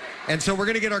Screech-Off. And so we're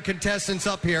going to get our contestants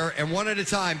up here, and one at a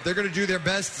time, they're going to do their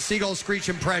best seagull screech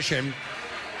impression.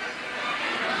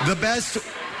 The best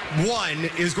one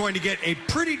is going to get a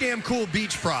pretty damn cool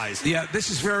beach prize. Yeah, this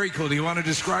is very cool. Do you want to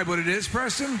describe what it is,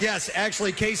 Preston? Yes,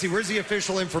 actually, Casey, where's the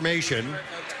official information?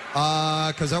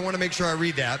 Because I want to make sure I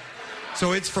read that.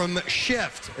 So it's from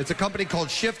Shift. It's a company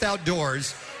called Shift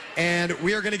Outdoors, and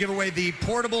we are going to give away the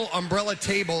portable umbrella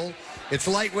table. It's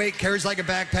lightweight, carries like a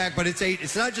backpack, but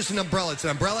it's not just an umbrella. It's an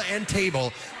umbrella and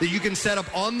table that you can set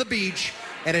up on the beach,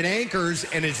 and it anchors,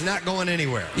 and it's not going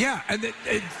anywhere. Yeah, and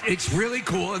it's really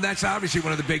cool, and that's obviously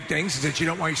one of the big things, is that you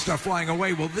don't want your stuff flying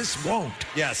away. Well, this won't.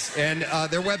 Yes, and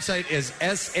their website is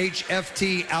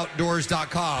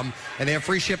shftoutdoors.com, and they have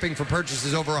free shipping for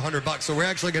purchases over $100. So we're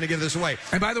actually going to give this away.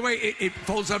 And by the way, it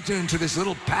folds up into this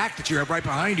little pack that you have right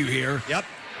behind you here. Yep.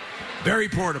 Very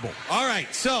portable. All right,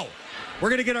 so we're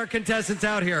going to get our contestants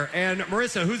out here. And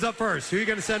Marissa, who's up first? Who are you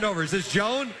going to send over? Is this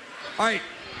Joan? All right.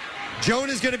 Joan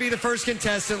is going to be the first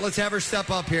contestant. Let's have her step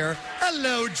up here.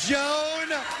 Hello, Joan.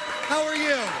 How are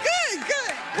you? Good,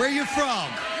 good. Where are you from?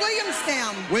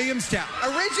 Williamstown. Williamstown.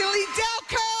 Originally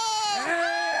Delco.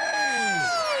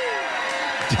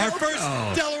 Our first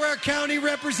Delaware County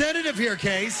representative here,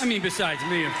 Case. I mean, besides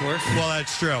me, of course. Well,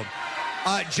 that's true.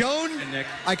 Joan,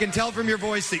 I can tell from your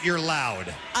voice that you're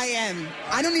loud. I am.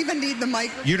 I don't even need the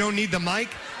mic. You don't need the mic?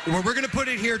 Well, we're going to put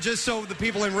it here just so the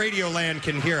people in Radio Land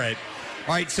can hear it.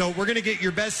 All right, so we're going to get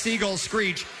your best seagull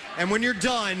screech. And when you're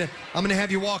done, I'm going to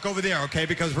have you walk over there, okay?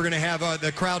 Because we're going to have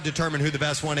the crowd determine who the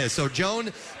best one is. So, Joan,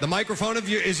 the microphone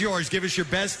is yours. Give us your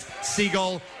best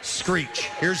seagull screech.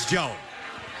 Here's Joan.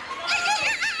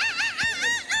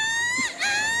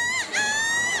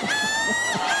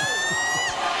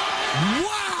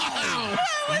 Wow!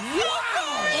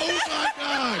 Oh, my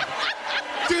God!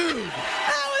 Dude!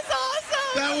 That was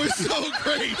awesome! That was so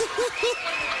great!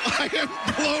 I am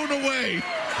blown away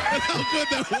at how good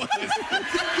that was.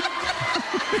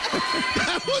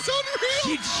 That was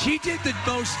unreal! She did the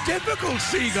most difficult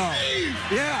seagull. Steve,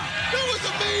 Yeah. that was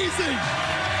amazing!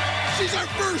 She's our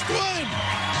first one!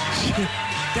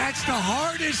 That's the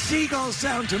hardest seagull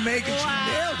sound to make, and she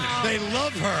nailed it. They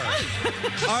love her.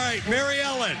 All right, Mary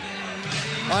Ellen.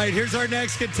 All right, here's our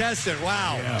next contestant.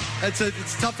 Wow. Yeah. It's a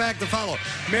tough act to follow.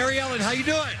 Mary Ellen, how you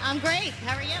doing? I'm great.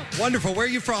 How are you? Wonderful. Where are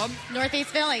you from? Northeast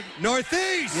Philly.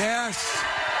 Northeast. Yes.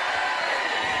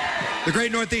 The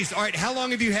great Northeast. All right, how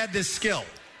long have you had this skill?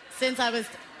 Since I was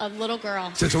a little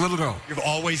girl. Since a little girl. You've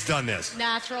always done this.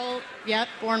 Natural. Yep.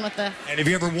 Born with the. And have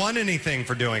you ever won anything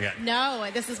for doing it? No,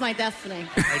 this is my destiny.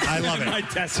 I love it. My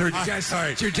density.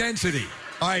 It's your density.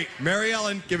 All right, Mary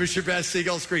Ellen, give us your best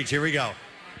seagull screech. Here we go.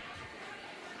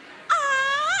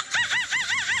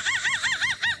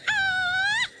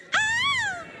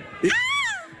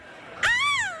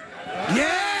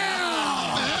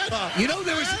 Yeah! You know,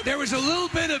 there was a little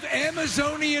bit of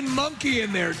Amazonian monkey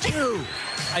in there, too.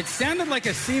 It sounded like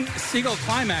a seagull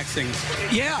climaxing.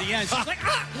 Yeah. At the end. She was like,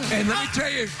 ah! And let me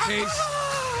tell you, Case,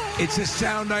 it's a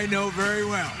sound I know very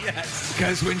well. Yes.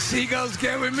 Because when seagulls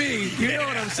get with me, you know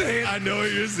what I'm saying? I know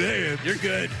what you're saying. You're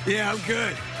good. Yeah, I'm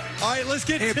good. All right, let's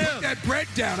get Hey, Tim. put that bread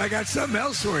down. I got something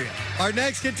else for you. Our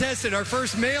next contestant, our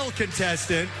first male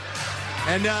contestant.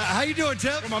 And how you doing,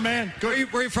 Tim? My man. Where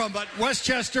are you from, bud?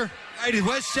 Westchester. All right,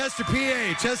 Westchester,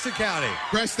 PA, Chester County.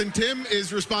 Preston, Tim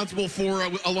is responsible for,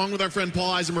 along with our friend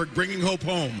Paul Eisenberg, Bringing Hope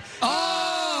Home.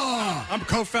 Oh! I'm a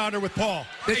co-founder with Paul.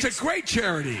 It's a great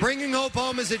charity. Bringing Hope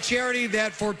Home is a charity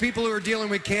that for people who are dealing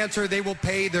with cancer, they will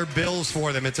pay their bills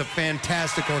for them. It's a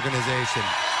fantastic organization.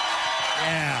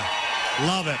 Yeah,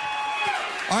 love it.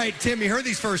 All right, Tim, you heard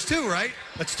these first two, right?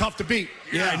 That's tough to beat.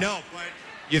 Yeah, I know. But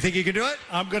you think you can do it?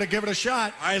 I'm going to give it a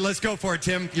shot. All right, let's go for it,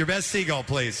 Tim. Your best seagull,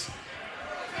 please.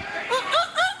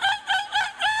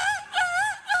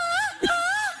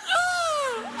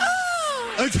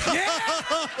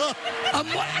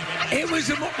 It was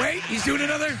a... Wait, he's doing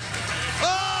another...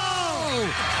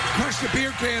 Oh! Crushed a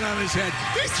beer can on his head.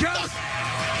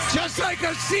 Just like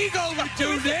a seagull would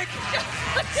do, Nick.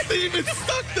 Steve, it's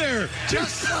stuck there.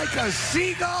 Just like a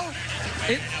seagull.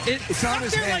 It's on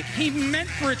his there head. like he meant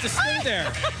for it to stay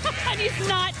there. And he's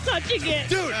not touching it.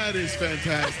 Dude, that is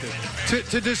fantastic.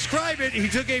 To describe it, he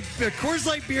took a Coors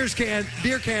Light beer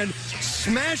can,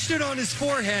 smashed it on his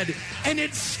forehead, and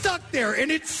it's stuck there,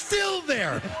 and it's still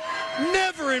there.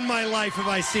 Never in my life have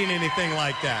I seen anything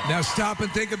like that. Now stop and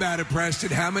think about it, Preston.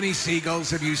 How many seagulls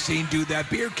have you seen do that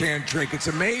beer can trick? It's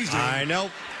amazing. I know.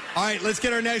 All right, let's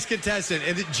get our next contestant.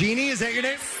 Is it Jeannie? Is that your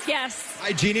name? Yes.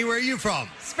 Hi, Jeannie. Where are you from?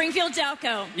 Springfield,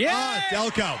 Delco. Yeah.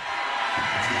 Delco.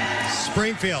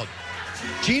 Springfield.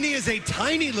 Jeannie is a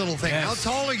tiny little thing. Yes.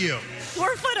 How tall are you?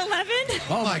 4'11".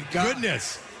 Oh, my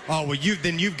goodness. Oh, well,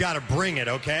 you've got to bring it,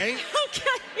 okay? Okay.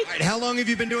 All right, how long have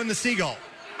you been doing the seagull?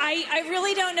 I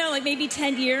really don't know, like maybe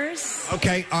 10 years.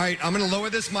 Okay, all right, I'm going to lower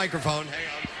this microphone.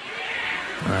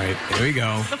 Hang on. All right, here we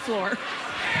go. The floor.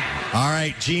 All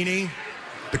right, Jeannie,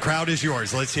 the crowd is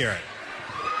yours. Let's hear it.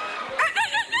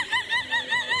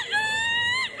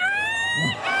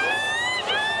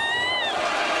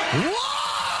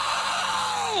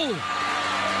 Whoa!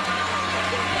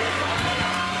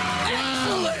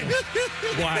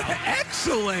 Excellent! Wow.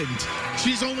 Excellent!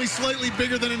 She's only slightly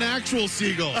bigger than an actual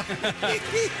seagull.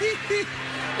 That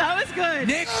was good.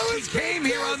 Nick, she came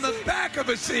here on the back of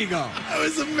a seagull. That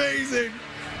was amazing.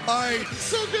 All right,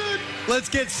 so good. Let's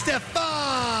get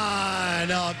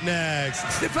Stefan up next.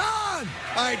 Stefan!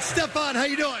 All right, Stefan, how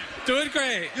you doing? Doing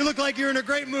great. You look like you're in a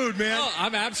great mood, man. Oh,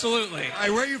 I'm absolutely. All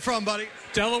right, where are you from, buddy?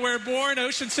 Delaware born,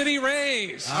 Ocean City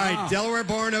raised. All right, Delaware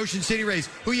born, Ocean City raised.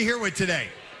 Who you here with today?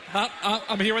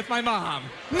 I'm here with my mom.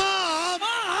 Mom!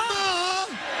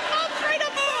 Mom's right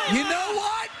up there. You know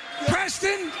what? Preston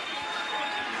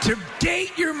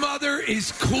Date your mother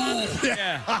is cool.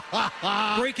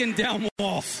 Yeah. Breaking down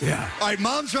walls. Yeah. All right,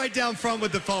 Mom's right down front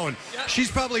with the phone. She's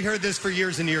probably heard this for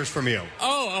years and years from you.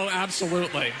 Oh,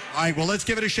 absolutely. All right, well, let's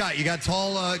give it a shot. You got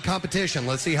tall competition.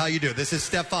 Let's see how you do. This is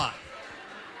Stefan.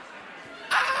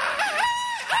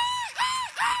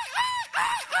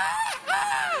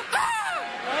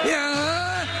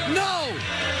 Yeah. No.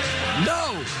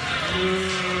 No,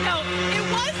 it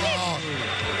wasn't.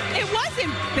 It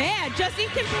wasn't bad. Just in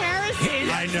comparison.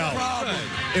 I know.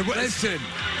 Listen.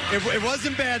 It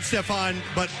wasn't bad, Stefan,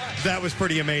 but that was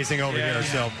pretty amazing over here.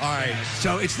 So, all right.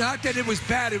 So it's not that it was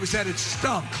bad, it was that it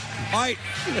stunk. All right,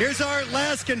 here's our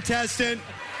last contestant.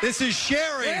 This is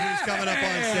Sherry who's coming up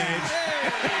on stage.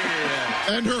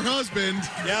 And her husband.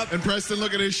 Yep. And Preston,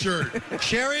 look at his shirt.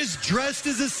 Sherry's dressed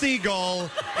as a seagull,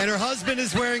 and her husband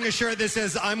is wearing a shirt that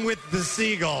says, "I'm with the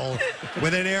seagull,"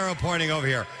 with an arrow pointing over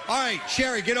here. All right,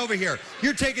 Sherry, get over here.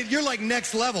 You're like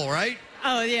next level, right?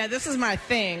 Oh, yeah, this is my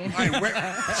thing. All right,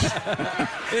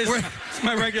 It's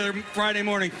my regular Friday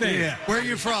morning thing. Yeah. Where are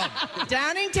you from?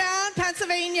 Downingtown,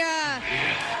 Pennsylvania.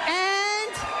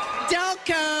 And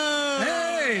Delco.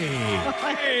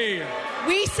 Hey.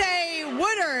 We say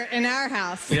Wooder in our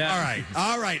house. Yeah.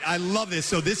 All right. I love this.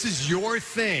 So this is your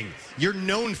thing. You're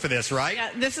known for this, right?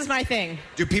 Yeah, this is my thing.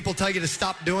 Do people tell you to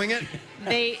stop doing it?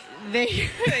 They hate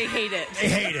it. They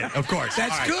hate it, of course.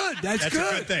 That's All right. good. That's a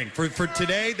good thing. For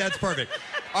today, that's perfect.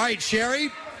 All right, Sherry,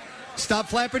 stop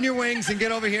flapping your wings and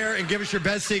get over here and give us your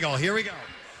best seagull. Here we go.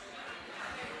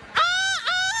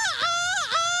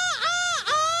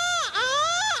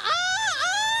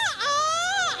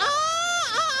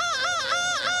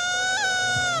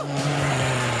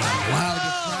 Wow,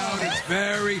 the crowd is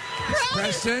very...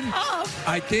 Preston,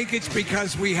 I think it's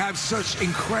because we have such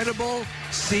incredible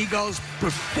seagulls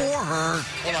before her.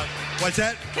 Hold on. What's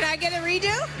that? Can I get a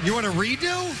redo? You want a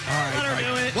redo? All right. Let her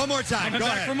do it. One more time. Coming Go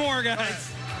back ahead. for more, guys.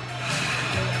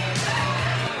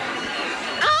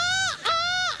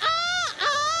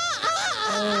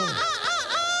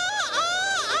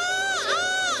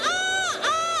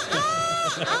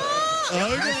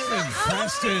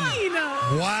 Preston.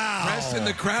 Wow. Preston,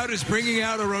 the crowd is bringing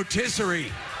out a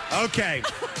rotisserie. Okay.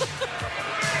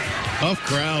 Tough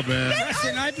crowd, man.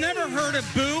 Preston, I've never heard a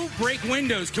boo break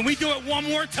windows. Can we do it one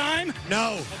more time?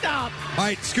 No. Stop. All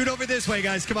right, scoot over this way,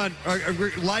 guys. Come on.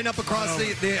 Line up across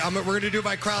we're going to do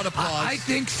by crowd applause. I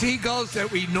think seagulls that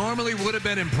we normally would have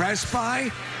been impressed by,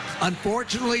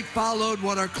 unfortunately followed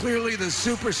what are clearly the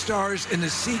superstars in the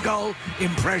seagull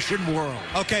impression world.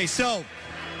 Okay, so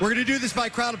we're going to do this by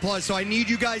crowd applause, so I need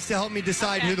you guys to help me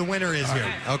decide who the winner is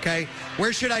here, okay?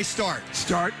 Where should I start?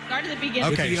 Start at the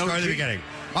beginning. Okay, start at the beginning.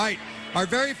 All right, our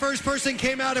very first person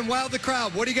came out and wowed the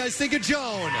crowd. What do you guys think of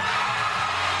Joan?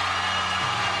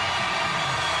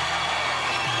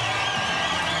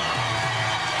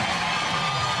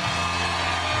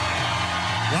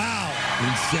 Wow.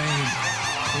 Insane.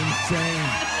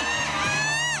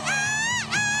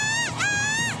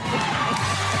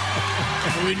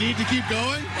 Do we need to keep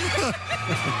going?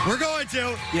 We're going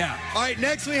to. Yeah. All right,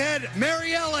 next we had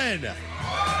Mary Ellen.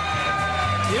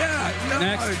 Yeah. No.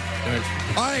 Next.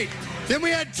 All right, then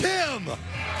we had Tim.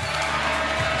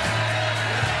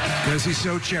 Because he's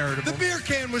so charitable. The beer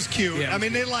can was cute. Yeah. I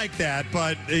mean, they like that,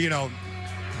 but,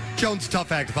 Joan's a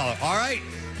tough act to follow. All right,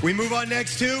 we move on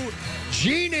next to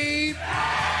Jeannie.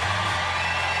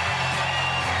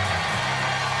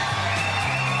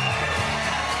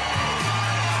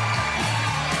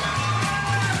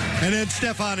 And then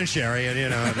Stefan and Sherry,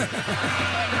 and Oh,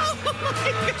 my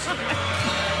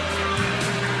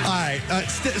God. All right,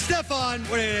 Stefan,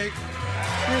 what do you think?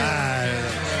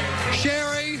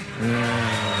 Sherry.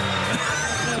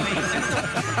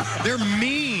 They're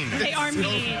mean. They are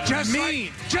mean. Just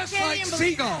mean. like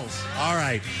seagulls. All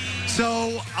right.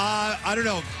 So, I don't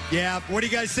know. Yeah, what do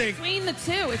you guys think? Between the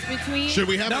two. It's between... Should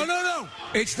we have No.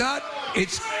 It's not.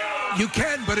 You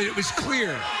can, but it was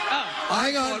clear. Oh.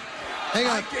 Hang on. Hang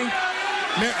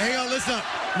on, listen up.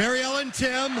 Mary Ellen,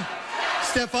 Tim,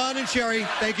 Stefan, and Sherry.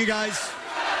 Thank you, guys.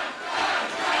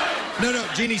 No,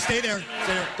 Jeannie, stay there.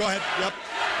 Stay there. Go ahead. Yep.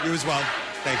 You as well.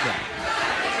 Thank you.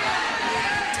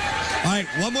 All right,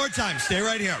 one more time. Stay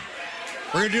right here.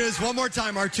 We're going to do this one more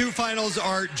time. Our two finals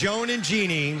are Joan and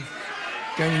Jeannie.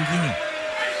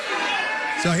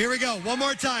 So here we go. One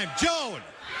more time. Joan.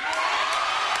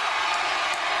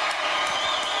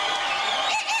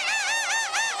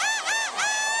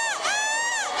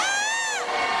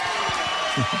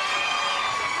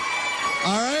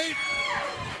 All right.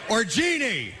 Or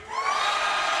Jeannie.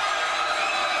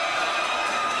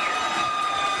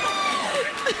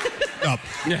 Up.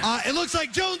 It looks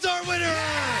like Joan's our winner.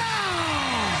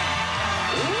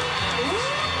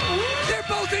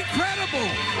 incredible.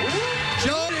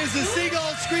 Joan is the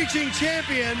seagull screeching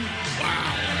champion.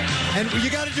 Wow. And you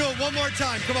got to do it one more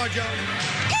time. Come on, Joan.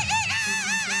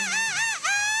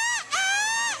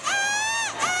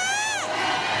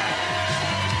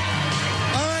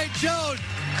 All right, Joan.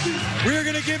 We're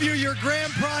going to give you your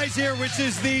grand prize here, which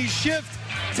is the Shift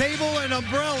table and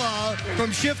umbrella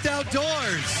from Shift Outdoors.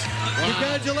 Wow.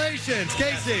 Congratulations,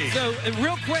 Casey. So,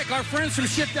 real quick, our friends from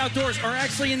Shift Outdoors are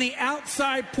actually in the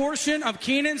outside portion of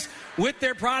Keenan's with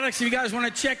their products. If you guys want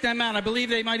to check them out, I believe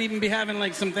they might even be having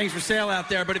like some things for sale out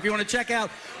there. But if you want to check out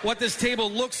what this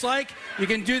table looks like, you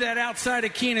can do that outside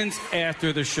of Keenan's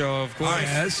after the show, of course.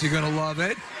 Yes, you're going to love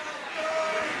it.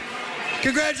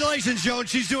 Congratulations, Joan.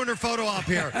 She's doing her photo op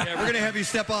here. We're going to have you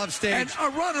step off stage. And a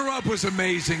runner-up was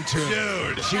amazing, too.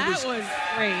 Dude. That was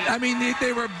great. I mean,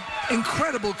 they were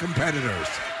incredible competitors.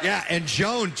 Yeah, and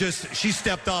Joan she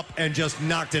stepped up and just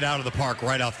knocked it out of the park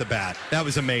right off the bat. That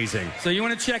was amazing. So you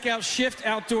want to check out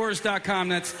shiftoutdoors.com.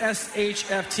 That's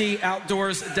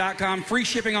SHFToutdoors.com. Free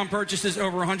shipping on purchases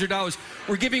over $100.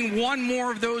 We're giving one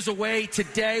more of those away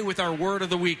today with our Word of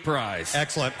the Week prize.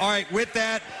 Excellent. All right, with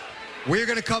that, we're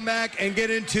going to come back and get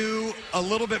into a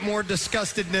little bit more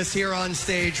disgustedness here on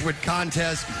stage with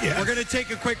contests. Yes. We're going to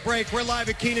take a quick break. We're live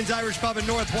at Keenan's Irish Pub in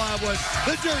North Wildwood.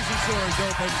 The Jersey Shore is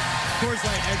open. Coors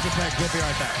Light, Extra Pack. We'll be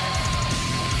right back.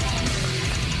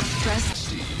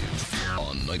 Steve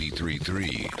on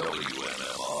 93.3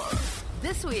 WMMR.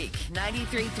 This week,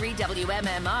 93.3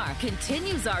 WMMR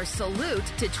continues our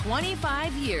salute to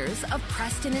 25 years of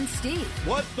Preston and Steve.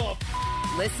 What the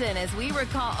Listen as we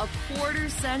recall a quarter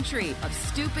century of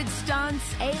stupid stunts,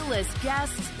 A-list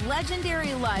guests,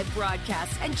 legendary live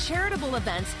broadcasts, and charitable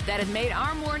events that have made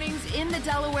our mornings in the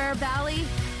Delaware Valley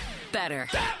better.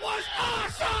 That was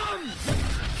awesome!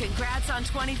 Congrats on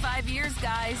 25 years,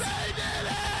 guys.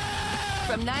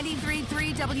 From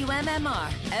 93.3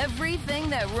 WMMR, everything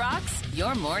that rocks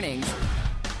your mornings.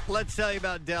 Let's tell you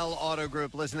about Dell Auto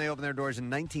Group. Listen, they opened their doors in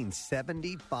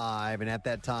 1975, and at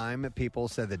that time, people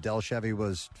said that Dell Chevy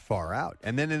was far out.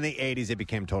 And then in the 80s, it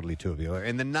became totally tubular.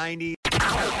 In the 90s...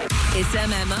 It's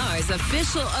MMR's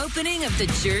official opening of the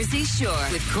Jersey Shore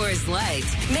with Coors Light,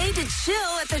 made to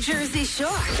chill at the Jersey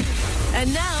Shore.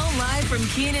 And now, live from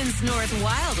Keenan's North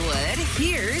Wildwood,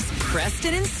 here's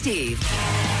Preston and Steve.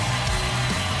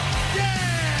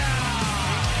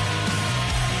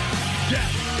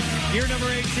 Year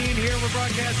number 18 here. We're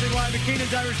broadcasting live at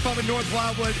Keenan's Irish Pub in North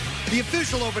Wildwood. The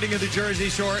official opening of the Jersey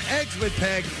Shore. Eggs with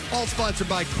Peg, all sponsored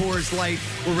by Coors Light.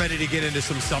 We're ready to get into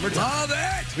some summertime. Love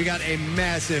it! We got a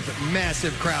massive,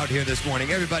 massive crowd here this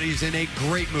morning. Everybody's in a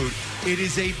great mood. It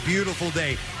is a beautiful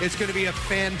day. It's going to be a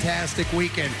fantastic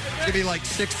weekend. It's going to be like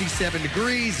 67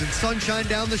 degrees and sunshine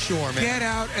down the shore, man. Get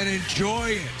out and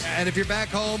enjoy it. And if you're back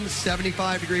home,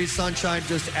 75 degrees, sunshine,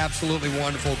 just absolutely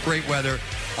wonderful. Great weather.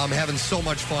 I'm having so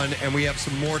much fun, and we have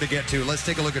some more to get to. Let's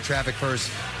take a look at traffic first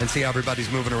and see how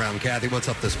everybody's moving around. Kathy, what's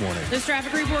up this morning? This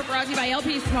traffic report brought to you by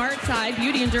LP Smart Side.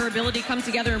 Beauty and durability come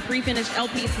together in pre-finished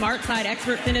LP Smart Side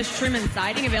Expert Finish Trim and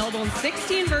Siding, available in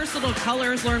 16 versatile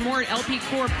colors. Learn more at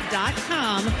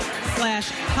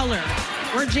lpcorp.com/color.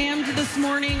 We're jammed this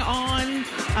morning on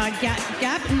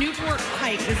Gap Newport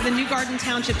Pike. This is the New Garden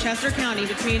Township, Chester County,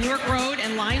 between Newark Road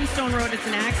and Limestone Road. It's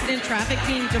an accident. Traffic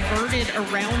being diverted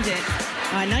around it.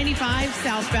 95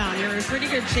 southbound. You're in pretty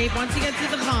good shape. Once you get to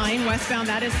the Vine, westbound,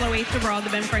 that is slow 8th to Broad, the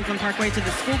Ben Franklin Parkway to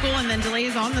the Schuylkill, and then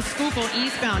delays on the Schuylkill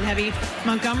eastbound, heavy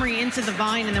Montgomery into the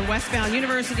Vine, and then westbound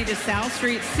University to South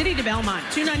Street, City to Belmont.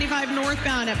 295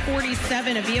 northbound at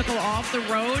 47, a vehicle off the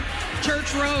road.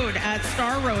 Church Road at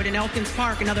Star Road in Elkins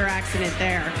Park, another accident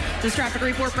there. This traffic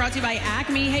report brought to you by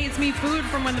Acme. Hey, it's me, Food,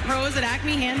 from when the pros at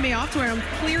Acme hand me off to where I'm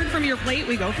cleared from your plate.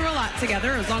 We go through a lot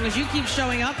together. As long as you keep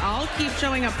showing up, I'll keep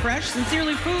showing up fresh. Sincerely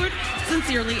Food,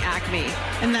 sincerely Acme.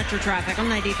 And that's your traffic on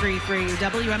 93.3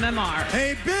 WMMR.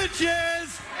 Hey,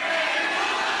 bitches!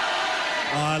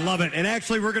 I love it. And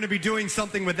actually, we're going to be doing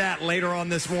something with that later on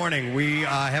this morning. We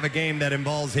have a game that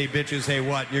involves Hey, bitches, hey,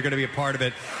 what? You're going to be a part of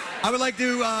it. I would like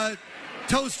to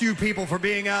toast you people for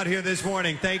being out here this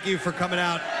morning. Thank you for coming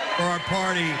out for our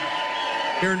party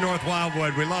here in North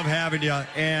Wildwood. We love having you.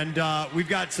 And we've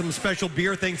got some special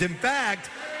beer things. In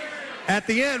fact, at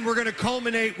the end, we're going to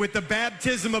culminate with the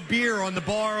baptism of beer on the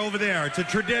bar over there. It's a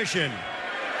tradition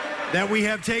that we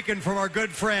have taken from our good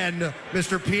friend,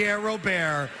 Mr. Pierre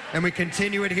Robert, and we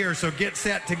continue it here. So get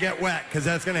set to get wet, because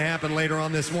that's going to happen later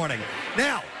on this morning.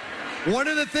 Now, one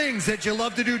of the things that you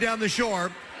love to do down the shore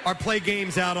are play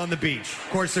games out on the beach. Of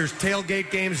course, there's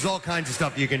tailgate games, there's all kinds of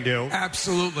stuff you can do.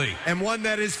 Absolutely. And one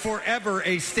that is forever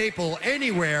a staple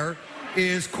anywhere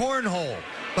is cornhole.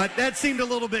 But that seemed a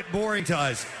little bit boring to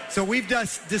us. So we've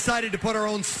just decided to put our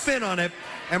own spin on it,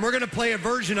 and we're going to play a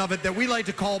version of it that we like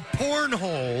to call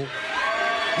Pornhole.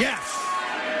 Yes.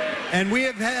 And we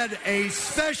have had a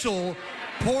special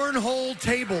Pornhole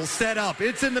table set up.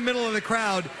 It's in the middle of the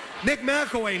crowd. Nick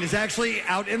McElwain is actually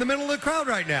out in the middle of the crowd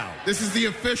right now. This is the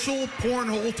official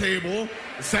Pornhole table,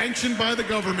 sanctioned by the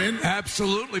government.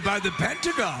 Absolutely, by the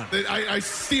Pentagon.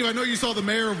 Steve, I know you saw the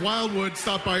mayor of Wildwood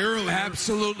stop by earlier.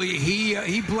 Absolutely.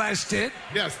 He blessed it.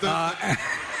 Yes, the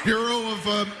Bureau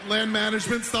of Land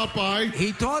Management stopped by.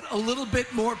 He thought a little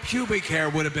bit more pubic hair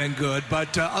would have been good,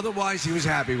 but otherwise he was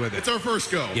happy with it. It's our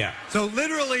first go. Yeah. So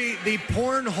literally the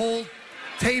Pornhole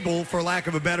table, for lack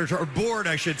of a better term, or board,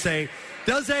 I should say,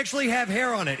 does actually have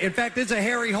hair on it. In fact, it's a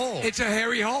hairy hole. It's a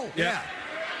hairy hole. Yeah.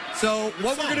 So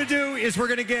what we're going to do is we're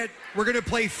going to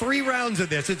play 3 rounds of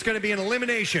this. It's going to be an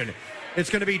elimination. It's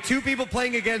going to be 2 people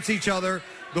playing against each other.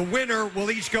 The winner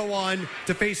will each go on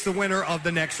to face the winner of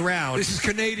the next round. This is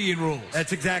Canadian rules.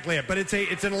 That's exactly it. But it's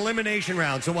an elimination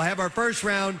round. So we'll have our first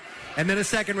round and then a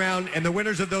second round, and the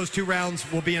winners of those 2 rounds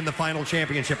will be in the final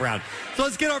championship round. So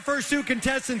let's get our first 2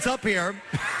 contestants up here,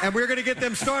 and we're going to get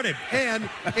them started. And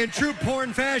in true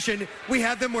porn fashion, we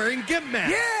have them wearing gimp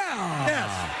masks. Yeah!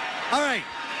 Yes. All right.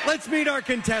 Let's meet our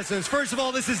contestants. First of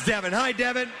all, this is Devin. Hi,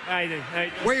 Devin. Hi.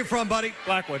 Where are you from, buddy?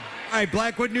 Blackwood. All right,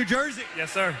 Blackwood, New Jersey.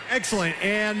 Yes, sir. Excellent.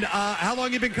 And how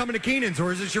long you been coming to Keenan's,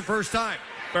 or is this your first time?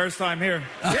 First time here.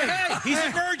 Hey, he's a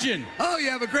virgin. Oh, you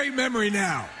have a great memory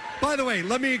now. By the way,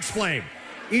 let me explain.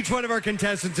 Each one of our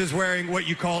contestants is wearing what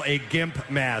you call a gimp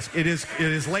mask. It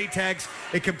is latex.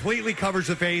 It completely covers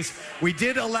the face. We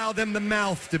did allow them the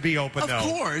mouth to be open, though. Of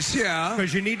course, yeah.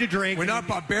 Because you need to drink. We're not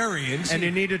barbarians. And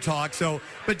you need to talk.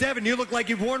 But Devin, you look like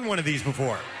you've worn one of these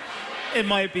before. It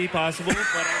might be possible,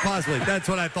 but... Possibly. That's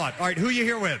what I thought. All right, who you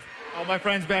here with? All my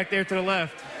friends back there to the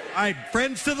left. All right,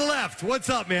 friends to the left. What's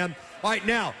up, man? All right,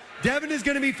 now, Devin is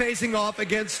going to be facing off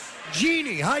against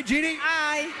Jeannie. Hi, Jeannie.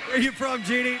 Hi. Where are you from,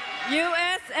 Jeannie?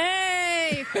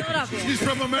 USA. Philadelphia. She's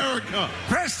from America.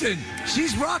 Preston,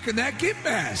 she's rocking that gimp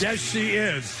mask. Yes, she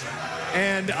is.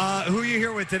 And who are you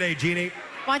here with today, Jeannie?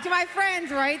 Bunch of my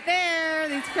friends right there.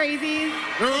 These crazies.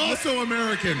 They're also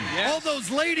American. Yes. All those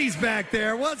ladies back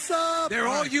there. What's up? They're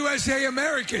all USA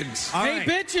Americans. All hey, right.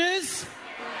 bitches.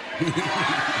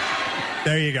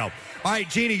 There you go. All right,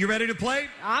 Jeannie, you ready to play?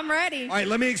 I'm ready. All right,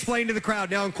 let me explain to the crowd.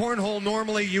 Now, in cornhole,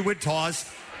 normally you would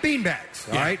toss beanbags,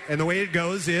 all right? And the way it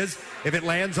goes is if it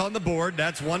lands on the board,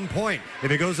 that's 1 point.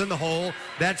 If it goes in the hole,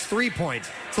 that's 3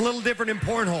 points. It's a little different in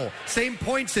cornhole. Same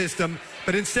point system,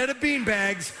 but instead of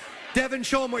beanbags, Devin,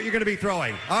 show them what you're going to be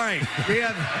throwing. All right, we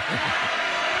have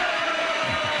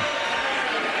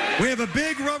a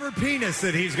big rubber penis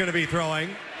that he's going to be throwing,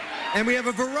 and we have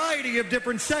a variety of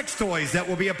different sex toys that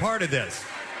will be a part of this.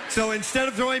 So instead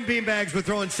of throwing beanbags, we're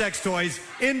throwing sex toys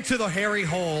into the hairy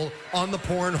hole on the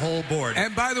Pornhole board.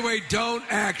 And by the way, don't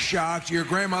act shocked. Your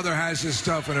grandmother has this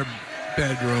stuff in her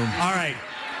bedroom. All right.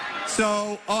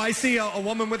 So, I see a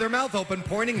woman with her mouth open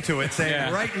pointing to it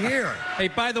saying, right here. Hey,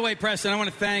 by the way, Preston, I want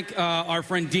to thank our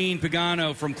friend Dean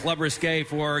Pagano from Club Risque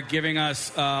for giving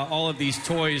us all of these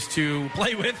toys to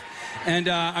play with. And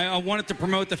I wanted to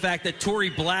promote the fact that Tory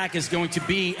Black is going to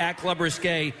be at Club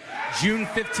Risque June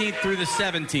 15th through the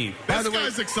 17th. This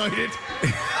guy's excited.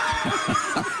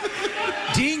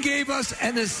 Dean gave us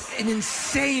an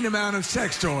insane amount of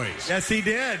sex toys. Yes, he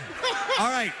did. All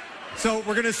right. So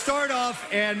we're going to start off,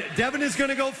 and Devin is going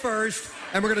to go first,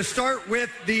 and we're going to start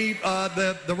with the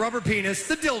rubber penis,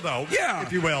 the dildo,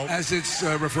 if you will. As it's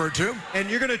referred to. And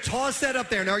you're going to toss that up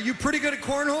there. Now, are you pretty good at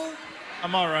cornhole?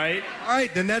 I'm all right. All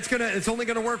right, then it's only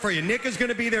going to work for you. Nick is going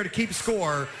to be there to keep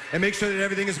score and make sure that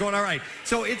everything is going all right.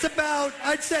 So it's about,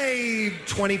 I'd say,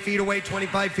 20 feet away,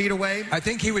 25 feet away. I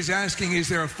think he was asking, is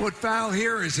there a foot foul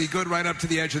here, or is he good right up to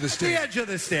the edge of the stage? The edge of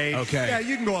the stage. Okay. Yeah,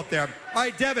 you can go up there. All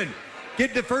right, Devin,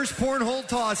 get the first cornhole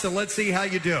toss, and let's see how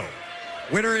you do.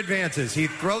 Winner advances. He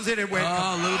throws it and went.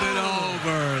 Oh, a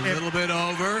little bit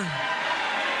over.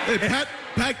 Hey,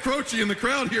 Pat Croce in the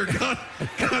crowd here got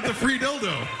the free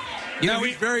dildo.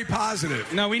 He's very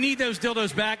positive. No, we need those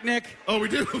dildos back, Nick. Oh, we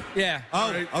do? Yeah.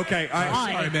 Oh, okay. All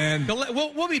right. Sorry, man.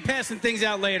 We'll be passing things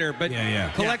out later, but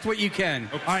collect what you can.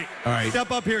 All right.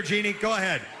 Step up here, Jeannie. Go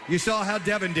ahead. You saw how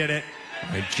Devin did it.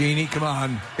 All right, Jeannie, come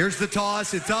on. Here's the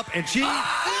toss. It's up, and Jeannie in the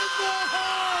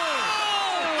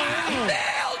hole!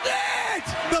 Nailed it!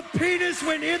 The penis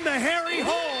went in the hairy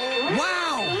hole.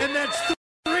 Wow! And that's 3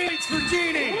 points for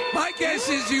Jeannie. My guess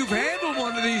is you've handled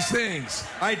one of these things.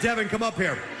 All right, Devin, come up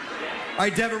here. All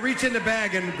right, Devin, reach in the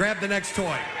bag and grab the next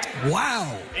toy.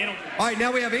 Wow. All right,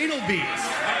 now we have anal beads.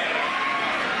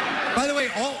 By the way,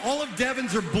 all of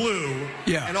Devin's are blue.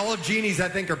 Yeah. And all of Jeannie's, I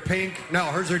think, are pink. No,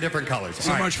 hers are different colors.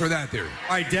 So much for that theory.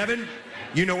 All right, Devin,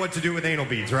 you know what to do with anal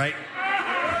beads, right?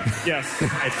 Yes.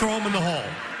 Throw them in the hole.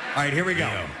 All right, here we go.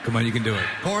 Come on, you can do it.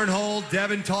 Cornhole,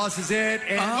 Devin tosses it.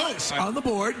 And It's on the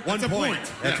board. One point.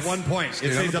 That's Yes. 1 point. Stay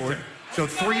It on stays the up board. there. So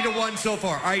 3-1 so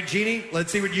far. All right, Jeannie,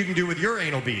 let's see what you can do with your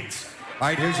anal beads. All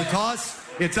right, here's the toss.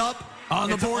 It's up. On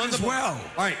the It's board as well.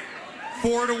 All right,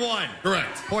 4-1.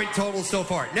 Correct. Point total so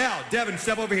far. Now, Devin,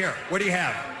 step over here. What do you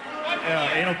have?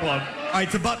 Anal plug. All right,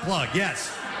 it's a butt plug,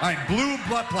 yes. All right, blue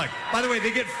butt plug. By the way,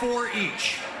 they get 4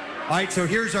 each. All right, so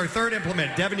here's our third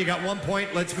implement. Devin, you got 1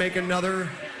 point. Let's make another.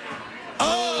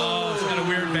 Oh, it's got a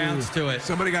weird bounce to it.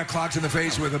 Somebody got clocked in the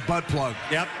face with a butt plug.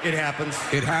 Yep, it happens.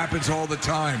 It happens all the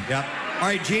time. Yep. All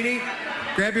right, Jeannie,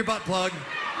 grab your butt plug,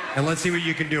 and let's see what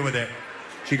you can do with it.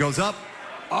 She goes up.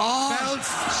 Oh,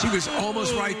 Bounce. she was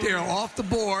almost right there off the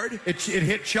board. It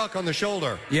hit Chuck on the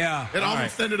shoulder. Yeah. It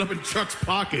almost ended up in Chuck's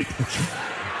pocket.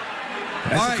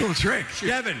 That's a cool trick.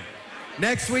 Devin,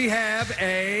 next we have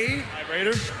a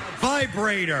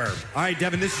vibrator. All right,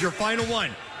 Devin, this is your final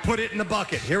one. Put it in the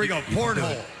bucket. Here we go.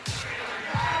 Cornhole.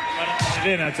 Put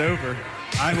it in, that's over. All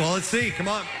right, well, let's see. Come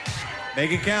on.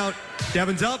 Make it count.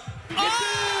 Devin's up.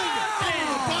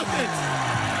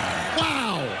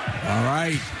 Wow. All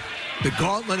right. The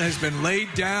gauntlet has been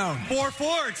laid down.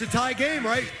 4-4. It's a tie game,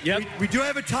 right? Yep. We do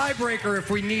have a tiebreaker if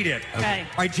we need it. Okay.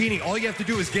 All right, Jeannie, all you have to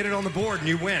do is get it on the board and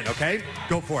you win, okay?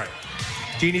 Go for it.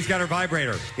 Jeannie's got her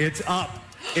vibrator. It's up.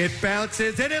 It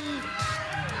bounces and it...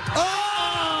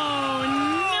 Oh,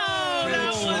 no. That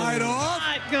was Slide off.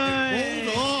 not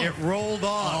good. It rolled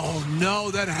off. Oh, no.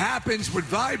 That happens with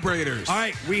vibrators. All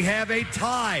right, we have a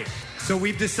tie. So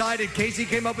we've decided, Casey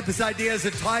came up with this idea as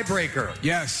a tiebreaker.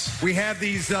 Yes. We have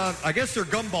these, I guess they're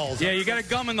gum balls. Yeah, you got a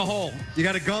gum in the hole. You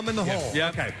got a gum in the hole.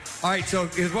 Yep. Okay. All right, so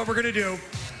here's what we're going to do.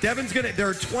 Devin's going to, there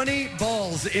are 20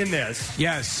 balls in this.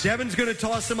 Yes. Devin's going to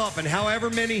toss them up, and however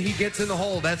many he gets in the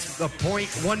hole, that's a point,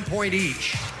 1 point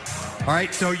each. All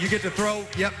right, so you get to throw,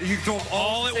 you can throw them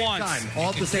all at the same once. time. All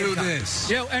at the same Do time. this.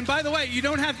 Yeah, and by the way, you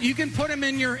can put them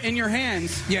in your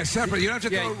hands. Yeah, separate. You don't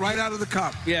have to throw it right out of the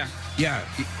cup. Yeah. Yeah.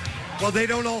 Well, they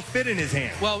don't all fit in his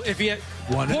hand. Well, if you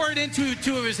pour it into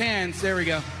 2 of his hands, there we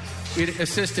go. You'd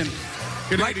assist him.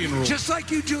 Canadian rule. Just like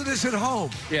you do this at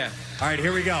home. Yeah. All right,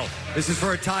 here we go. This is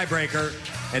for a tiebreaker.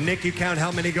 And Nick, you count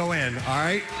how many go in, all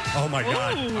right? Oh, my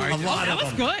God. Ooh. A lot That of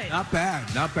was them. good. Not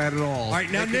bad. Not bad at all. All right,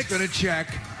 now Nick's going to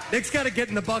check. Nick's got to get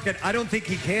in the bucket. I don't think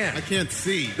he can. I can't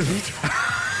see.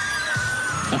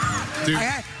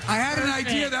 I had an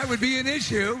idea that would be an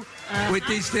issue with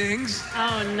these things.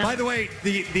 Oh, no. By the way,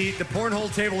 the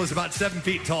cornhole table is about 7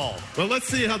 feet tall. Well, let's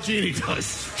see how Jeannie does.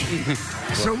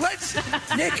 So let's,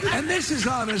 Nick, and this is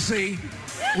honestly,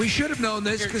 we should have known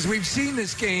this because we've seen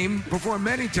this game before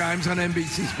many times on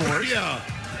NBC Sports. Yeah.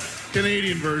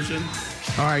 Canadian version.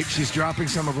 All right, she's dropping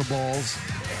some of her balls.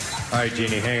 All right,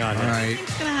 Jeannie, hang on. All right.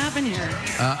 What's going to happen here?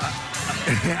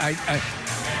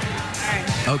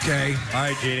 Okay. All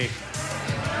right, Jeannie.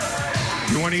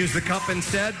 You want to use the cup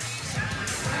instead?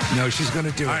 No, she's going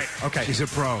to do it. All right, okay. She's a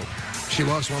pro. She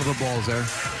lost one of the balls there.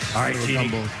 All right, One of the Jeannie.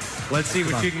 gum balls. Let's see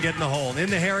Come what on. you can get in the hole. In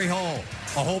the hairy hole.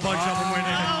 A whole bunch of them went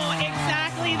in. Oh,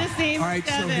 exactly the same. All right,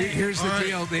 so here's the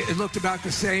deal. It looked about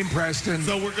the same, Preston.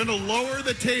 So we're going to lower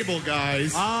the table,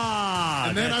 guys.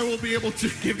 And then I will be able to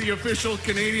give the official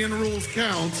Canadian rules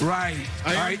count. Right.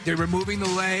 All right, they're removing the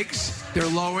legs. They're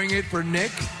lowering it for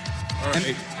Nick.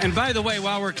 And by the way,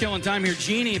 while we're killing time here,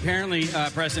 Jeannie apparently,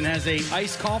 Preston, has a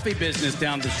iced coffee business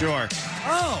down the shore.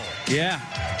 Oh. Yeah.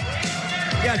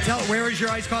 Yeah, where is your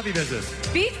iced coffee business?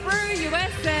 Beach Brew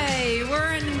USA.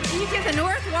 We're in each of the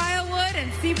North Wildwood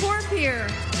and Seaport Pier.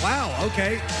 Wow,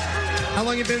 okay. How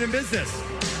long have you been in business?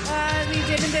 We've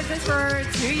been in business for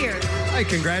 2 years. Hey,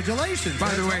 congratulations.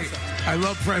 By the way, I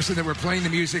love, Preston, that we're playing the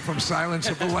music from Silence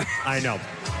of the Lambs. I know.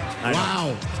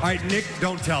 Wow. All right, Nick,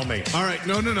 don't tell me. All right,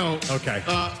 no. Okay.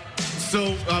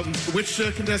 So, which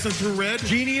contestant threw red?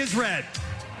 Jeannie is red.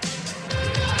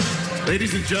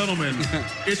 Ladies and gentlemen,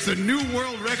 it's a new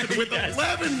world record with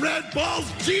 11 red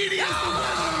balls. Jeannie is the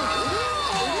winner.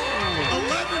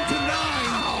 11-9.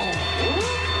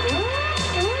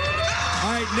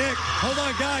 All right, Nick, hold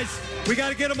on, guys. We got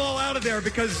to get them all out of there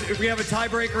because if we have a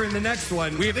tiebreaker in the next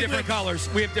one. We have different colors.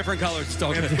 We have different colors. It's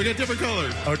all good. We got different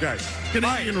colors. Okay.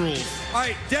 Canadian rules. All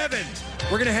right, Devin,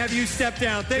 we're going to have you step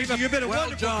down. Thank you. You've been a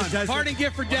wonderful contestant. Parting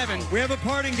gift for Devin. We have a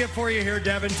parting gift for you here,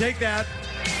 Devin. Take that.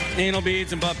 Anal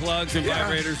beads and butt plugs and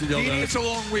vibrators and dildos. It's a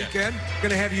long weekend. Going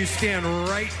to have you stand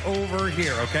right over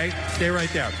here, okay? Stay right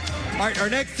there. All right, our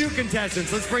next two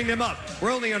contestants, let's bring them up.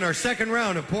 We're only on our second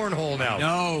round of Cornhole now.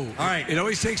 No. All right. It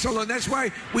always takes so long. That's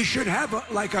why we should have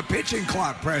a pitching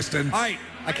clock, Preston. All right.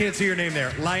 I can't see your name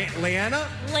there. Leanna?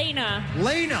 Lena.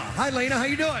 Lena. Hi, Lena. How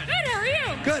you doing? Good, how are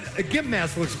you? Good. A gimp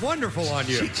mask looks wonderful on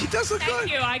you. She does look Thank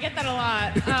good. you. I get that a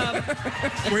lot.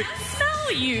 Wait.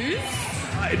 Smell used.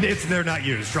 They're not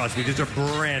used, trust me. These are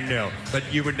brand new, but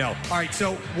you would know. All right,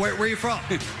 so where are you from?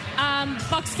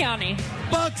 Bucks County.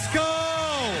 Bucks go!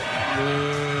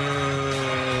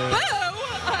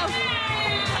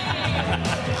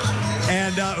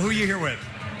 And who are you here with?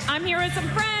 I'm here with some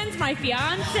friends, my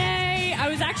fiance. I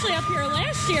was actually up here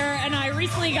last year, and I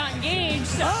recently got engaged.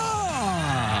 So.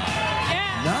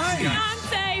 Yeah. Nice.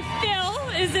 Fiance Phil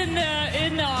is in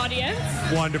the audience.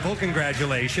 Wonderful.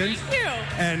 Congratulations. Thank you.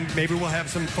 And maybe we'll have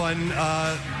some fun,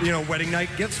 wedding night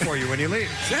gifts for you when you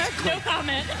leave. Exactly. No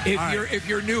comment. If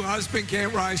your new husband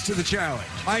can't rise to the challenge.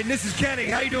 All right, and this is Kenny.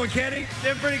 How you doing, Kenny?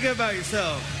 Doing pretty good about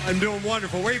yourself. I'm doing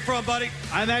wonderful. Where you from, buddy?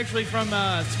 I'm actually from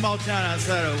a small town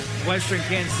outside of western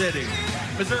Kansas City,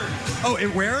 Missouri. Oh,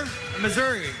 and where?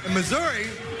 Missouri. In Missouri?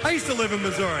 I used to live in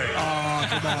Missouri. Oh,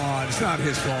 come on. It's not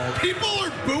his fault. People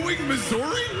are booing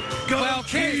Missouri? Well,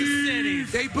 Kansas City.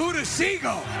 They booed a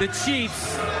seagull. The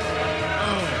Chiefs.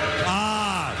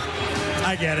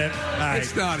 I get it. All right.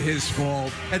 It's not his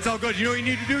fault. It's all good. You know what you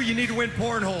need to do? You need to win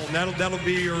Cornhole, and that'll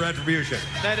be your retribution.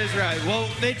 That is right. Well,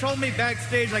 they told me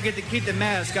backstage I get to keep the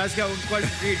mask. I just got one question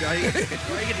for you. Do I get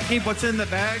to keep what's in the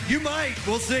bag? You might.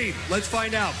 We'll see. Let's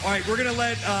find out. All right, we're going to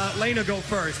let Lena go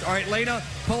first. All right, Lena,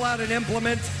 pull out an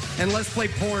implement, and let's play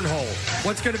Cornhole.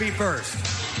 What's going to be first?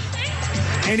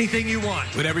 Anything you want.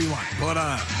 Whatever you want. Pull it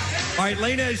on. All right,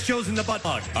 Lena has chosen the butt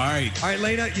plug. All right. All right,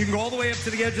 Lena, you can go all the way up to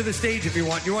the edge of the stage if you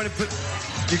want. You want to put...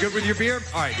 You good with your beer?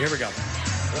 All right, here we go.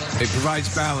 It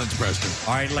provides balance, Preston.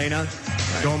 All right, Lena,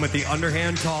 going with the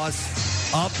underhand toss.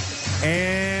 Up,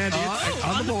 and it's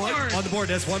on the board. On the board,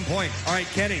 that's 1 point. All right,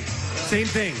 Kenny, same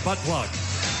thing, butt plug.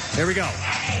 Here we go.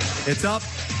 It's up,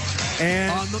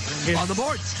 and on the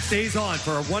board. Stays on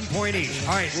for a 1 point each.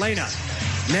 All right, Lena.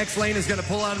 Next, Lena's going to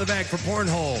pull out of the bag for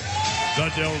Cornhole. The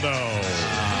dildo.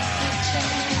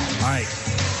 All right.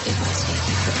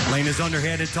 Lena's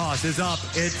underhanded toss is up.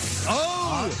 It's,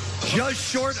 just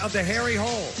short of the hairy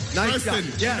hole. Nice Preston,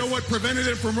 job. do you know what prevented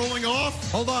it from rolling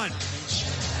off? Hold on.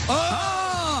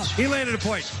 Oh! He landed a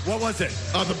point. What was it?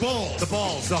 The balls. The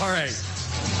balls. All right.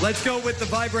 Let's go with the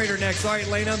vibrator next. All right,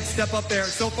 Lena, step up there.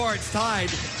 So far, it's tied.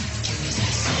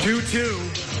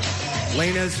 2-2.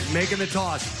 Lena's making the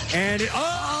toss. And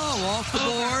off the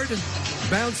board.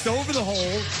 Bounced over the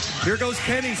hole. Here goes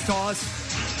Kenny's toss.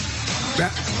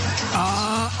 And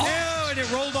it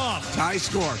rolled off. Tie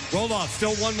score. Rolled off.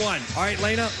 Still 1-1. All right,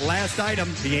 Lena, last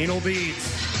item, the anal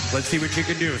beads. Let's see what you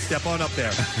can do. Step on up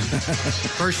there.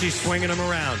 First, she's swinging them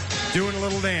around, doing a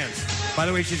little dance. By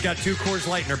the way, she's got 2 Coors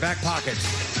Light in her back pockets.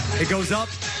 It goes up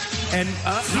and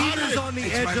teeters on the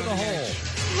edge of the hole.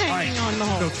 Hanging on the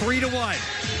hole. So 3-1.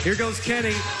 Here goes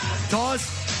Kenny. Toss,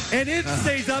 and it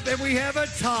stays up, and we have a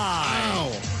tie.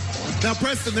 Wow. Now,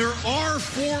 Preston, there are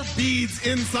 4 beads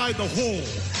inside the hole.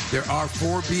 There are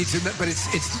 4 beads in that, but it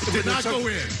did not go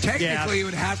in. Technically, it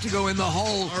would have to go in the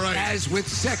hole, as with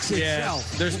sex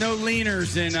itself. There's no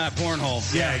leaners in Cornhole.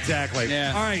 Yeah, exactly.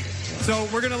 Yeah. All right. So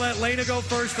we're going to let Lena go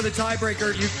first for the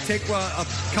tiebreaker. You take a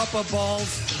cup of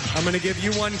balls. I'm going to give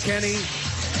you one, Kenny.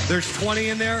 There's 20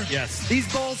 in there? Yes. These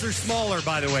balls are smaller,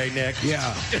 by the way, Nick.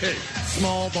 Yeah.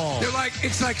 Small balls.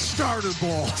 It's like starter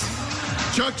balls.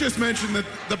 Chuck just mentioned that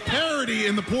the parity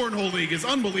in the Cornhole League is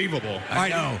unbelievable. All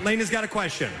right, Lena's got a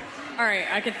question. All right,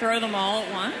 I could throw them all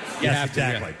at once? Yes,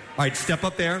 exactly. All right, step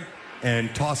up there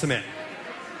and toss them in.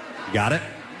 Got it?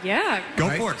 Yeah. Go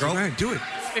for it, girl. All right, do it.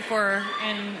 Before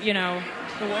in,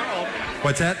 the world.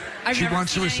 What's that? She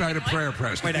wants to recite a prayer,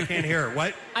 Preston. Wait, I can't hear her.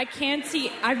 What?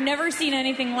 I've never seen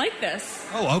anything like this.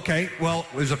 Oh, okay. Well,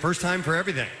 it was the first time for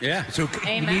everything. Yeah. So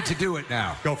you need to do it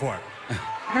now. Go for it.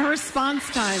 Her response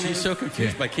time She's so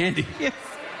confused by candy. Yes.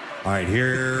 All right,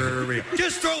 here we go.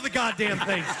 Just throw the goddamn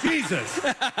things. Jesus.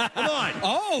 Come on.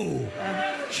 Oh.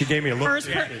 She gave me a look.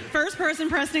 First person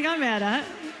Preston got mad at.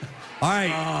 All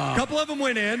right. A couple of them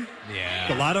went in.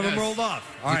 Yeah. A lot of them rolled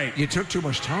off. All right. You took too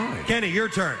much time. Kenny, your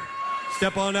turn.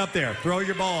 Step on up there. Throw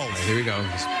your balls. Right, here we go.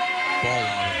 Ball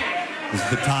on it. This is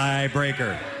the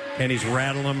tiebreaker. Kenny's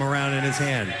rattling them around in his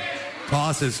hand.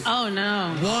 Tosses. Oh,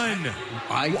 no. One.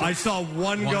 I saw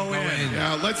one go in.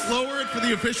 Yeah, let's lower it for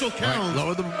the official count. Right,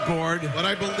 lower the board. But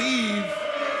I believe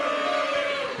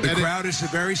the crowd is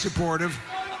very supportive.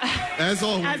 As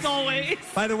always. As always.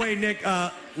 By the way, Nick,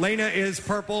 Lena is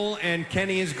purple and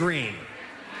Kenny is green.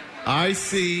 I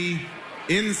see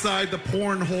inside the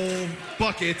Cornhole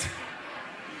bucket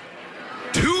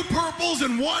purples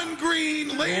and 1 green.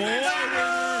 The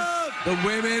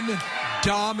women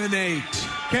dominate.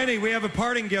 Kenny, we have a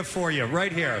parting gift for you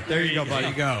right here. There you go, buddy.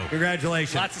 There you go.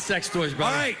 Congratulations. Lots of sex toys,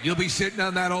 brother. All right. You'll be sitting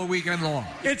on that all weekend long.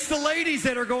 It's the ladies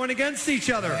that are going against each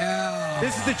other. Yeah.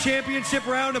 This is the championship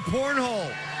round of Cornhole.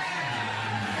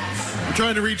 I'm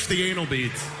trying to reach the anal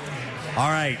beads.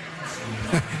 All right.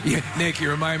 Yeah, Nick, you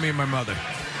remind me of my mother.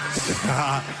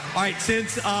 All right,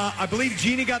 since I believe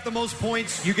Jeannie got the most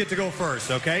points, you get to go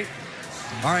first, okay?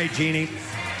 All right, Jeannie.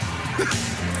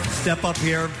 Step up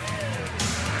here.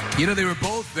 You know, they were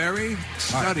both very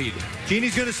studied. Right.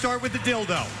 Jeannie's going to start with the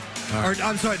dildo. Or,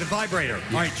 I'm sorry, the vibrator.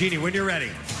 Yeah. All right, Jeannie, when you're ready.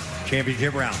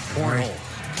 Championship round. Cornhole.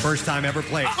 Right. First time ever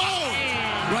played. Oh!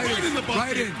 Right in the bucket.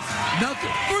 Right in.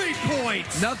 Nothing. 3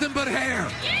 points. Nothing but hair.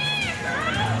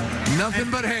 Nothing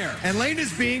but hair. And Lane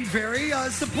is being very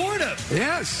supportive.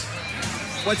 Yes.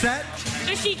 What's that?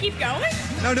 Does she keep going?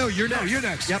 No, you're next. No, you're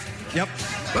next. Yep.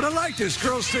 But I like this.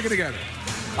 Girls sticking together.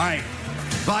 All right.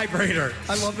 Vibrator.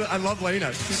 I love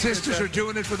Lena. Sisters are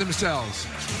doing it for themselves.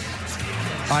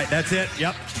 All right, that's it.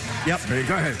 Yep. Hey,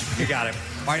 go ahead. You got it.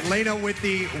 All right, Lena with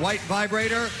the white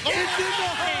vibrator. Oh!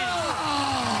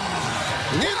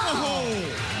 In the hole.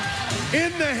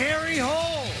 In the hairy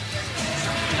hole.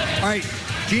 All right,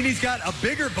 Jeannie's got a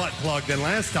bigger butt plug than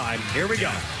last time. Here we go.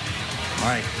 All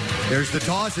right, there's the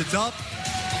toss. It's up.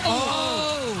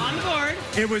 Oh! On the board.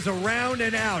 It was around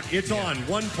and out. It's on.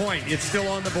 1 point. It's still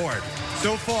on the board.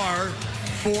 So far,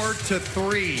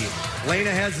 4-3.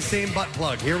 Lena has the same butt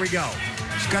plug. Here we go.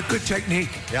 She's got good technique.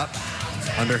 Yep.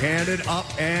 Underhanded, up,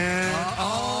 and...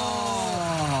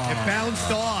 It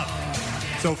bounced off.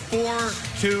 So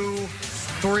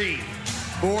 4-3.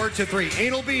 4-3.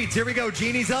 Anal beads. Here we go.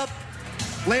 Jeannie's up.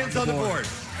 Lands on the board.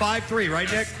 5-3, right,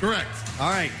 Nick? Correct.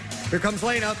 All right. Here comes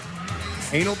Lena.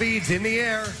 Anal beads in the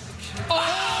air.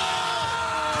 Oh!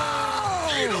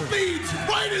 Anal beads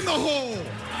right in the hole.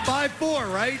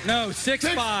 5-4, right? No,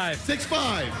 6-5.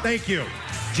 6-5. Thank you.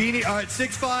 Jeannie, all right,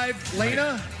 6-5.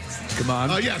 Lena? Come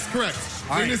on. Yes, correct.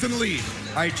 All right. Lena's in the lead.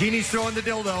 All right, Jeannie's throwing the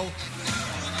dildo.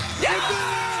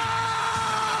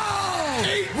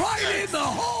 Right in the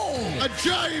hole. A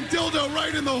giant dildo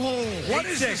right in the hole. What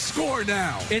is the score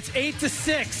now? It's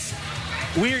 8-6.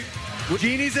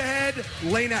 Jeannie's ahead.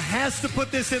 Lena has to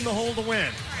put this in the hole to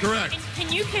win. Correct.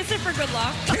 Can you kiss it for good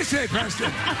luck? Kiss it,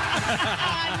 Preston. Nice.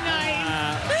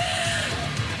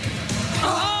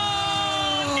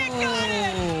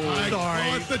 I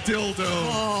caught the dildo.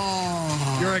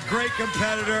 You're a great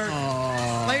competitor.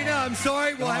 Lena, I'm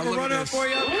sorry. We'll have a runner-up for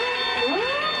you.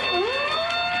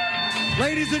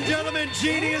 Ladies and gentlemen,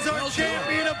 Jeannie is our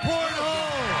champion of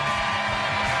Cornhole.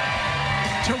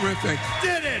 Terrific.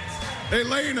 Did it. Hey,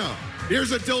 Lena,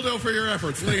 here's a dildo for your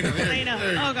efforts. Lena, there you go.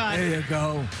 Oh, God. There you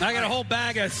go. I got a whole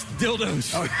bag of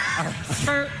dildos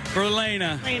for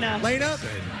Lena.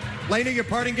 Lena, your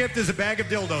parting gift is a bag of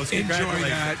dildos.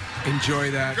 Enjoy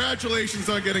that. Congratulations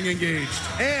on getting engaged.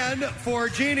 And for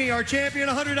Jeannie, our champion,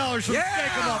 $100 from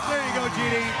Shake 'em Up. There you go,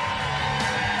 Jeannie.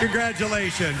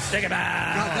 Congratulations. Take it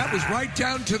back. God, that was right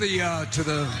down to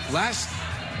the last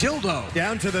dildo.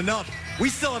 Down to the nub. We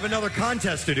still have another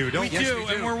contest to do, don't we? We do,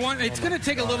 and it's going to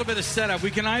take a little bit of setup.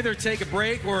 We can either take a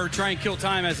break or try and kill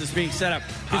time as it's being set up.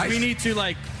 Because we need to,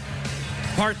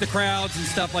 part the crowds and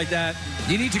stuff like that.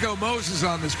 You need to go Moses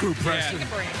on this group, Preston. Take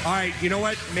a break. All right, you know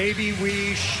what? Maybe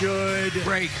we should...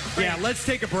 Break. Yeah, let's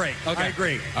take a break. Okay. I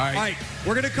agree. All right.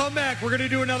 We're going to come back. We're going to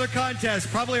do another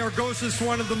contest, probably our grossest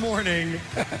one of the morning.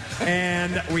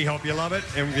 And we hope you love it.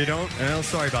 And if you don't, well,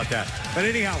 sorry about that. But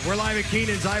anyhow, we're live at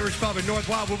Keenan's Irish Pub in North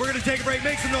Wildwood. We're going to take a break.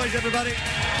 Make some noise, everybody.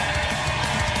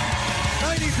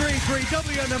 93.3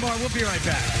 WMMR. We'll be right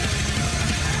back.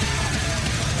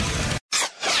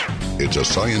 It's a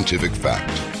scientific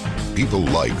fact. People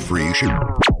like free shipping.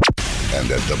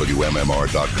 And at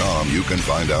WMMR.com, you can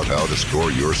find out how to score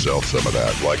yourself some of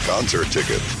that, like concert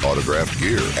tickets, autographed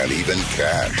gear, and even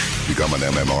cash. Become an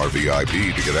MMR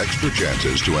VIP to get extra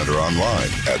chances to enter online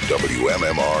at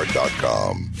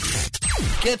WMMR.com.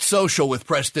 Get social with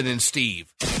Preston and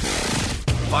Steve.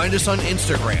 Find us on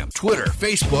Instagram, Twitter,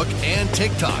 Facebook, and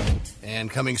TikTok. And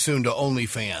coming soon to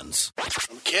OnlyFans.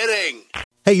 I'm kidding.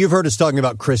 Hey, you've heard us talking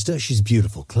about Krista. She's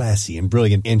beautiful, classy, and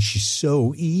brilliant, and she's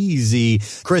so easy.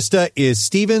 Krista is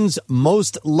Steven's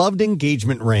most loved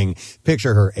engagement ring.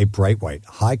 Picture her, a bright white,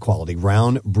 high-quality,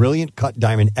 round, brilliant cut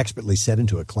diamond expertly set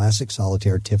into a classic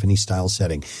solitaire Tiffany-style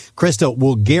setting. Krista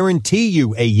will guarantee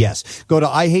you a yes. Go to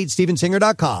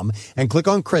IHateStevenSinger.com and click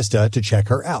on Krista to check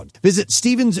her out. Visit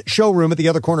Steven's showroom at the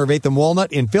other corner of 8th and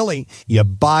Walnut in Philly. You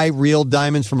buy real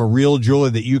diamonds from a real jeweler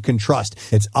that you can trust.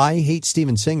 It's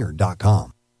IHateStevenSinger.com.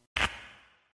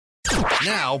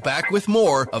 Now, back with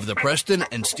more of the Preston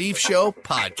and Steve Show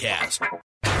podcast.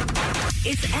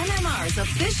 It's MMR's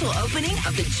official opening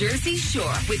of the Jersey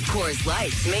Shore with Coors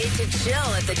Light, made to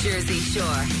chill at the Jersey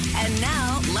Shore. And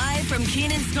now, live from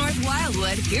Keenan's North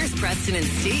Wildwood, here's Preston and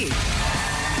Steve.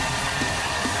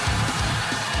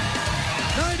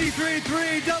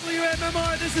 93.3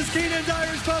 WMMR. This is Keenan's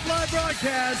Irish Pub Live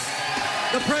broadcast.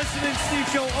 The Preston and Steve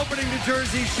Show opening the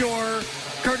Jersey Shore,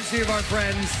 courtesy of our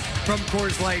friends from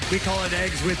Coors Light. We call it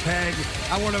Eggs with Peg.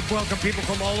 I want to welcome people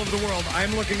from all over the world.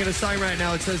 I'm looking at a sign right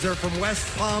now. It says they're from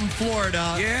West Palm,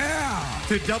 Florida. Yeah.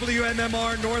 To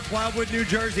WMMR, North Wildwood, New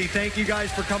Jersey. Thank you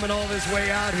guys for coming all this way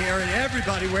out here. And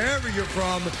everybody, wherever you're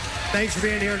from, thanks for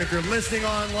being here. And if you're listening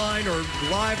online or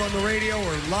live on the radio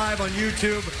or live on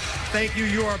YouTube, thank you.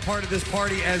 You are a part of this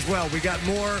party as well. We got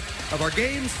more of our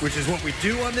games, which is what we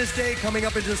do on this day, coming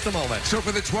up in just a moment. So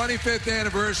for the 25th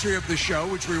anniversary of the show,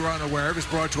 which we were unaware of, is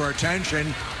brought to our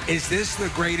attention, is this the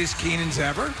greatest Keenan's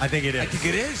ever? I think it is. I think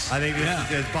it is. I think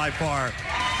this is by far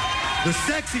the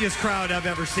sexiest crowd I've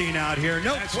ever seen out here.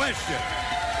 No question.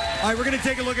 All right, we're going to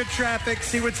take a look at traffic,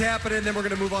 see what's happening, then we're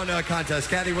going to move on to a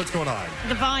contest. Kathy, what's going on?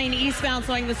 The Vine eastbound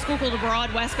slowing the Schuylkill to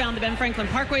Broad, westbound to Ben Franklin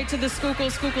Parkway to the Schuylkill,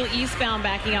 Schuylkill eastbound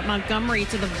backing up Montgomery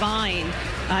to the Vine.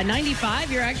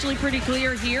 95, you're actually pretty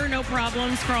clear here. No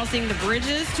problems crossing the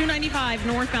bridges. 295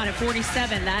 northbound at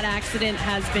 47. That accident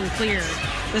has been cleared.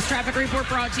 This traffic report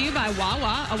brought to you by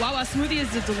Wawa. A Wawa smoothie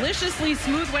is a deliciously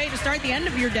smooth way to start the end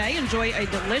of your day. Enjoy a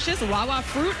delicious Wawa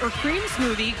fruit or cream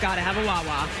smoothie. Gotta have a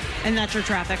Wawa. And that's your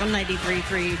traffic on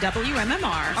 93.3 WMMR.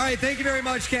 All right, thank you very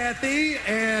much, Kathy.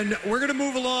 And we're going to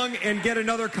move along and get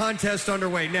another contest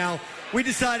underway. Now, we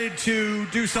decided to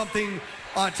do something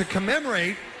to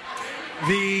commemorate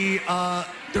the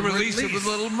release of The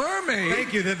Little Mermaid.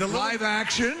 Thank you. The live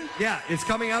action. Yeah, it's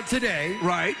coming out today.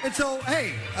 Right. And so,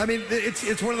 hey, I mean,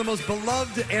 it's one of the most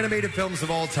beloved animated films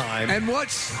of all time. And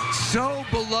what's so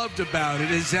beloved about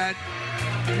it is that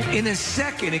in a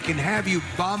second, it can have you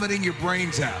vomiting your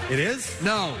brains out. It is?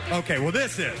 No. Okay, well,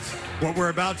 this is what we're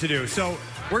about to do. So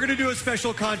we're going to do a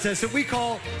special contest that we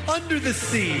call Under the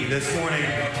Sea this morning.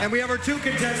 And we have our two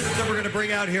contestants that we're going to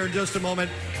bring out here in just a moment.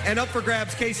 And up for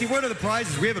grabs, Casey, what are the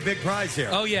prizes? We have a big prize here.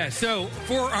 Oh, yeah. So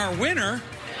for our winner,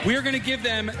 we are going to give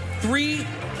them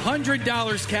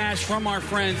 $300 cash from our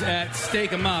friends at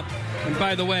Stake 'em Up. And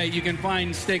by the way, you can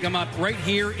find Stake 'em Up right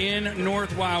here in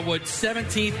North Wildwood,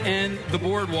 17th and the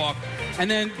Boardwalk. And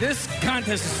then this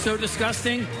contest is so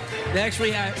disgusting, they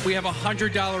actually we have a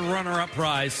 $100 runner-up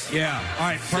prize. Yeah. All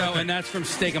right, perfect. So, and that's from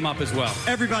Stake 'em Up as well.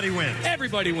 Everybody wins.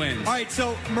 Everybody wins. All right,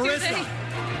 so Marissa,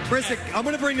 I'm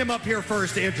going to bring them up here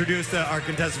first to introduce our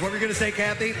contestants. What were you going to say,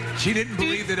 Kathy? She didn't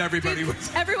believe that everybody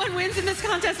was. Everyone wins in this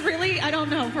contest, really? I don't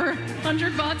know. For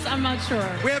 $100, I'm not sure.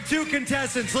 We have two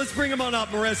contestants. Let's bring them on up,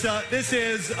 Marissa. This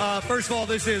is, first of all,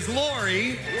 this is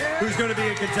Lori, who's going to be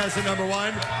a contestant number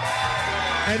one.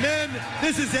 And then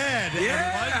this is Ed.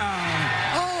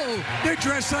 Yeah. Oh, they're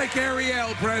dressed like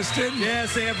Ariel, Preston.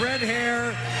 Yes, they have red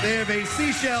hair. They have a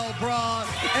seashell bra.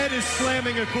 Ed is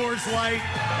slamming a Coors Light.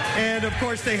 And, of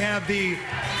course, they have the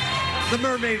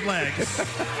mermaid legs.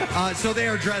 So they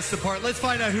are dressed the part. Let's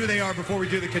find out who they are before we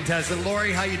do the contestant.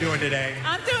 Lori, how you doing today?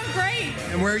 I'm doing great.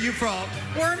 And where are you from?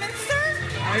 Warminster?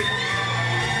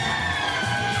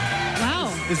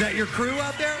 Wow. Is that your crew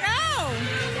out there? No.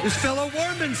 There's fellow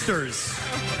Warminsters.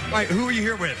 All right, who are you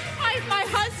here with? My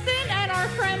husband and our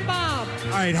friend Bob.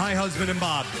 All right, hi, husband and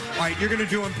Bob. All right, you're going to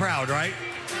do him proud, right?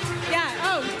 Yeah,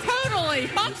 oh, totally.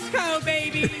 Busco,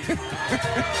 baby.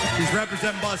 He's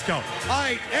representing Busco. All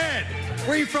right, Ed,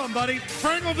 where are you from, buddy?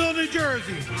 Franklville, New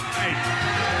Jersey.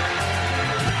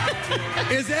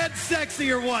 Is Ed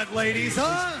sexy or what, ladies,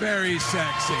 huh? It's very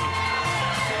sexy.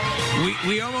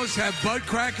 We almost have butt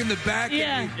crack in the back.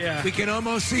 Yeah. And we can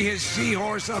almost see his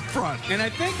seahorse up front. And I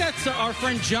think that's our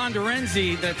friend John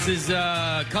Dorenzi. That's his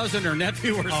cousin or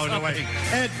nephew or something. Oh, no way.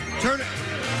 Ed,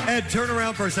 turn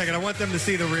around for a second. I want them to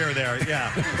see the rear there.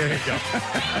 Yeah, there you go.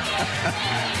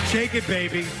 Shake it,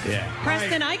 baby. Yeah.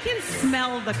 Preston, I can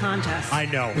smell the contest. I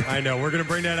know. We're going to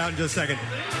bring that out in just a second.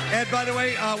 Ed, by the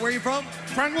way, where are you from?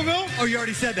 Franklville? Oh, you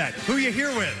already said that. Who are you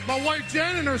here with? My wife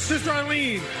Jen and her sister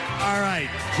Eileen. All right.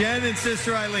 Jen and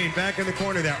sister Eileen back in the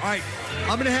corner there. All right.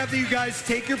 I'm going to have you guys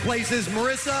take your places.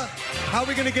 Marissa, how are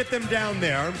we going to get them down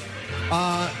there?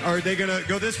 Are they going to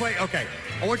go this way? Okay.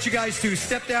 I want you guys to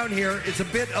step down here. It's a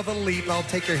bit of a leap. I'll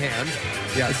take your hand.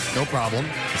 Yes, no problem.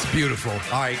 It's beautiful.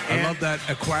 All right. I love that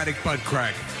aquatic butt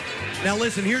crack. Now,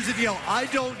 listen, here's the deal. I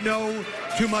don't know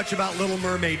too much about Little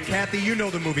Mermaid. Kathy, you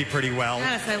know the movie pretty well.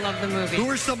 Yes, I love the movie. Who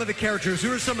are some of the characters?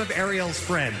 Who are some of Ariel's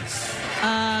friends?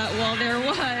 Well, there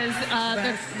was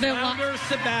the Flounder,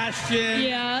 Sebastian.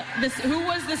 Yeah. Who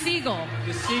was the seagull?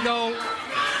 The seagull.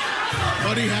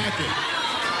 Buddy Hackett.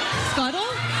 Scuttle?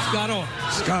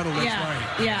 Scuttle, that's Yeah,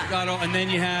 right. yeah. Scuttle, and then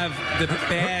you have the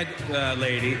bad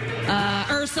lady.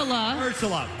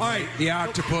 Ursula. All right. The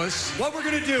octopus. What we're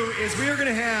going to do is we are going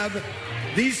to have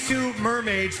these two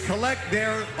mermaids collect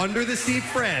their under-the-sea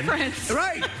friends.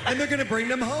 Right. And they're going to bring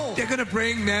them home. They're going to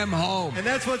bring them home. And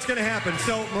that's what's going to happen.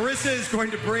 So Marissa is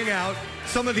going to bring out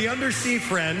some of the undersea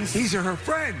friends. These are her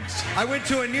friends. I went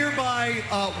to a nearby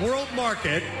world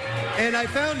market, and I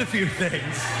found a few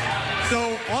things.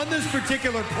 So on this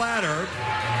particular platter,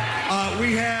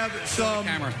 we have some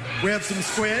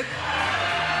squid.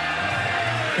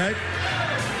 Okay.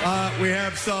 We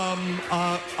have some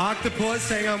octopus.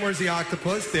 Hang on, where's the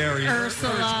octopus? There he is.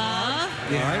 Ursula.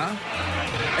 Yeah. Right.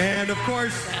 And of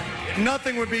course,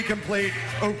 nothing would be complete.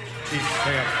 Oh, geez,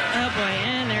 hang on. Oh boy,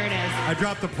 and there it is. I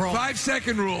dropped the prawn.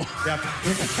 5-second rule. Yeah.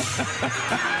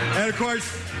 And of course,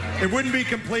 it wouldn't be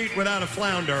complete without a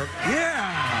flounder.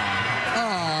 Yeah.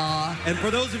 And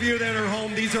for those of you that are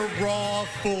home, these are raw,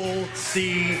 full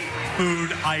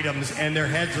seafood items, and their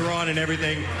heads are on and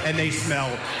everything, and they smell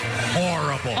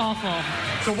horrible. Awful.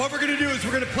 So what we're going to do is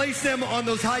we're going to place them on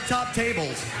those high top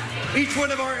tables. Each one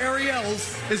of our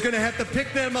Ariels is going to have to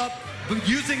pick them up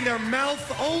using their mouth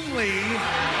only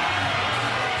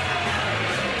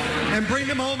and bring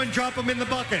them home and drop them in the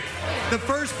bucket. The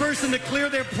first person to clear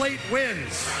their plate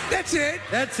wins. That's it.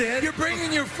 That's it. You're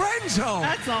bringing your friends home.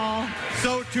 That's all.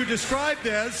 So to describe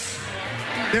this,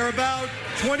 they're about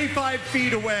 25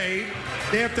 feet away.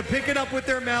 They have to pick it up with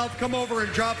their mouth, come over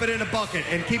and drop it in a bucket,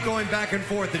 and keep going back and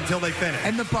forth until they finish.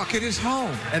 And the bucket is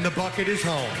home. And the bucket is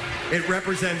home. It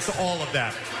represents all of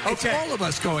that. It's all of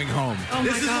us going home. Oh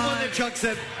This my is God. the one that Chuck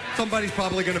said somebody's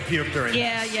probably going to puke during.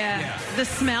 Yeah. The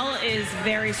smell is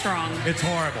very strong. It's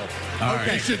horrible.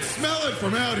 You should smell it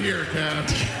from out here, Cap.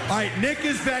 All right, Nick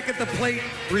is back at the plate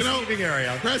receiving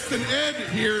area. Preston, Ed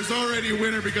here is already a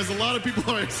winner because a lot of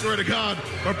people, I swear to God,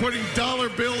 are putting dollar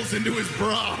bills into his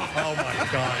bra. Oh, my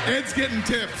God. Ed's getting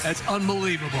tips. That's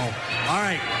unbelievable. All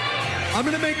right. I'm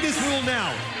going to make this rule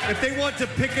now. If they want to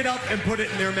pick it up and put it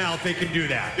in their mouth, they can do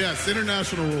that. Yes,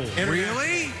 international rules.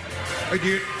 Really?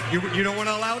 You don't want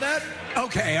to allow that?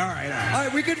 Okay, all right. All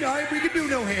right, we could do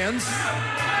no hands.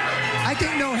 I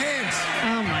think no hands.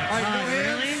 Oh my All right, God. no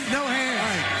hands? Really? No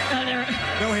hands. Oh, they're,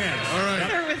 No hands. All right.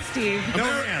 they're with Steve. No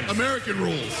hands. American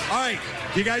rules. All right,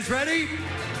 you guys ready?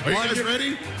 Are you guys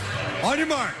ready? On your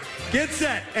mark, get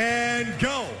set, and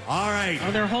go. All right.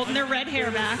 Oh, they're holding their red hair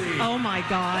back. Oh my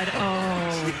God.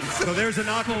 Oh. So there's an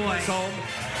octopus home.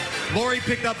 Lori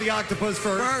picked up the octopus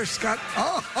first. She's got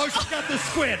the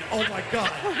squid. Oh my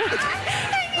God.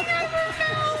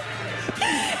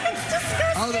 It's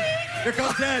disgusting. Here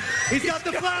comes Ed. He's got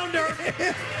the flounder.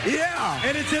 Yeah.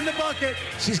 And it's in the bucket.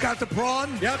 She's got the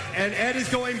prawn. Yep. And Ed is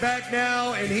going back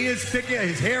now, and he is picking.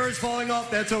 His hair is falling off.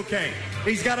 That's okay.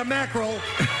 He's got a mackerel.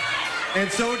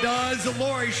 And so does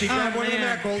Lori. She grabbed one of the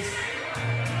mackerels.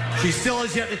 She still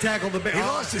has yet to tackle the He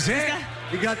lost his hand.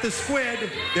 You got the squid.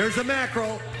 There's a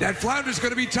mackerel. That flounder's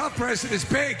going to be tough, Preston. It's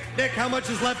big. Nick, how much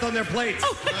is left on their plates?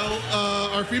 Well,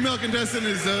 our female contestant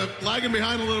is lagging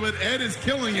behind a little bit. Ed is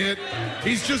killing it.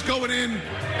 He's just going in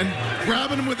and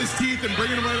grabbing him with his teeth and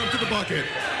bringing him right up to the bucket.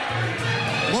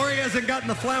 Lori hasn't gotten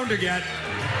the flounder yet.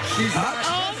 She's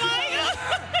Oh my God.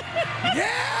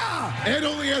 Yeah. Ed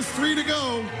only has 3 to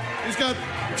go. He's got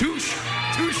two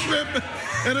shrimp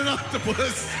and an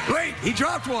octopus. Wait, he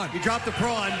dropped one. He dropped the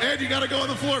prawn. Ed, you got to go on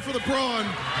the floor for the prawn.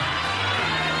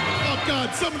 Oh,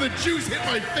 God, some of the juice hit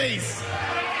my face.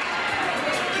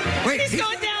 Wait, He's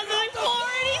going down to the floor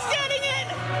and he's getting it.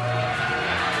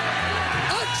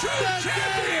 A true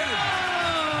champion.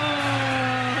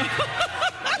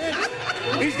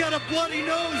 He's got a bloody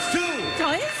nose, too.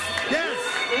 Does? Yes.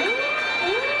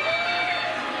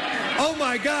 Oh,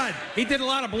 my God. He did a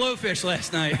lot of blowfish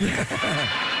last night.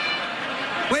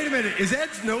 Wait a minute. Is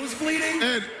Ed's nose bleeding?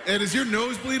 Ed, is your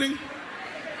nose bleeding?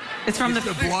 It's from the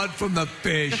blood from the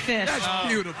fish. The fish. That's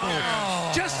beautiful.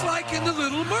 Oh. Just like in The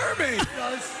Little Mermaid.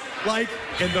 Like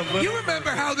in the little... You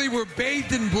remember how they were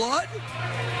bathed in blood?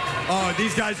 Oh,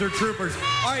 these guys are troopers.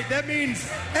 All right, that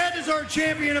means Ed is our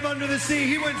champion of Under the Sea.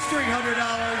 He wins $300.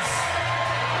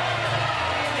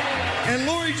 And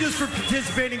Lori, just for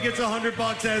participating, gets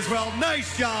 $100 as well.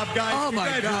 Nice job, guys. Oh, my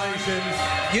God.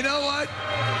 Congratulations. You know what?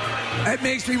 That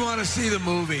makes me want to see the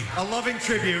movie. A loving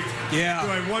tribute to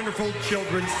a wonderful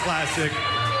children's classic.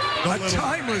 A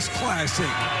timeless classic.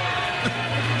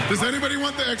 Does anybody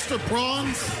want the extra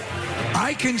prawns?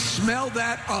 I can smell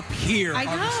that up here I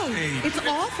on the know. stage. It's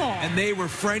awful. And they were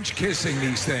French kissing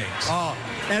these things. Oh,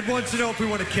 Ed wants to know if we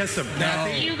want to kiss him. No.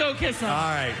 You go kiss him. All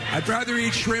right. I'd rather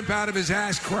eat shrimp out of his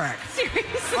ass crack. Seriously.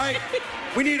 All right.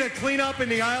 We need a cleanup in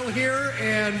the aisle here,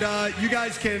 and you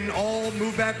guys can all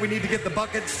move back. We need to get the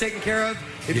buckets taken care of.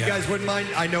 If you guys wouldn't mind,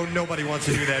 I know nobody wants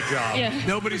to do that job.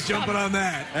 Nobody's jumping on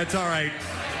that. That's all right.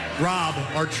 Rob,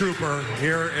 our trooper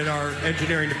here in our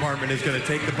engineering department, is going to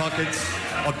take the buckets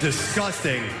of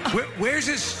disgusting. Where's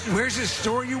this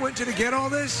store you went to get all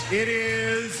this?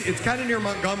 It's kind of near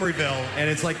Montgomeryville, and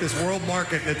it's like this world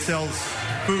market that sells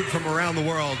food from around the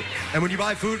world. And when you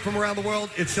buy food from around the world,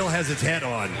 it still has its head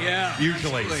on. Yeah.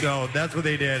 Usually. Absolutely. So that's what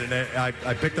they did, and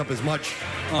I picked up as much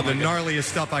of the gnarliest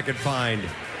stuff I could find.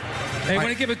 Hey, I want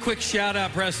to give a quick shout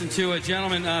out, Preston, to a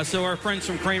gentleman. So our friends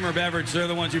from Kramer Beverage, they're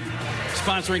the ones who are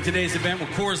sponsoring today's event with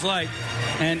Coors Light.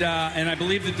 And I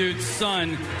believe the dude's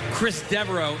son, Chris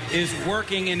Devereaux, is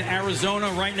working in Arizona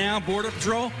right now, Border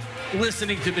Patrol,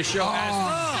 listening to the show.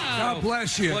 God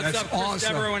bless you. What's That's up, Chris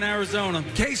awesome. Devereaux in Arizona?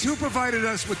 Case, who provided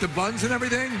us with the buns and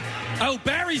everything? Oh,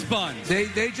 Barry's Buns.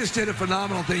 They just did a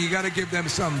phenomenal thing. You got to give them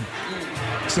some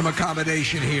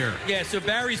accommodation here. Yeah, so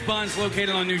Barry's Buns, located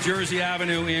on New Jersey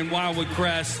Avenue in Wildwood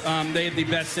Crest. They have the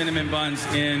best cinnamon buns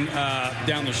in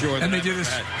down the shore. And they did a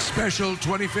special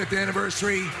 25th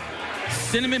anniversary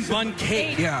cinnamon bun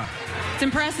cake. Yeah. It's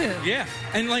impressive. Yeah,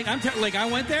 and I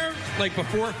went there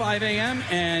before 5 a.m.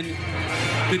 and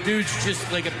the dude's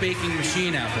just like a baking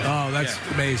machine out there. Oh, that's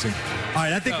amazing. All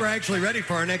right, I think we're actually ready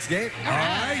for our next game. All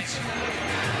right.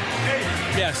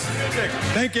 Yes.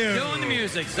 Thank you. Doing the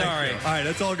music, sorry. All right,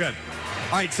 that's all good.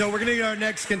 All right, so we're going to get our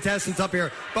next contestants up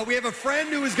here. But we have a friend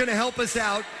who is going to help us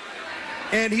out.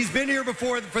 And he's been here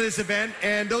before for this event.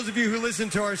 And those of you who listen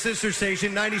to our sister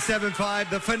station, 97.5,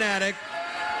 The Fanatic,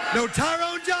 know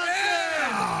Tyrone Johnson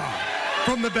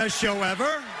from the best show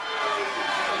ever,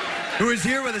 who is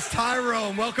here with us.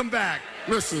 Tyrone, welcome back.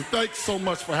 Listen, thanks so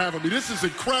much for having me. This is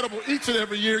incredible. Each and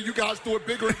every year, you guys do it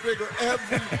bigger and bigger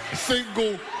every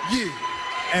single year.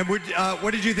 And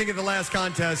what did you think of the last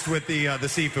contest with the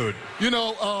seafood?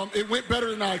 It went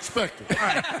better than I expected.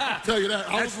 I'll tell you that.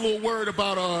 I was a little worried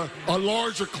about a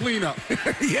larger cleanup.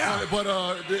 Yeah.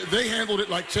 But they handled it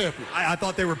like champions. I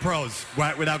thought they were pros,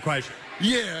 without question.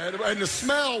 Yeah, and the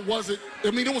smell wasn't,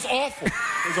 it was awful.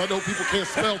 Because I know people can't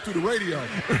smell through the radio.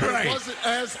 Right. It wasn't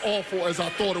as awful as I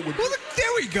thought it would be. Well, there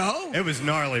we go. It was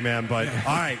gnarly, man, but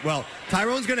all right. Well,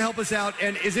 Tyrone's going to help us out.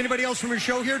 And is anybody else from your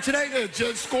show here today? Yeah,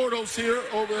 Jen Scordo's here,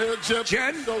 over here. Jen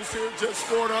Scordo's here, Jen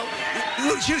Scordo.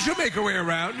 Look, she'll make her way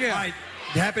around, yeah. All right.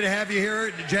 Happy to have you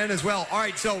here, Jen, as well. All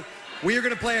right, so we are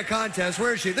going to play a contest.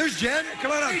 Where is she? There's Jen.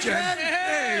 Come on up, hey, Jen.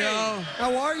 There you go.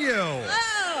 How are you?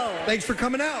 Hello. Thanks for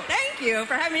coming out. Thank you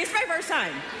for having me. It's my first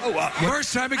time. Oh,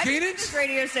 first time at I've been at Keenan's? this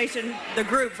radio station, the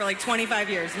group, for like 25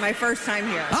 years. My first time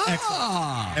here.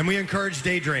 Excellent. And we encourage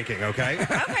day drinking, okay?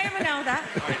 Okay, I'm going to know that.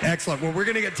 Excellent. Well, we're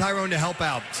going to get Tyrone to help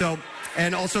out.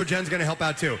 And also Jen's going to help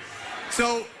out too.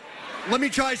 So let me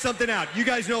try something out. You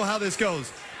guys know how this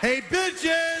goes. Hey,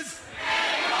 bitches!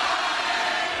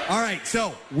 All right,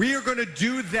 so we are going to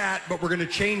do that, but we're going to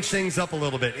change things up a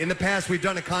little bit. In the past, we've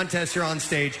done a contest here on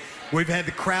stage. We've had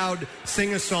the crowd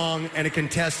sing a song, and a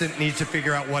contestant needs to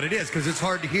figure out what it is, because it's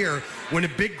hard to hear when a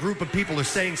big group of people are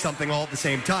saying something all at the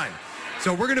same time.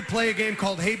 So we're going to play a game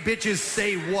called Hey Bitches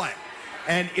Say What.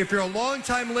 And if you're a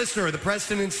longtime listener of the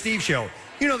Preston and Steve Show,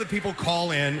 you know that people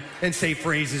call in and say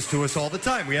phrases to us all the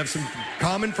time. We have some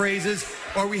common phrases,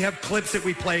 or we have clips that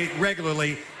we play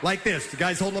regularly, like this. The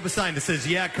guy's holding up a sign that says,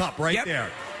 yeah, cup, right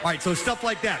there. All right, so stuff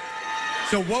like that.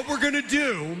 So what we're going to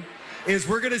do is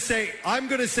I'm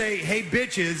going to say, hey,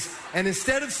 bitches, and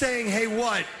instead of saying, hey,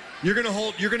 what, you're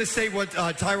going to say what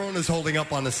Tyrone is holding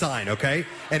up on the sign, okay?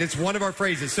 And it's one of our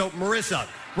phrases. So, Marissa,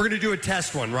 we're going to do a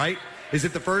test one, right? Is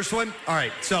it the first one? All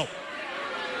right, so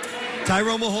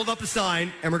Tyrone will hold up a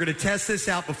sign, and we're going to test this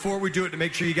out before we do it to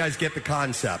make sure you guys get the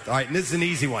concept. All right, and this is an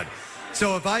easy one.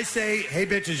 So if I say, hey,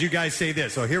 bitches, you guys say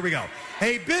this. So here we go.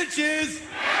 Hey, bitches!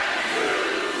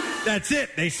 That's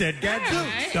it. They said gadzooks.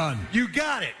 Right. Done. You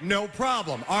got it. No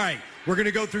problem. All right, we're going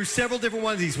to go through several different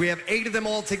ones of these. We have 8 of them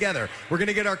all together. We're going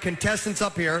to get our contestants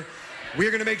up here.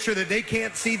 We're going to make sure that they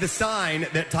can't see the sign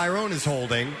that Tyrone is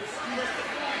holding.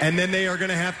 And then they are going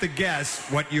to have to guess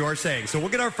what you are saying. So we'll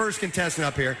get our first contestant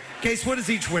up here. Case, what does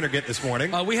each winner get this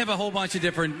morning? We have a whole bunch of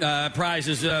different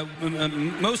prizes.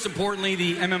 Most importantly,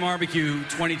 the MMRBQ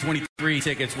 2023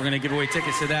 tickets. We're going to give away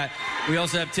tickets to that. We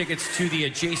also have tickets to the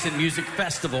Adjacent Music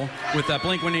Festival with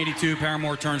Blink-182,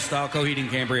 Paramore Turnstile,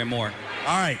 Coheed, Cambria, and more.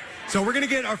 All right. So we're going to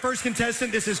get our first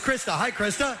contestant. This is Krista. Hi,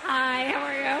 Krista. Hi, how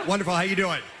are you? Wonderful. How you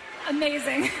doing?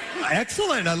 Amazing.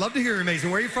 Excellent. I love to hear you're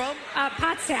amazing. Where are you from?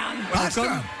 Pottstown.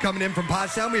 Welcome. Coming in from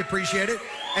Pottstown. We appreciate it.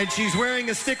 And she's wearing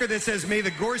a sticker that says, "May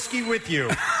the Gorski with you."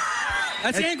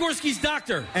 That's Ann Gorski's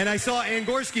doctor. And I saw Ann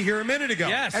Gorski here a minute ago.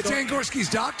 Yes. That's Ann Gorski's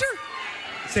doctor?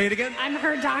 Say it again. I'm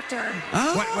her doctor.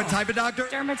 Oh. What type of doctor?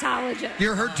 Dermatologist.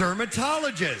 You're her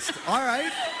dermatologist. All right.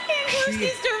 Ann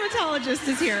Gorski's dermatologist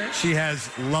is here. She has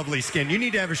lovely skin. You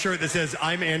need to have a shirt that says,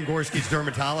 "I'm Ann Gorski's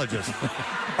dermatologist."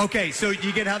 Okay, so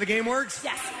you get how the game works?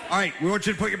 Yes. All right, we want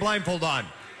you to put your blindfold on.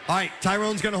 All right,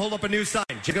 Tyrone's going to hold up a new sign.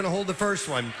 She's going to hold the first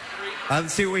one.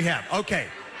 Let's see what we have. Okay,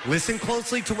 listen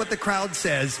closely to what the crowd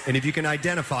says, and if you can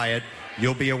identify it,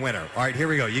 you'll be a winner. All right, here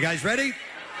we go. You guys ready?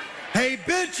 Hey,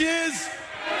 bitches!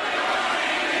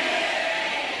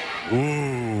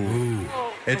 Ooh.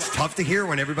 It's tough to hear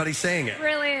when everybody's saying it. It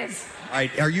really is. All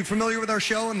right, are you familiar with our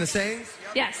show and the sayings?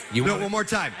 Yes. You do it one more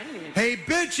time. Hey,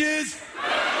 bitches!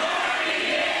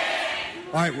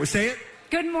 All right, we'll say it.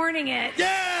 Good morning, it.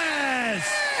 Yes!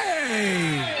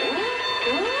 Hey!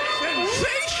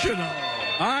 Sensational!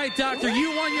 All right, Doctor,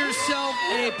 you won yourself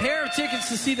a pair of tickets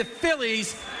to see the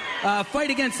Phillies fight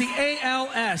against the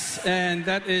ALS. And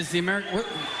that is the American...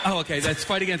 Oh, okay, that's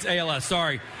fight against ALS.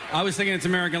 Sorry. I was thinking it's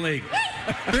American League.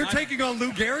 They're taking on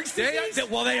Lou Gehrig's disease?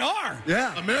 Well, they are.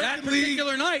 Yeah. That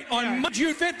particular night, on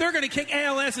June 5th, they're going to kick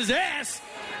ALS's ass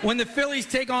when the Phillies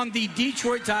take on the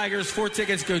Detroit Tigers. 4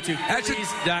 tickets go to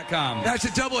Phillies.com. That's a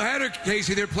doubleheader,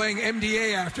 Casey. They're playing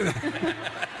MDA after that.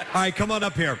 All right, come on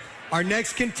up here. Our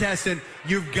next contestant,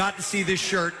 you've got to see this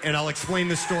shirt, and I'll explain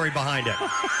the story behind it.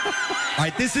 All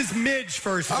right, this is Midge,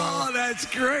 first of all. Oh, that's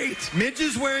great. Midge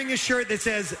is wearing a shirt that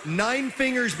says 9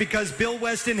 fingers because Bill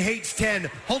Weston hates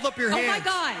 10. Hold up your hand. Oh, my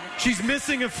God. She's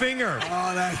missing a finger.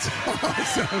 Oh, that's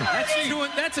awesome.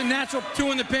 That's a natural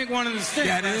 2 in the pink, 1 in the stick.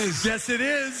 Yeah, it is. Yes, it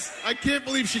is. I can't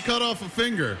believe she cut off a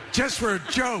finger. Just for a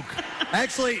joke.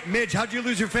 Actually, Midge, how'd you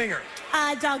lose your finger?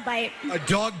 Dog bite. A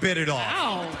dog bit it off.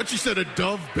 Ow. But she said a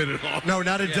dove bit it off. No,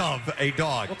 not a dove, a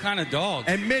dog. What kind of dog?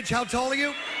 And Midge, how tall are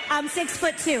you? I'm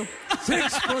 6'2".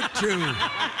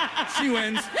 6'2". She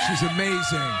wins. She's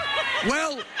amazing.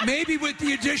 Well, maybe with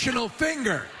the additional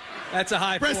finger. That's a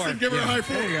high Preston, 4. give her a high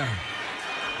 4. There you go.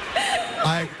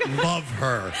 I love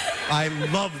her. I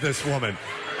love this woman.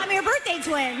 I'm your birthday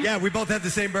twin. Yeah, we both have the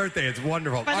same birthday. It's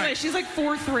wonderful. By the All way, right. she's like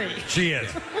 4'3". She is.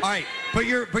 All right, put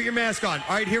your mask on.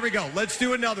 All right, here we go. Let's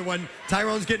do another one.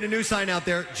 Tyrone's getting a new sign out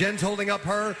there. Jen's holding up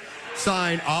her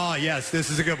sign. Ah, yes, this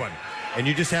is a good one. And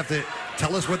you just have to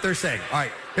tell us what they're saying. All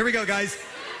right, here we go, guys.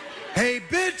 Hey,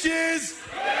 bitches!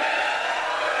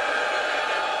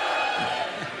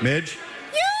 Midge?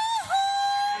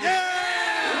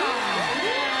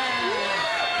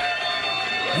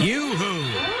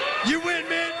 Yoo-hoo. You win,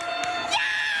 Midge!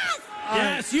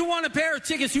 Yes, you won a pair of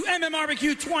tickets to MMRBQ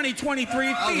 2023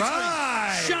 featuring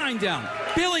right. Shinedown,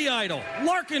 Billy Idol,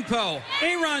 Larkin Poe,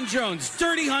 Aaron Jones,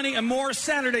 Dirty Honey, and more.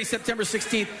 Saturday, September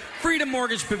 16th, Freedom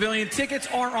Mortgage Pavilion. Tickets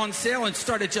are on sale and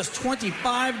start at just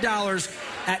 $25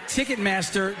 at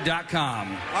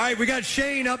Ticketmaster.com. All right, we got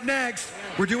Shane up next.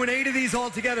 We're doing 8 of these all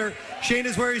together. Shane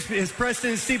is wearing his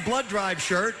Preston and Steve Blood Drive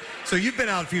shirt. So you've been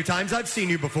out a few times. I've seen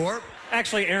you before.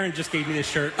 Actually, Aaron just gave me this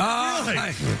shirt. Oh,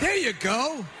 Really? there you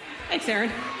go. Thanks,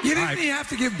 Aaron. You didn't All right. even have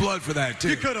to give blood for that, too.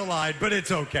 You could have lied, but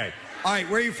it's okay. All right,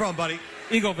 where are you from, buddy?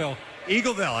 Eagleville.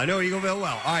 Eagleville. I know Eagleville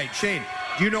well. All right, Shane,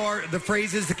 do you know the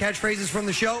phrases, the catchphrases from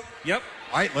the show? Yep.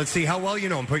 All right, let's see how well you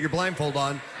know them. Put your blindfold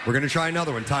on. We're going to try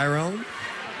another one. Tyrone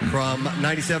from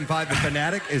 97.5 The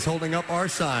Fanatic is holding up our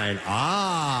sign.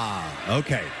 Ah,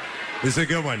 okay. This is a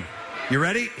good one. You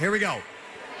ready? Here we go.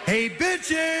 Hey,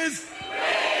 bitches!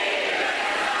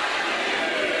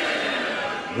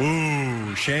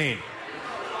 Ooh, Shane.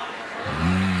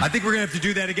 I think we're going to have to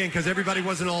do that again because everybody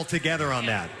wasn't all together on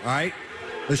that. All right?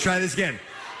 Let's try this again.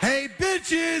 Hey,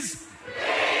 bitches!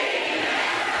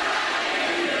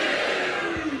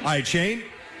 All right, Shane.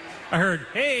 I heard,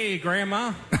 hey,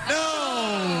 Grandma.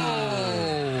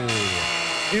 No!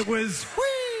 It was,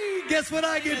 whee! Guess what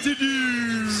I get to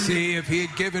do? See, if he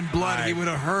had given blood, All right. he would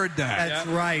have heard that. That's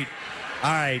right.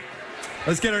 All right.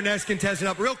 Let's get our next contestant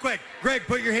up real quick. Greg,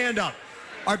 put your hand up.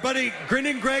 Our buddy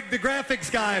Grinning Greg, the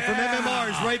graphics guy from MMR,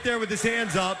 is right there with his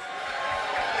hands up.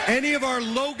 Any of our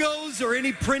logos or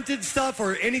any printed stuff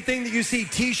or anything that you see,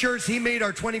 T-shirts, he made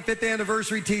our 25th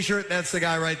anniversary T-shirt. That's the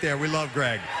guy right there. We love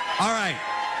Greg. All right.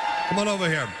 Come on over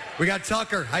here. We got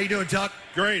Tucker. How you doing, Tuck?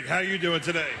 Great. How you doing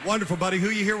today? Wonderful, buddy. Who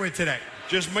you here with today?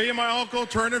 Just me and my uncle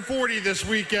turning 40 this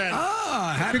weekend.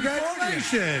 Ah, happy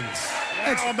Congratulations.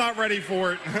 I'm not ready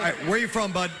for it. All right, where you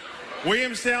from, bud?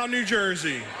 Williamstown, New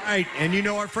Jersey. All right, and you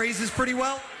know our phrases pretty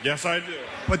well? Yes, I do.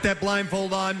 Put that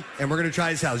blindfold on, and we're going to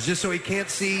try his house, just so he can't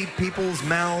see people's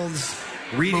mouths,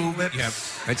 reading lips. Yep,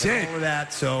 that's and it. all of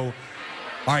that. So,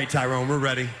 all right, Tyrone, we're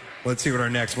ready. Let's see what our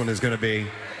next one is going to be.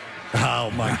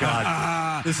 Oh, my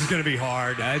God. This is going to be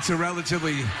hard. It's a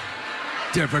relatively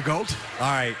difficult. All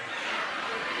right.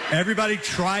 Everybody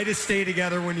try to stay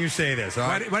together when you say this, all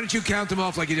right? Why don't you count them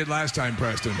off like you did last time,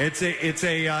 Preston? It's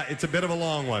a bit of a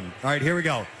long one. All right, here we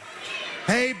go.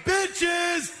 Hey,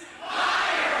 bitches!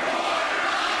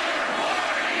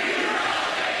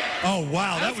 Oh,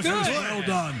 wow. That was good. Well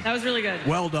done. That was really good.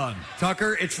 Well done.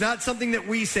 Tucker, it's not something that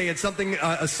we say. It's something,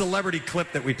 a celebrity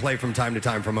clip that we play from time to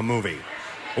time from a movie.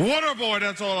 Waterboy,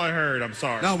 that's all I heard. I'm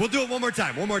sorry. No, we'll do it one more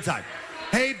time. One more time.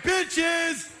 Hey,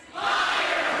 bitches!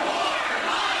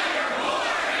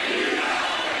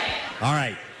 All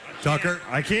right, Tucker.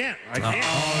 I can't.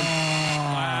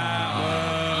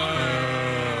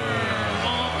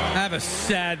 Have a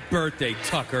sad birthday,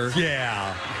 Tucker.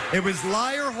 Yeah. It was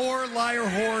liar,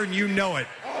 whore, and you know it.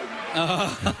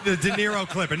 The De Niro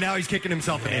clip, and now he's kicking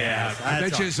himself in the ass. I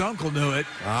bet you his uncle knew it.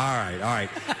 All right.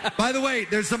 By the way,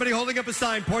 there's somebody holding up a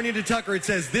sign pointing to Tucker. It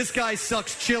says, "This guy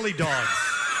sucks chili dogs."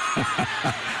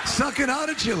 Sucking on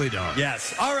a chili dog.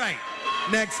 Yes. All right.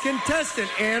 Next contestant,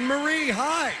 Anne-Marie.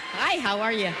 Hi. Hi, how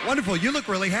are you? Wonderful. You look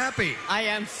really happy. I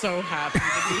am so happy to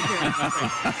be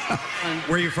here.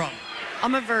 Where are you from?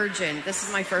 I'm a virgin. This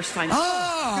is my first time.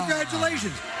 Oh,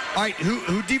 congratulations. All right,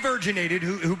 who devirginated?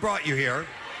 Who brought you here?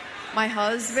 My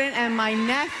husband and my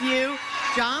nephew,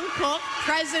 John Cook,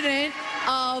 president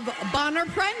of Bonner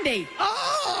Prendy.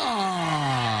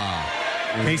 Oh!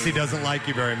 Casey doesn't like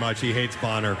you very much. He hates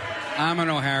Bonner. I'm an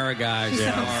O'Hara guy.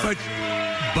 Yeah.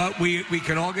 But we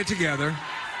can all get together.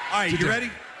 All right, you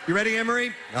ready? You ready,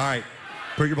 Anne-Marie? All right.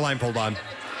 Put your blindfold on.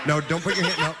 No, don't put your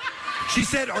hand up. She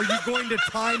said, "Are you going to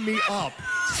tie me up?"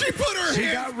 She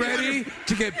got ready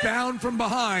to get bound from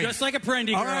behind. Just like a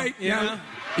Prendy girl. All right. Yeah.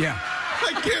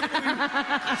 I can't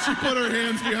believe she put her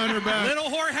hands behind her back. Little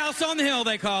whorehouse on the hill,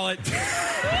 they call it.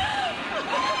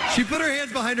 She put her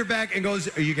hands behind her back and goes,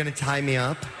 "Are you going to tie me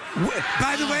up?"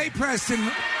 By the way,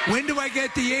 Preston, when do I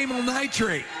get the amyl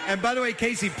nitrate? And by the way,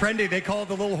 Casey, Prendy, they call it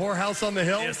the little whorehouse on the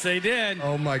hill? Yes, they did.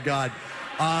 Oh, my God.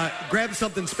 Grab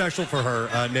something special for her,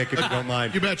 Nick, if you don't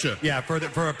mind. You betcha. Yeah, for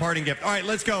a parting gift. All right,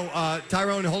 let's go.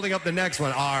 Tyrone holding up the next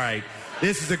one. All right.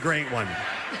 This is a great one.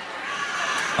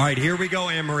 All right, here we go,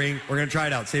 Anne-Marie. We're going to try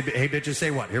it out. Say, "Hey, bitches,"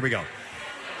 say what? Here we go.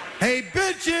 Hey,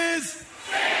 bitches!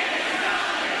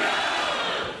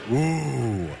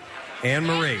 Ooh.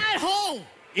 Anne-Marie. That hole.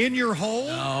 In your hole?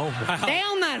 No. Wow.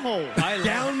 Down that hole.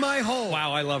 Down my hole.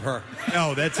 Wow, I love her.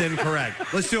 No, that's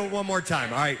incorrect. Let's do it one more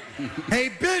time. All right. Hey,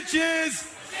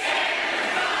 bitches!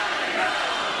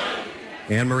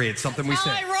 Anne-Marie, it's something we say.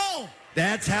 How I roll.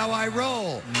 That's how I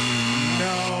roll.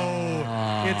 No.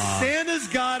 It's Santa's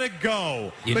gotta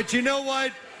go. But you know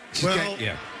what? Well,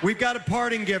 we've got a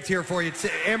parting gift here for you.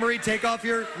 Anne-Marie, take off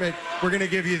your... We're going to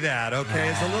give you that, okay?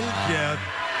 It's a little gift.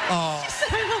 Oh,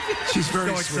 she's very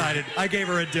so excited. I gave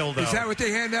her a dildo. Is that what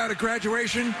they hand out at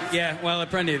graduation? Yeah, well, at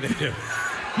Prendy they do.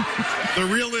 The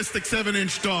realistic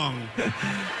 7-inch dong.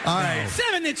 All right.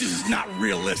 7 inches is not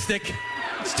realistic.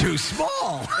 It's too small.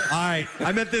 All right.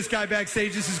 I met this guy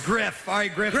backstage. This is Griff. All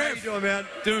right, Griff. How you doing, man?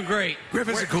 Doing great. Griff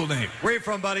is a cool name. Where are you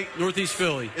from, buddy? Northeast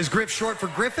Philly. Is Griff short for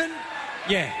Griffin?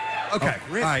 Yeah. Okay.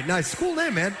 All right, nice. Cool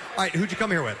name, man. All right, who'd you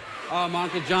come here with? My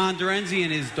Uncle John Dorenzi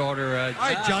and his daughter. All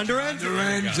right, John Dorenzi.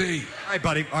 Dorenzi. All right,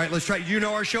 buddy. All right, let's try. You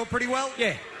know our show pretty well?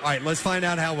 Yeah. All right, let's find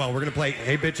out how well. We're going to play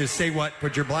Hey Bitches, Say What.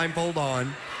 Put your blindfold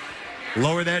on.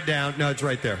 Lower that down. No, it's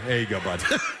right there. There you go, bud.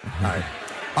 All right.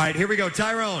 All right, here we go.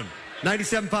 Tyrone,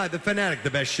 97.5, The Fanatic, the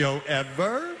best show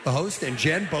ever. The host and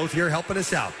Jen both here helping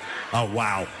us out. Oh,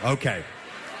 wow. Okay.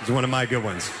 This is one of my good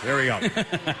ones. Here we go.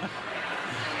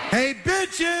 Hey,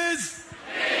 bitches!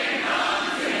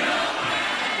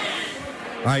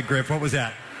 All right, Griff, what was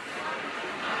that?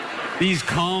 These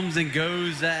comes and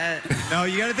goes at... No,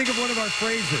 you got to think of one of our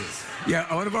phrases.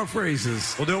 Yeah, one of our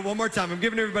phrases. We'll do it one more time. I'm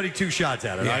giving everybody 2 shots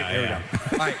at it. All right, here we go.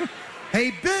 All right.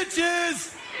 Hey,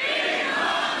 bitches!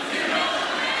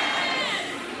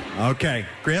 Okay,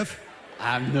 Griff?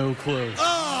 I have no clue.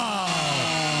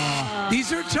 Oh!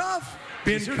 These are tough.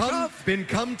 Been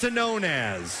come to known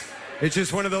as. It's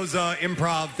just one of those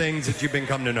improv things that you've been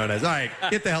come to known as. All right,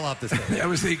 get the hell off the stage. That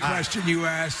was the question you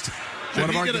asked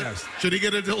one of our guests. Should he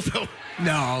get a dildo?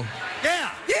 No. Yeah.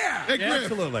 Hey, Griff.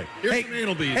 Absolutely. Here's some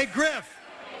anal beads. Hey, Griff.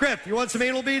 Griff, you want some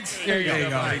anal beads? There you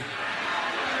go. buddy.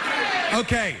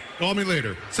 Okay. Call me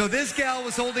later. So this gal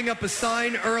was holding up a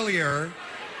sign earlier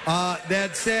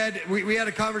That said, we had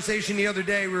a conversation the other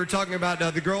day. We were talking about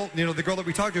the girl that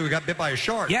we talked to who got bit by a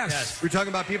shark. Yes. We were talking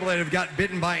about people that have got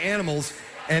bitten by animals.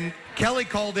 And Kelly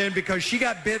called in because she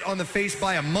got bit on the face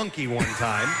by a monkey one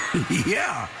time.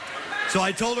 Yeah. So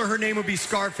I told her name would be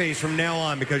Scarface from now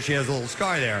on because she has a little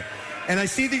scar there. And I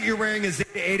see that you're wearing a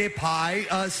Zeta Eta Pi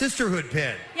sisterhood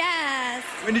pin. Yes.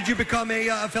 When did you become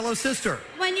a fellow sister?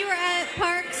 When you were at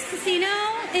Parks Casino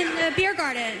in the beer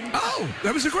garden. Oh,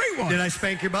 that was a great one. Did I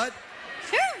spank your butt?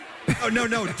 Sure. Oh,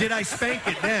 no. Did I spank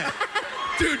it then?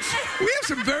 Dude, we have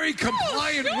some very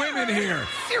compliant women here.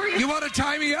 You want to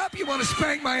tie me up? You want to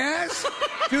spank my ass?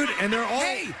 Dude, and they're all...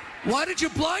 Hey, why did you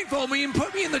blindfold me and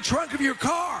put me in the trunk of your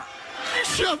car? You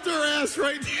shoved her ass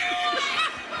right there.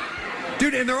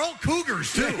 Dude, and they're all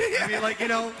cougars, too. I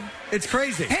mean, it's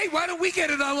crazy. Hey, why don't we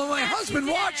get it on when my husband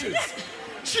watches?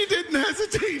 She didn't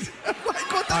hesitate.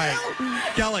 Like, what the hell?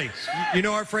 Kelly, you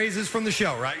know our phrases from the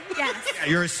show, right?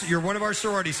 Yes. You're one of our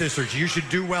sorority sisters. You should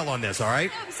do well on this, all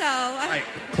right? So. All right,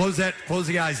 close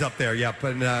the eyes up there. Yep,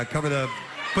 and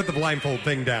put the blindfold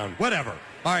thing down. Whatever.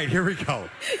 All right, here we go.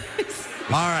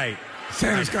 All right.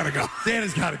 Santa's got to go.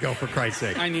 Santa's got to go, for Christ's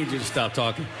sake. I need you to stop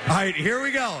talking. All right, here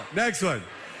we go. Next one.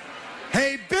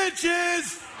 Hey,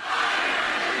 bitches!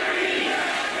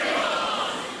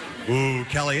 Ooh,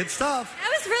 Kelly, it's tough.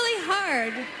 That was really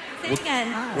hard. Say it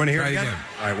again. Want to hear Try it it again? again.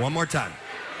 All right, one more time.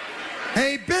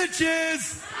 Hey,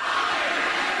 bitches!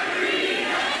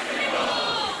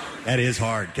 That is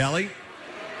hard. Kelly?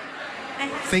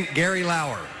 Think Gary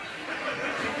Lauer.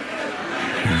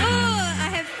 Oh, I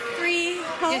have 3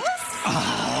 holes.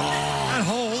 Not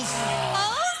holes.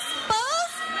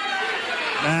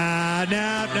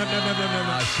 No.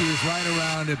 She was right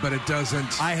around it, but it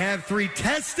doesn't. I have 3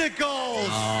 testicles.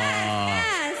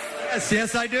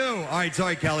 Yes, I do. All right,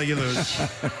 sorry, Kelly, you lose.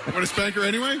 Want to spank her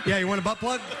anyway? Yeah, you want a butt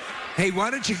plug? Hey,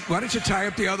 why don't you tie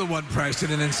up the other one,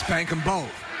 Preston, and then spank them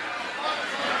both?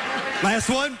 Last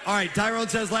one? All right, Tyrone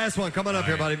says last one. Come on up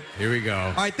here, buddy. Here we go.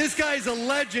 All right, this guy's a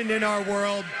legend in our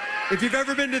world. If you've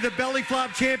ever been to the Belly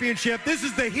Flop Championship, this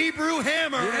is the Hebrew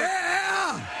Hammer.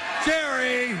 Yeah!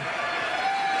 Jerry.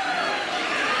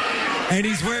 And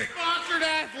he's wearing... Sponsored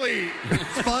athlete.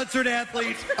 Sponsored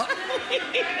athlete.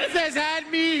 It says, "Had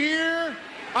me here.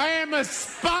 I am a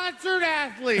sponsored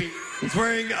athlete." He's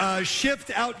wearing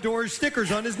Shift Outdoors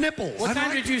stickers on his nipples. What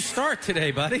time did you start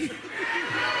today, buddy?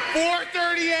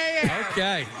 4:30 a.m.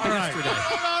 Okay. All right.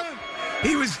 Hold on.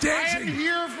 He was I dancing. am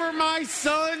here for my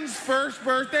son's first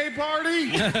birthday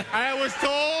party. I was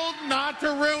told not to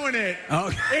ruin it.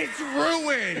 Okay. It's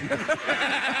ruined.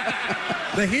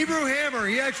 The Hebrew Hammer,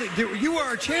 you were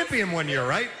our champion one year,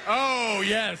 right? Oh,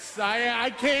 yes.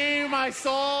 I came, I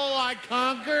saw, I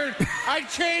conquered. I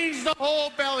changed the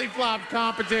whole belly flop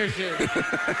competition.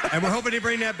 And we're hoping to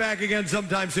bring that back again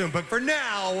sometime soon. But for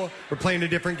now, we're playing a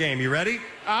different game. You ready?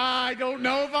 I don't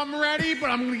know if I'm ready, but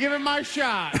I'm going to give it my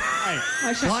shot. All right.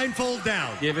 Blindfold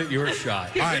down. Give it your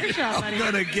shot. All right. I'm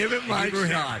going to give it my Hebrew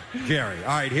shot. Hammer. Jerry.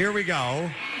 All right, here we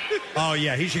go. Oh,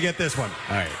 yeah, he should get this one.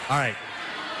 All right. All right.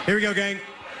 Here we go, gang.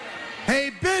 Hey,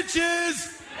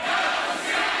 bitches!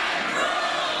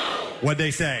 What'd they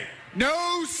say?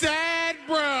 No sad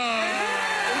bro.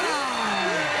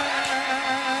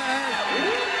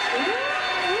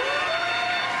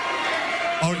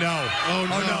 Oh, no. Oh,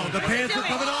 no. The pants are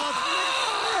coming off.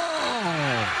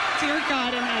 Dear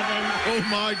God in heaven. Oh,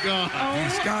 my God.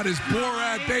 He's got his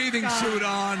Borat bathing suit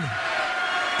on,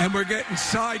 and we're getting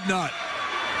side nut.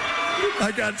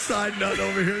 I got side nut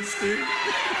over here, Steve.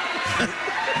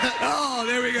 Oh,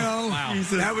 there we go. Wow.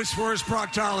 That was for his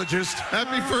proctologist.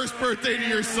 Happy first birthday to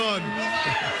your son.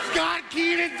 Scott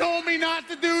Keenan told me not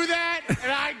to do that,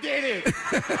 and I did it.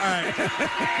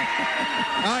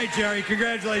 All right, Jerry,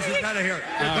 congratulations. Out of here.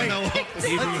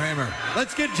 Hebrew Hammer.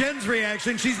 Let's get Jen's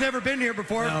reaction. She's never been here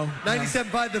before. No.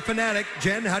 97.5 The Fanatic.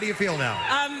 Jen, how do you feel now?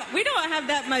 We don't have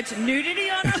that much nudity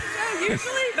on our show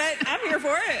usually, but I'm here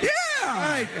for it. Yeah. All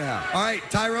right. Yeah. All right,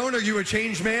 Tyrone, are you a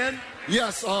changed man?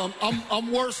 Yes,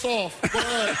 I'm worse off, but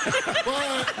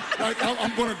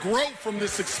I'm going to grow from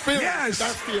this experience. Yes.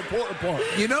 That's the important part.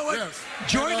 You know what? Yes.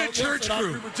 Join a church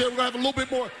group. We're going to have a little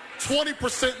bit more,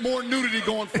 20% more nudity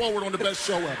going forward on the best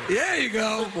show ever. There you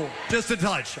go. Just a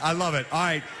touch. I love it. All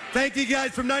right. Thank you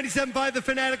guys from 97.5 The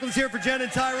Fanatic. Let's hear it for Jen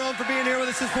and Tyrone for being here with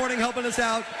us this morning, helping us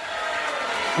out.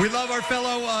 We love our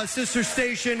fellow sister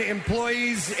station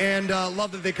employees and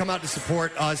love that they come out to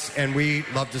support us, and we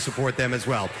love to support them as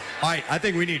well. All right, I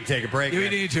think we need to take a break. We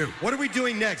need to. What are we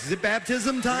doing next? Is it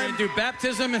baptism time? We're going to do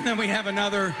baptism, and then we have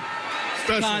another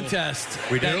Special contest.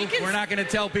 We do? We're not going to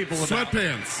tell people about.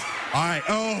 Sweatpants. All right.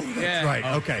 Oh, that's Yeah. right.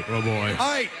 Okay. Oh, boy.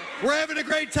 All right. We're having a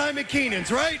great time at Keenan's,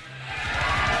 right?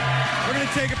 We're going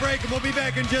to take a break, and we'll be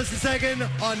back in just a second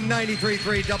on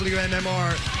 93.3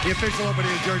 WMMR, the official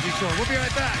opening of Jersey Shore. We'll be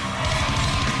right back.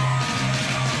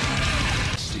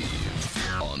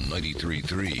 Steve on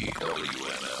 93.3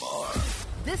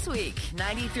 WMMR. This week,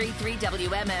 93.3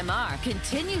 WMMR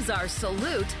continues our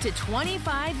salute to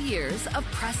 25 years of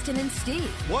Preston and Steve.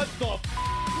 What the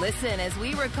Listen as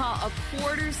we recall a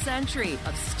quarter century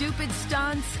of stupid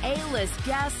stunts, A-list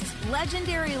guests,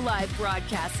 legendary live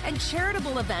broadcasts, and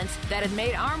charitable events that have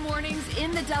made our mornings in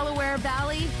the Delaware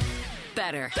Valley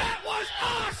better. That was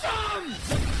awesome!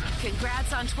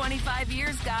 Congrats on 25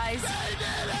 years, guys.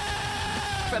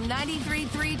 From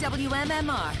 93.3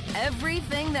 WMMR,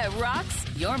 everything that rocks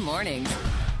your mornings.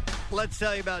 Let's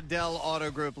tell you about Dell Auto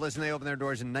Group. Listen, they opened their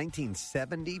doors in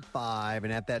 1975,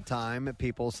 and at that time,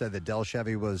 people said that Dell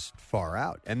Chevy was far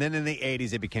out. And then in the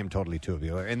 80s, it became totally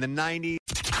tubular. In the 90s...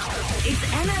 It's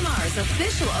MMR's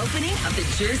official opening of the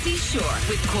Jersey Shore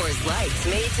with Coors Lights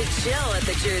made to chill at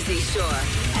the Jersey Shore.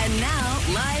 And now,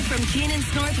 live from Keenan's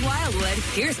North Wildwood,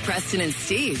 here's Preston and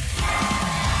Steve.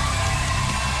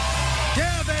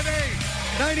 Yeah, baby!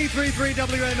 93.3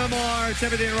 WMMR. It's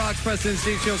Everything that Rocks. Preston and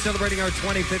Steve Show celebrating our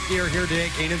 25th year here today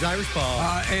at Keenan's Irish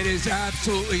Pub. It is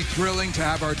absolutely thrilling to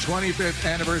have our 25th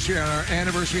anniversary and our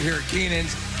anniversary here at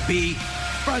Keenan's be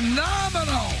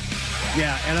phenomenal.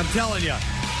 Yeah, and I'm telling you,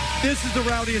 this is the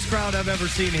rowdiest crowd I've ever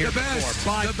seen here before.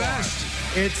 By far. Best.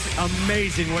 It's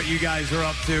amazing what you guys are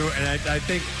up to, and I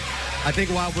think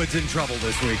Wildwood's in trouble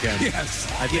this weekend. Yes.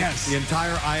 I think the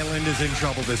entire island is in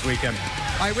trouble this weekend.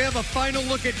 All right, we have a final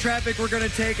look at traffic we're going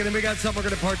to take, and then we got something we're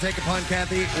going to partake upon.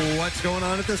 Kathy, what's going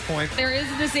on at this point? There is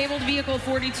a disabled vehicle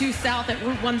 42 south at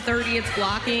Route 130. It's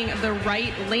blocking the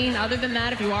right lane. Other than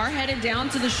that, if you are headed down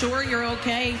to the shore, you're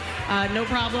okay. No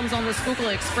problems on the Schuylkill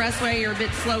Expressway. You're a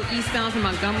bit slow eastbound from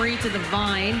Montgomery to the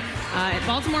Vine. At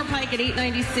Baltimore Pike at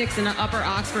 896 in Upper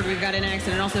Oxford, we've got an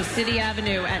accident. Also, City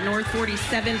Avenue at North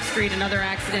 47th Street, another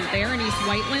accident there. And East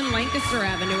Whiteland, Lancaster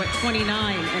Avenue at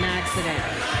 29, an accident.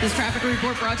 This traffic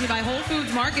report brought to you by Whole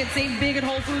Foods Market. Save big at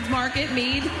Whole Foods Market.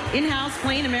 Made in-house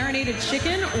plain and marinated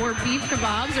chicken or beef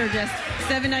kebabs are just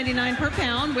 $7.99 per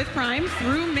pound with Prime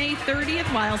through May 30th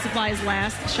while supplies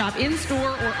last. Shop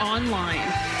in-store or online.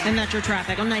 And that's your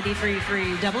traffic on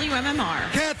 93.3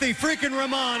 WMMR. Kathy freaking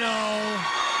Romano,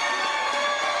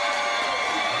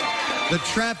 the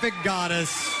traffic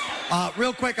goddess.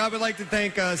 Real quick, I would like to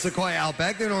thank Sequoia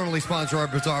Outback. They normally sponsor our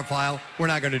Bizarre File. We're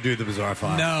not going to do the Bizarre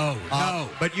File. No.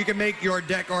 But you can make your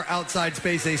deck or outside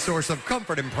space a source of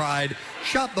comfort and pride.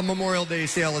 Shop the Memorial Day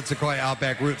sale at Sequoia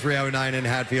Outback, Route 309 in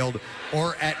Hatfield,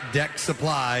 or at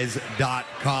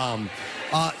decksupplies.com.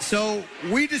 So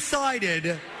we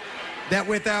decided that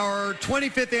with our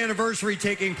 25th anniversary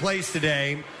taking place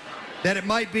today, that it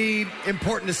might be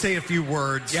important to say a few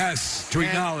words. Yes, to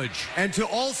acknowledge. And to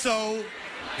also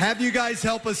have you guys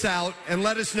help us out and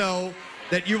let us know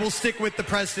that you will stick with the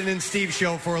Preston and Steve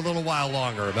show for a little while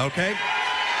longer, okay?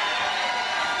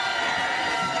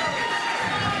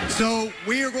 So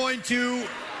we are going to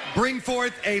bring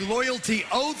forth a loyalty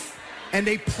oath and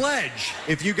a pledge.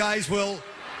 If you guys will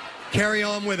carry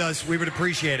on with us, we would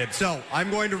appreciate it. So I'm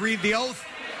going to read the oath,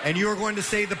 and you are going to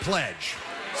say the pledge.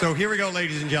 So here we go,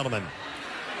 ladies and gentlemen.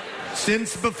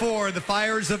 Since before the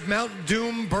fires of Mount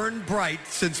Doom burned bright,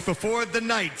 since before the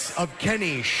nights of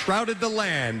Kenny shrouded the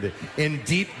land in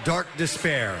deep, dark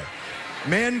despair,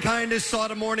 mankind has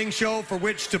sought a morning show for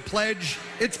which to pledge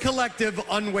its collective,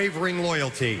 unwavering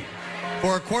loyalty.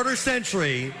 For a quarter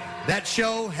century, that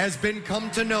show has been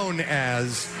come to known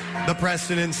as the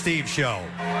Preston and Steve Show.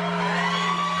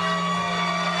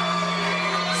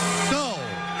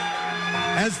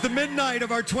 As the midnight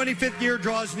of our 25th year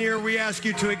draws near, we ask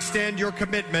you to extend your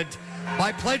commitment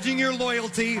by pledging your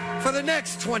loyalty for the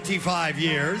next 25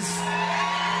 years.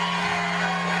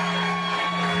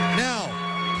 Now,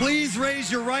 please raise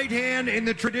your right hand in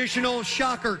the traditional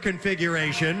shocker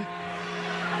configuration.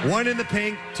 One in the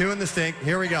pink, two in the stink.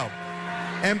 Here we go.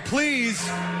 And please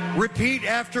repeat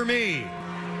after me.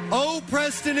 Oh,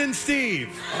 Preston and Steve.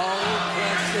 Oh,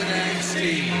 Preston and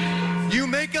Steve. You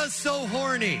make us so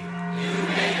horny. You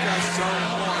make us so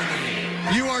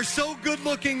horny. You are so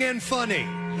good-looking and funny.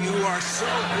 You are so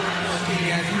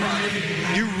good-looking and funny.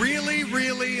 You really,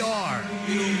 really are.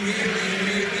 You really,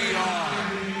 really are.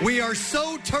 We are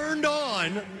so turned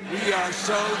on. We are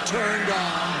so turned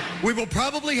on. We will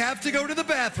probably have to go to the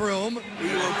bathroom. We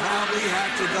will probably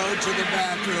have to go to the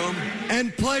bathroom.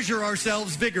 And pleasure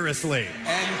ourselves vigorously.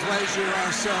 And pleasure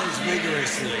ourselves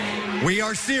vigorously. We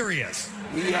are serious.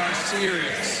 We are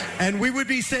serious. And we would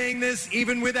be saying this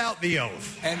even without the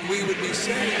oath. And we would be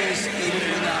saying this even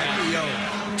without the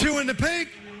oath. Two in the pink.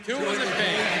 2 in the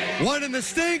bank. 1 in the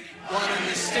stink. 1 in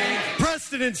the stink.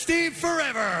 Preston and Steve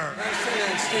forever. Preston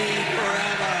and Steve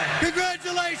forever.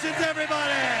 Congratulations,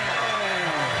 everybody.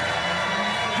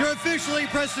 You're officially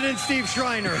Preston and Steve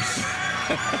Shriners.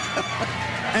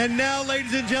 And now,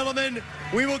 ladies and gentlemen,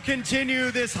 we will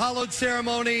continue this hallowed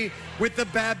ceremony with the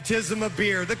baptism of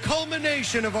beer, the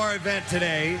culmination of our event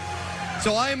today.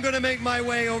 So I am going to make my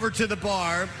way over to the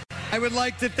bar. I would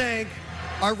like to thank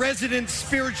our resident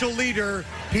spiritual leader,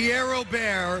 Pierre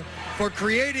Robert, for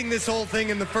creating this whole thing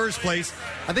in the first place.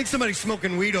 I think somebody's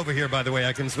smoking weed over here, by the way.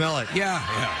 I can smell it. Yeah.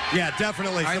 Yeah,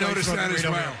 definitely. I noticed that as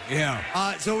well.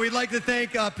 Yeah. So we'd like to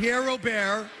thank Pierre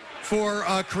Robert for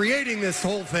creating this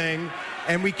whole thing,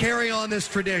 and we carry on this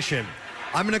tradition.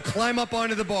 I'm going to climb up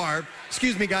onto the bar.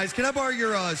 Excuse me, guys. Can I borrow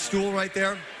your stool right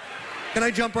there? Can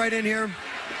I jump right in here?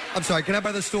 I'm sorry. Can I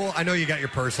borrow the stool? I know you got your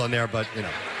purse on there, but, you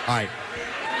know. All right.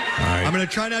 I'm going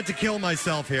to try not to kill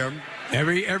myself here.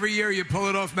 Every year you pull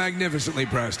it off magnificently,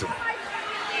 Preston. All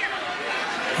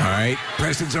right.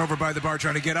 Preston's over by the bar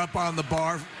trying to get up on the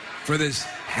bar for this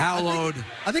hallowed...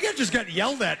 I think I just got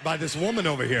yelled at by this woman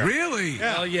over here. Really?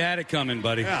 Yeah. Well, you had it coming,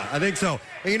 buddy. Yeah, I think so.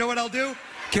 And you know what I'll do?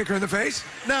 Kick her in the face?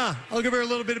 Nah, I'll give her a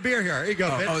little bit of beer here. Here you go,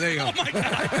 bitch. Oh, there you go. Oh, my God.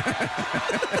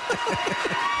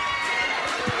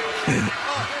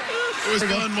 It was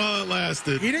fun while it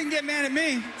lasted. You didn't get mad at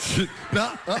me.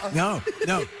 No. No.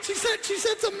 She said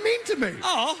something mean to me.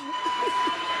 Oh.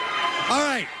 All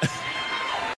right.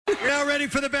 We're now ready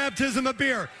for the baptism of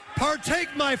beer.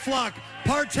 Partake, my flock.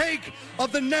 Partake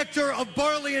of the nectar of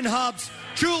barley and hops.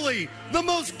 Truly, the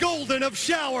most golden of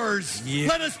showers. Yeah.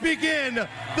 Let us begin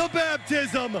the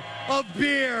baptism of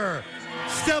beer.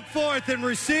 Step forth and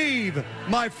receive,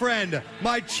 my friend,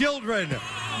 my children,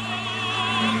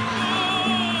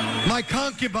 my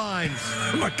concubines.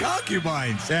 My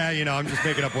concubines. Yeah, you know, I'm just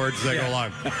making up words as I go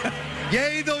along.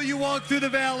 Yea, though you walk through the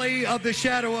valley of the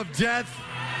shadow of death,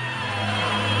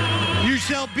 you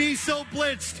shall be so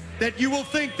blitzed that you will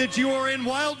think that you are in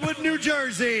Wildwood, New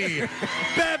Jersey.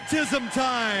 Baptism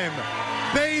time.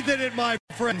 Bathe in it, my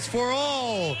friends, for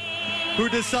all who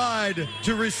decide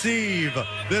to receive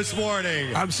this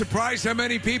morning. I'm surprised how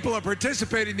many people are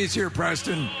participating this year,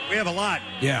 Preston. We have a lot.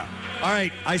 Yeah. All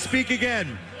right, I speak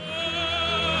again.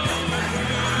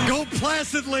 Go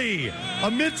placidly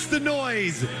amidst the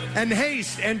noise and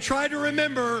haste and try to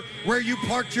remember where you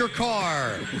parked your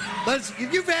car.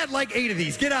 You've had like 8 of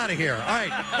these. Get out of here. All right,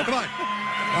 come on.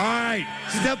 All right,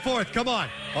 step forth. Come on.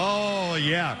 Oh,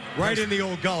 yeah. Right in the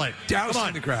old gullet. Douse come on.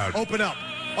 in the crowd. Open up.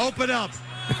 Open up.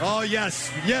 Oh,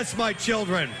 yes. Yes, my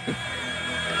children.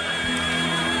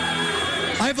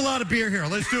 I have a lot of beer here.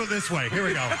 Let's do it this way. Here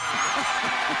we go.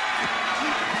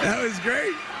 That was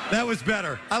great. That was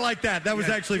better. I like that. That was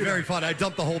actually very fun. I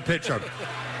dumped the whole pitcher.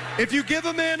 If you give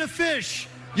a man a fish,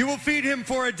 you will feed him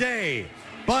for a day.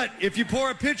 But if you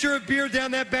pour a pitcher of beer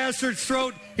down that bastard's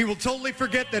throat, he will totally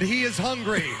forget that he is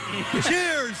hungry.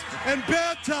 Cheers and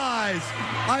baptize.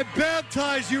 I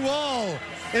baptize you all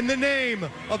in the name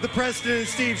of the Preston and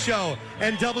Steve Show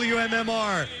and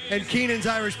WMMR and Keenan's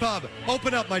Irish Pub.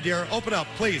 Open up, my dear. Open up,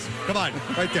 please. Come on.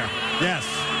 Right there. Yes.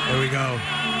 There we go.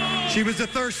 She was a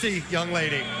thirsty young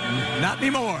lady. Not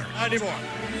anymore. Not anymore.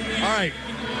 All right.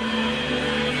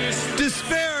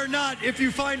 Despair not if you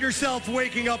find yourself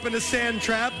waking up in a sand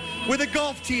trap with a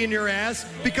golf tee in your ass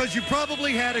because you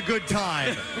probably had a good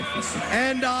time.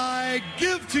 And I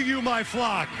give to you, my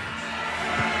flock,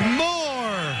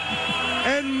 more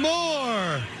and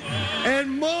more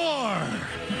and more.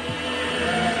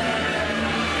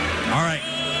 All right.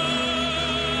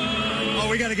 Oh,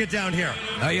 we got to get down here.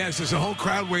 Yes, there's a whole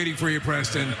crowd waiting for you,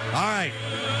 Preston. All right.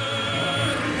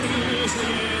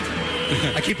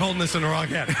 I keep holding this in the wrong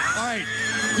hand. All right.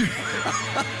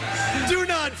 Do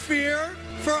not fear,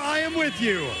 for I am with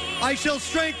you. I shall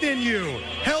strengthen you,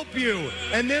 help you,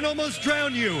 and then almost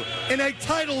drown you in a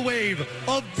tidal wave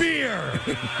of beer.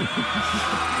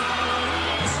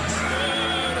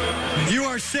 You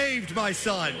are saved, my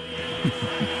son.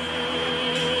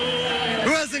 Who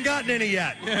hasn't gotten any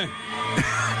yet?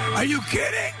 Are you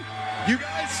kidding? You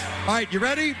guys? All right, you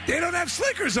ready? They don't have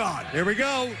slickers on. Here we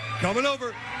go. Coming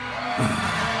over.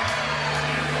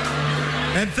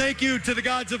 And thank you to the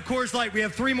gods of Coors Light. We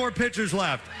have 3 more pitchers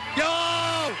left.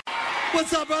 Yo!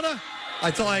 What's up, brother?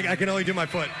 That's all I can only do my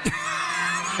foot.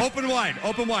 Open wide.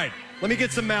 Open wide. Let me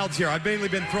get some mouths here. I've mainly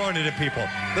been throwing it at people.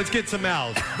 Let's get some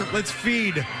mouths. Let's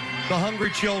feed the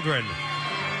hungry children.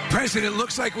 Preston, it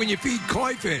looks like when you feed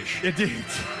koi fish. It did.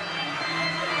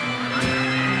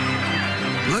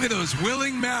 Look at those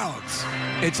willing mouths.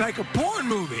 It's like a porn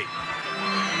movie.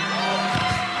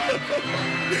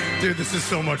 Dude, this is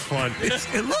so much fun.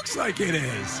 It looks like it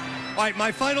is. All right,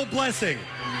 my final blessing.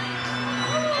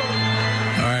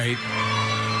 All right.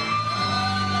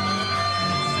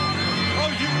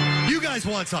 Oh, you guys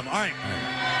want some. All right.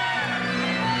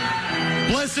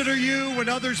 Blessed are you when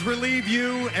others relieve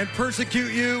you and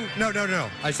persecute you. No.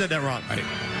 I said that wrong. Right.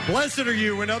 Blessed are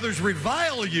you when others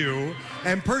revile you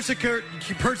and persecute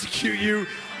you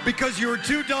because you are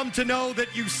too dumb to know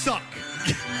that you suck.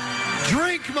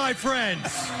 Drink, my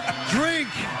friends. Drink.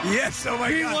 Yes, oh my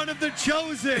Be God. one of the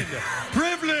chosen.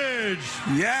 Privilege.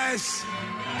 Yes.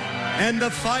 And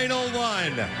the final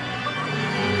one.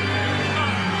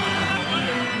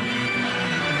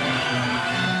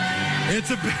 It's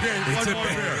a beer.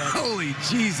 Holy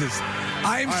Jesus.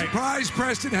 I'm surprised,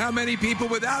 Preston, how many people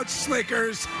without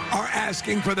Slickers are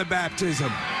asking for the baptism.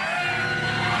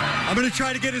 I'm going to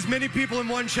try to get as many people in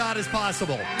one shot as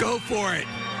possible. Go for it.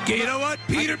 You know what?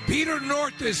 Peter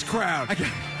North this crowd.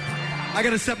 I got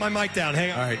to set my mic down.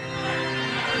 Hang on. All right.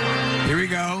 Here we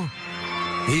go.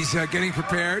 He's getting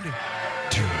prepared.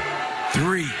 2,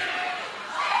 3.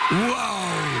 Whoa.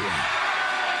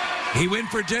 He went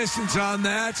for distance on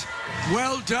that.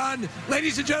 Well done.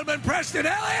 Ladies and gentlemen, Preston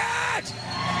Elliott!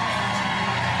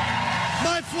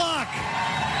 My flock,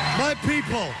 my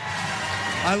people,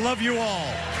 I love you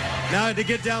all. Now I had to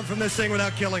get down from this thing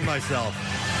without killing myself.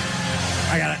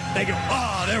 I got it. Thank you.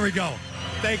 Oh, there we go.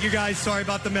 Thank you, guys. Sorry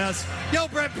about the mess. Yo,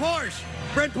 Brent Porsche.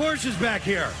 Brent Porsche is back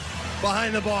here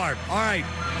behind the bar. All right.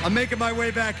 I'm making my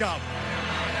way back up.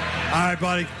 All right,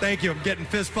 buddy. Thank you. I'm getting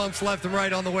fist bumps left and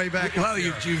right on the way back. Well,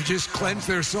 you've just cleansed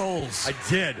their souls. I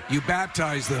did. You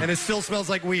baptized them. And it still smells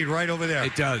like weed right over there.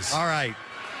 It does. All right.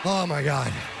 Oh, my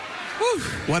God. Whew.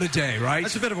 What a day, right?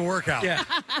 That's a bit of a workout. Yeah.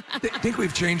 I think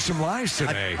we've changed some lives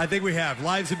today. I think we have.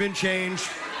 Lives have been changed.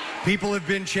 People have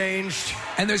been changed.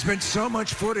 And there's been so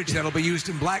much footage that'll be used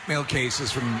in blackmail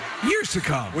cases from years to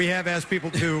come. We have asked people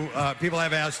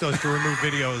have asked us to remove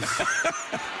videos.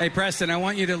 Hey, Preston, I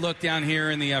want you to look down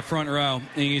here in the front row,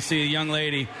 and you see a young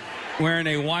lady wearing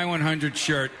a Y100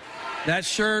 shirt. That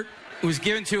shirt was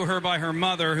given to her by her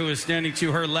mother, who is standing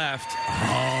to her left.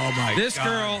 Oh, my God. This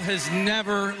girl has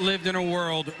never lived in a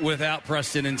world without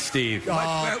Preston and Steve.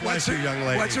 What's her young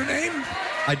lady? What's her name?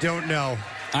 I don't know.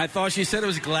 I thought she said it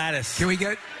was Gladys. Can we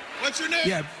get... What's your name?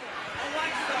 Yeah.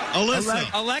 Alexa,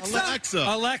 not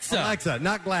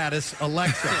Gladys.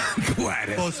 Alexa.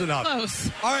 Gladys. Close enough.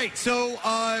 Close. All right, so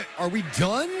are we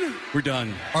done? We're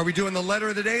done. Are we doing the letter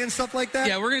of the day and stuff like that?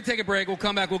 Yeah, we're going to take a break. We'll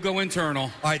come back. We'll go internal.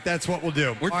 All right, that's what we'll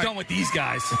do. We're done with these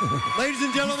guys. Ladies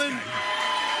and gentlemen,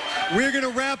 we're going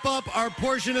to wrap up our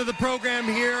portion of the program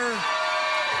here.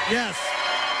 Yes.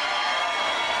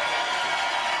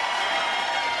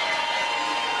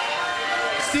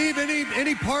 Steve,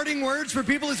 any parting words for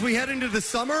people as we head into the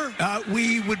summer?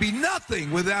 We would be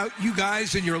nothing without you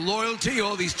guys and your loyalty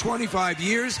all these 25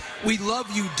 years. We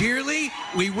love you dearly.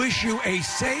 We wish you a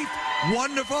safe,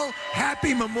 wonderful,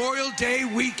 happy Memorial Day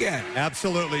weekend.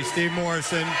 Absolutely. Steve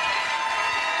Morrison.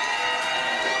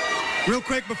 Real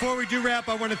quick, before we do wrap,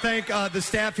 I want to thank the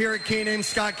staff here at Keenan,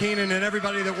 Scott Keenan, and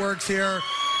everybody that works here.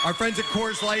 Our friends at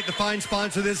Coors Light, the fine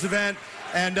sponsor of this event,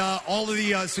 and all of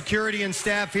the security and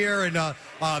staff here, and the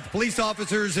police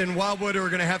officers in Wildwood who are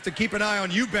going to have to keep an eye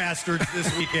on you bastards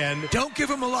this weekend. Don't give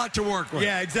them a lot to work with.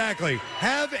 Yeah, exactly.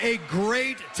 Have a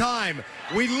great time.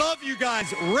 We love you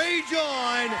guys. Rage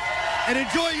on and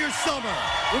enjoy your summer.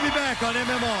 We'll be back on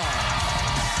MMR.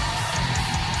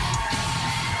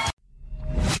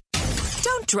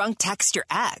 Don't drunk text your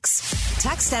ex.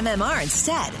 Text MMR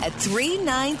instead at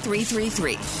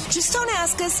 39333. Just don't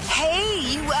ask us, hey,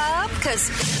 you up? Because,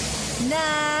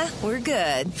 nah, we're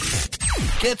good.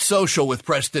 Get social with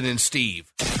Preston and Steve.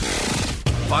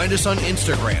 Find us on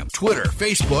Instagram, Twitter,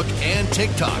 Facebook, and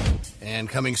TikTok. And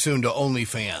coming soon to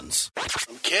OnlyFans.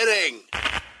 I'm kidding.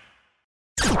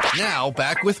 Now,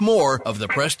 back with more of the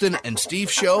Preston and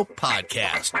Steve Show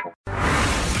podcast.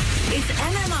 It's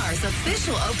MMR's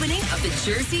official opening of the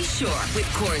Jersey Shore with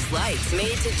Coors Lights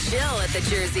made to chill at the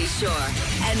Jersey Shore.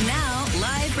 And now,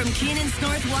 live from Keenan's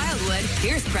North Wildwood,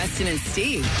 here's Preston and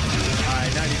Steve. All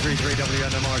right, 93.3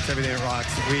 WMMR, it's everything that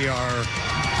rocks. We are...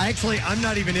 I'm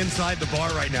not even inside the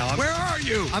bar right now. Where are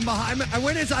you? I'm behind. I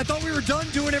went in. I thought we were done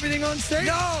doing everything on stage.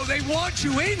 No, they want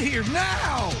you in here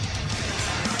now.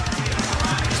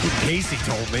 That's what Casey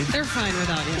told me. They're fine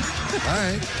without you. All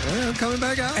right. Well, I'm coming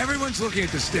back out. Everyone's looking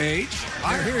at the stage.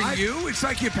 They're hearing you. It's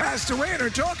like you passed away and are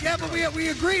talking. Yeah, but we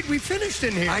agreed. We finished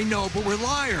in here. I know, but we're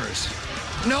liars.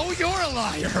 No, you're a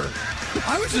liar.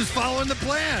 I was just following the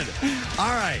plan. All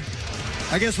right.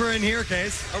 I guess we're in here,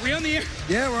 Case. Are we on the air?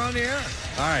 Yeah, we're on the air.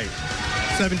 All right.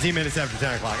 17 minutes after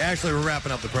 10 o'clock. Actually, we're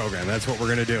wrapping up the program. That's what we're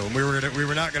going to do. And we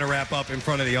were not going to wrap up in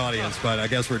front of the audience, but I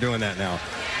guess we're doing that now.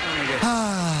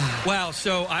 Wow,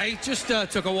 so I just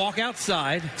took a walk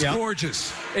outside. It's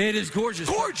gorgeous. It is gorgeous.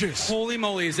 Gorgeous. Holy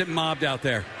moly, is it mobbed out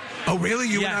there. Oh, really?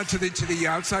 You went out to the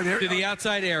outside area? To the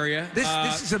outside area.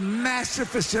 This is a massive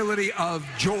facility of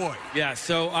joy. Yeah,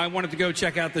 so I wanted to go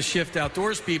check out the Shift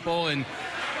Outdoors people, and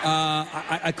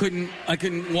I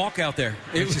couldn't walk out there.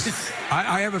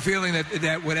 I have a feeling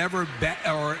that whatever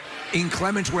or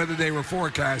inclement weather they were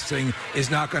forecasting is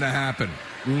not going to happen.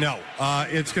 No,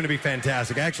 it's going to be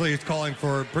fantastic. Actually, it's calling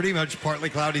for pretty much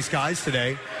partly cloudy skies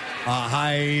today.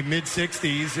 High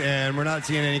mid-60s, and we're not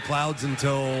seeing any clouds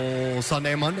until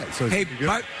Sunday and Monday. So hey,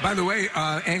 by the way,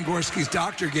 Ann Gorski's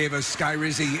doctor gave us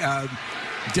Skyrizi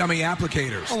dummy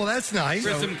applicators. Oh, well, that's nice.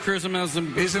 Prism,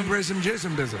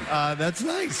 jism. That's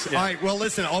nice. Yeah. All right, well,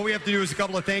 listen, all we have to do is a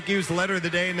couple of thank yous, the letter of the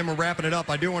day, and then we're wrapping it up.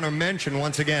 I do want to mention,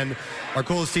 once again, our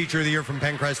coolest teacher of the year from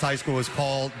Pencrest High School is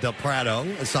Paul Del Prado,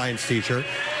 a science teacher.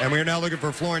 And we are now looking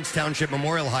for Florence Township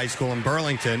Memorial High School in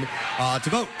Burlington to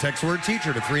vote. Text word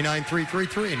teacher to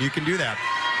 39333, and you can do that.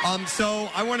 So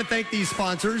I want to thank these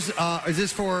sponsors. Is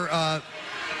this for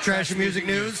Trash and Music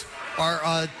News?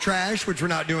 Our trash, which we're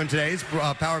not doing today, is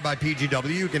powered by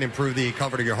PGW. You can improve the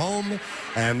comfort of your home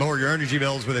and lower your energy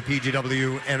bills with a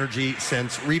PGW Energy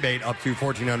Sense rebate up to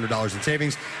 $1,400 in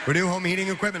savings. For new home heating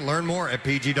equipment, learn more at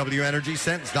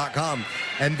pgwenergysense.com.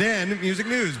 And then music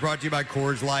news brought to you by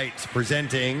Coors Light,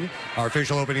 presenting our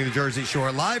official opening of the Jersey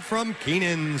Shore live from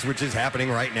Keenan's, which is happening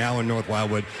right now in North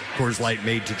Wildwood. Coors Light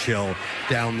made to chill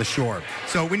down the shore.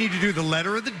 So we need to do the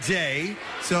letter of the day.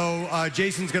 So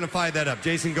Jason's going to fire that up.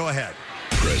 Jason, go ahead.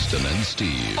 Preston and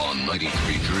Steve on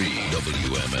 93.3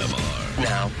 WMMR.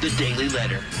 Now, the Daily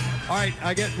Letter. All right,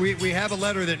 we have a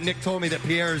letter that Nick told me that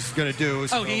Pierre's going to do.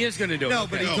 So. Oh, he is going to do it. No,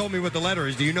 okay. but he told me what the letter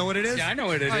is. Do you know what it is? Yeah, I know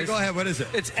what it is. All right, go ahead. What is it?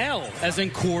 It's L, as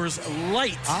in Coors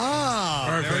Light. Ah,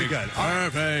 perfect. Very good.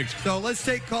 Perfect. So let's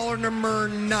take caller number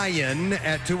 9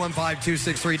 at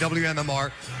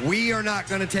 215-263-WMMR. We are not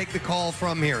going to take the call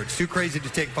from here. It's too crazy to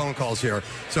take phone calls here.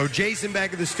 So Jason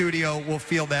back at the studio will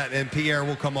field that, and Pierre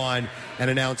will come on and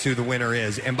announce who the winner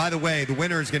is. And by the way, the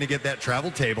winner is going to get that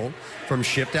travel table from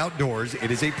Shift Outdoors.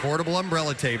 It is a portable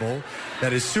umbrella table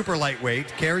that is super lightweight,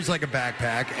 carries like a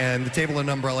backpack, and the table and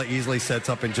umbrella easily sets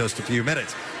up in just a few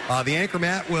minutes. The anchor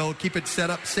mat will keep it set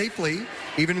up safely,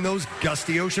 even in those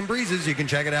gusty ocean breezes. You can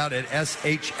check it out at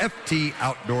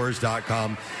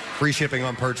shftoutdoors.com. Free shipping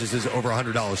on purchases over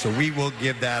 $100. So we will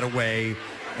give that away,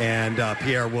 and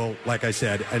Pierre will, like I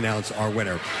said, announce our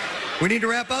winner. We need to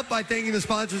wrap up by thanking the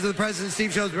sponsors of the President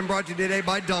Steve Show. Has been brought to you today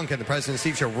by Duncan. The President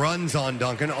Steve Show runs on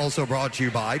Duncan. Also brought to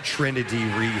you by Trinity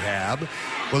Rehab.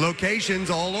 With locations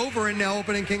all over and now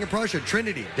open in King of Prussia.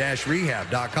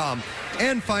 Trinity-rehab.com.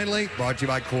 And finally, brought to you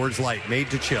by Coors Light, made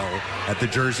to chill at the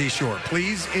Jersey Shore.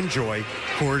 Please enjoy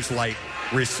Coors Light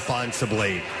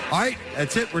responsibly. All right,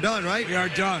 that's it. We're done, right? We are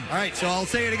done. All right, so I'll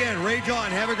say it again. Rage on.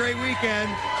 Have a great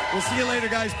weekend. We'll see you later,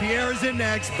 guys. Pierre is in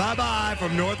next. Bye-bye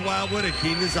from North Wildwood at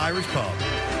Keenan's Irish Pub.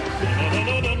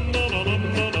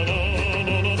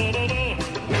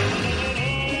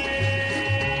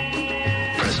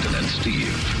 Preston and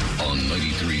Steve on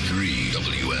 93.3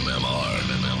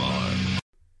 WMMR.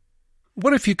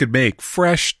 What if you could make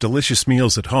fresh, delicious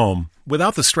meals at home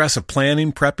without the stress of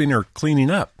planning, prepping, or cleaning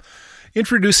up?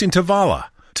 Introducing Tavala.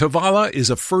 Tavala is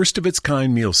a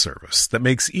first-of-its-kind meal service that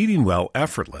makes eating well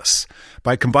effortless.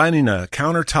 By combining a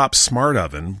countertop smart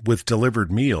oven with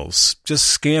delivered meals, just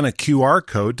scan a QR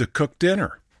code to cook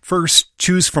dinner. First,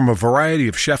 choose from a variety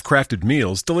of chef-crafted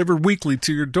meals delivered weekly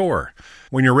to your door.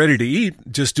 When you're ready to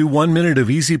eat, just do 1 minute of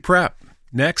easy prep.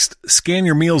 Next, scan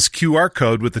your meal's QR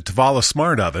code with the Tavala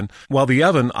Smart Oven, while the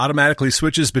oven automatically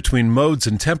switches between modes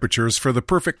and temperatures for the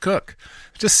perfect cook.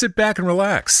 Just sit back and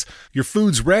relax. Your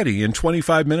food's ready in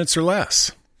 25 minutes or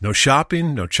less. No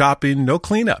shopping, no chopping, no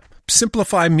cleanup.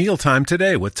 Simplify mealtime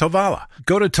today with Tavala.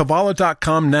 Go to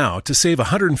Tavala.com now to save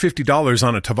 $150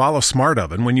 on a Tavala Smart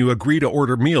Oven when you agree to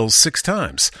order meals 6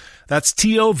 times. That's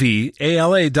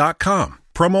TOVALA.com.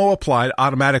 Promo applied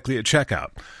automatically at checkout.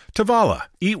 Tavala.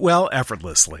 Eat well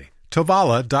effortlessly.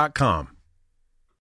 Tavala.com.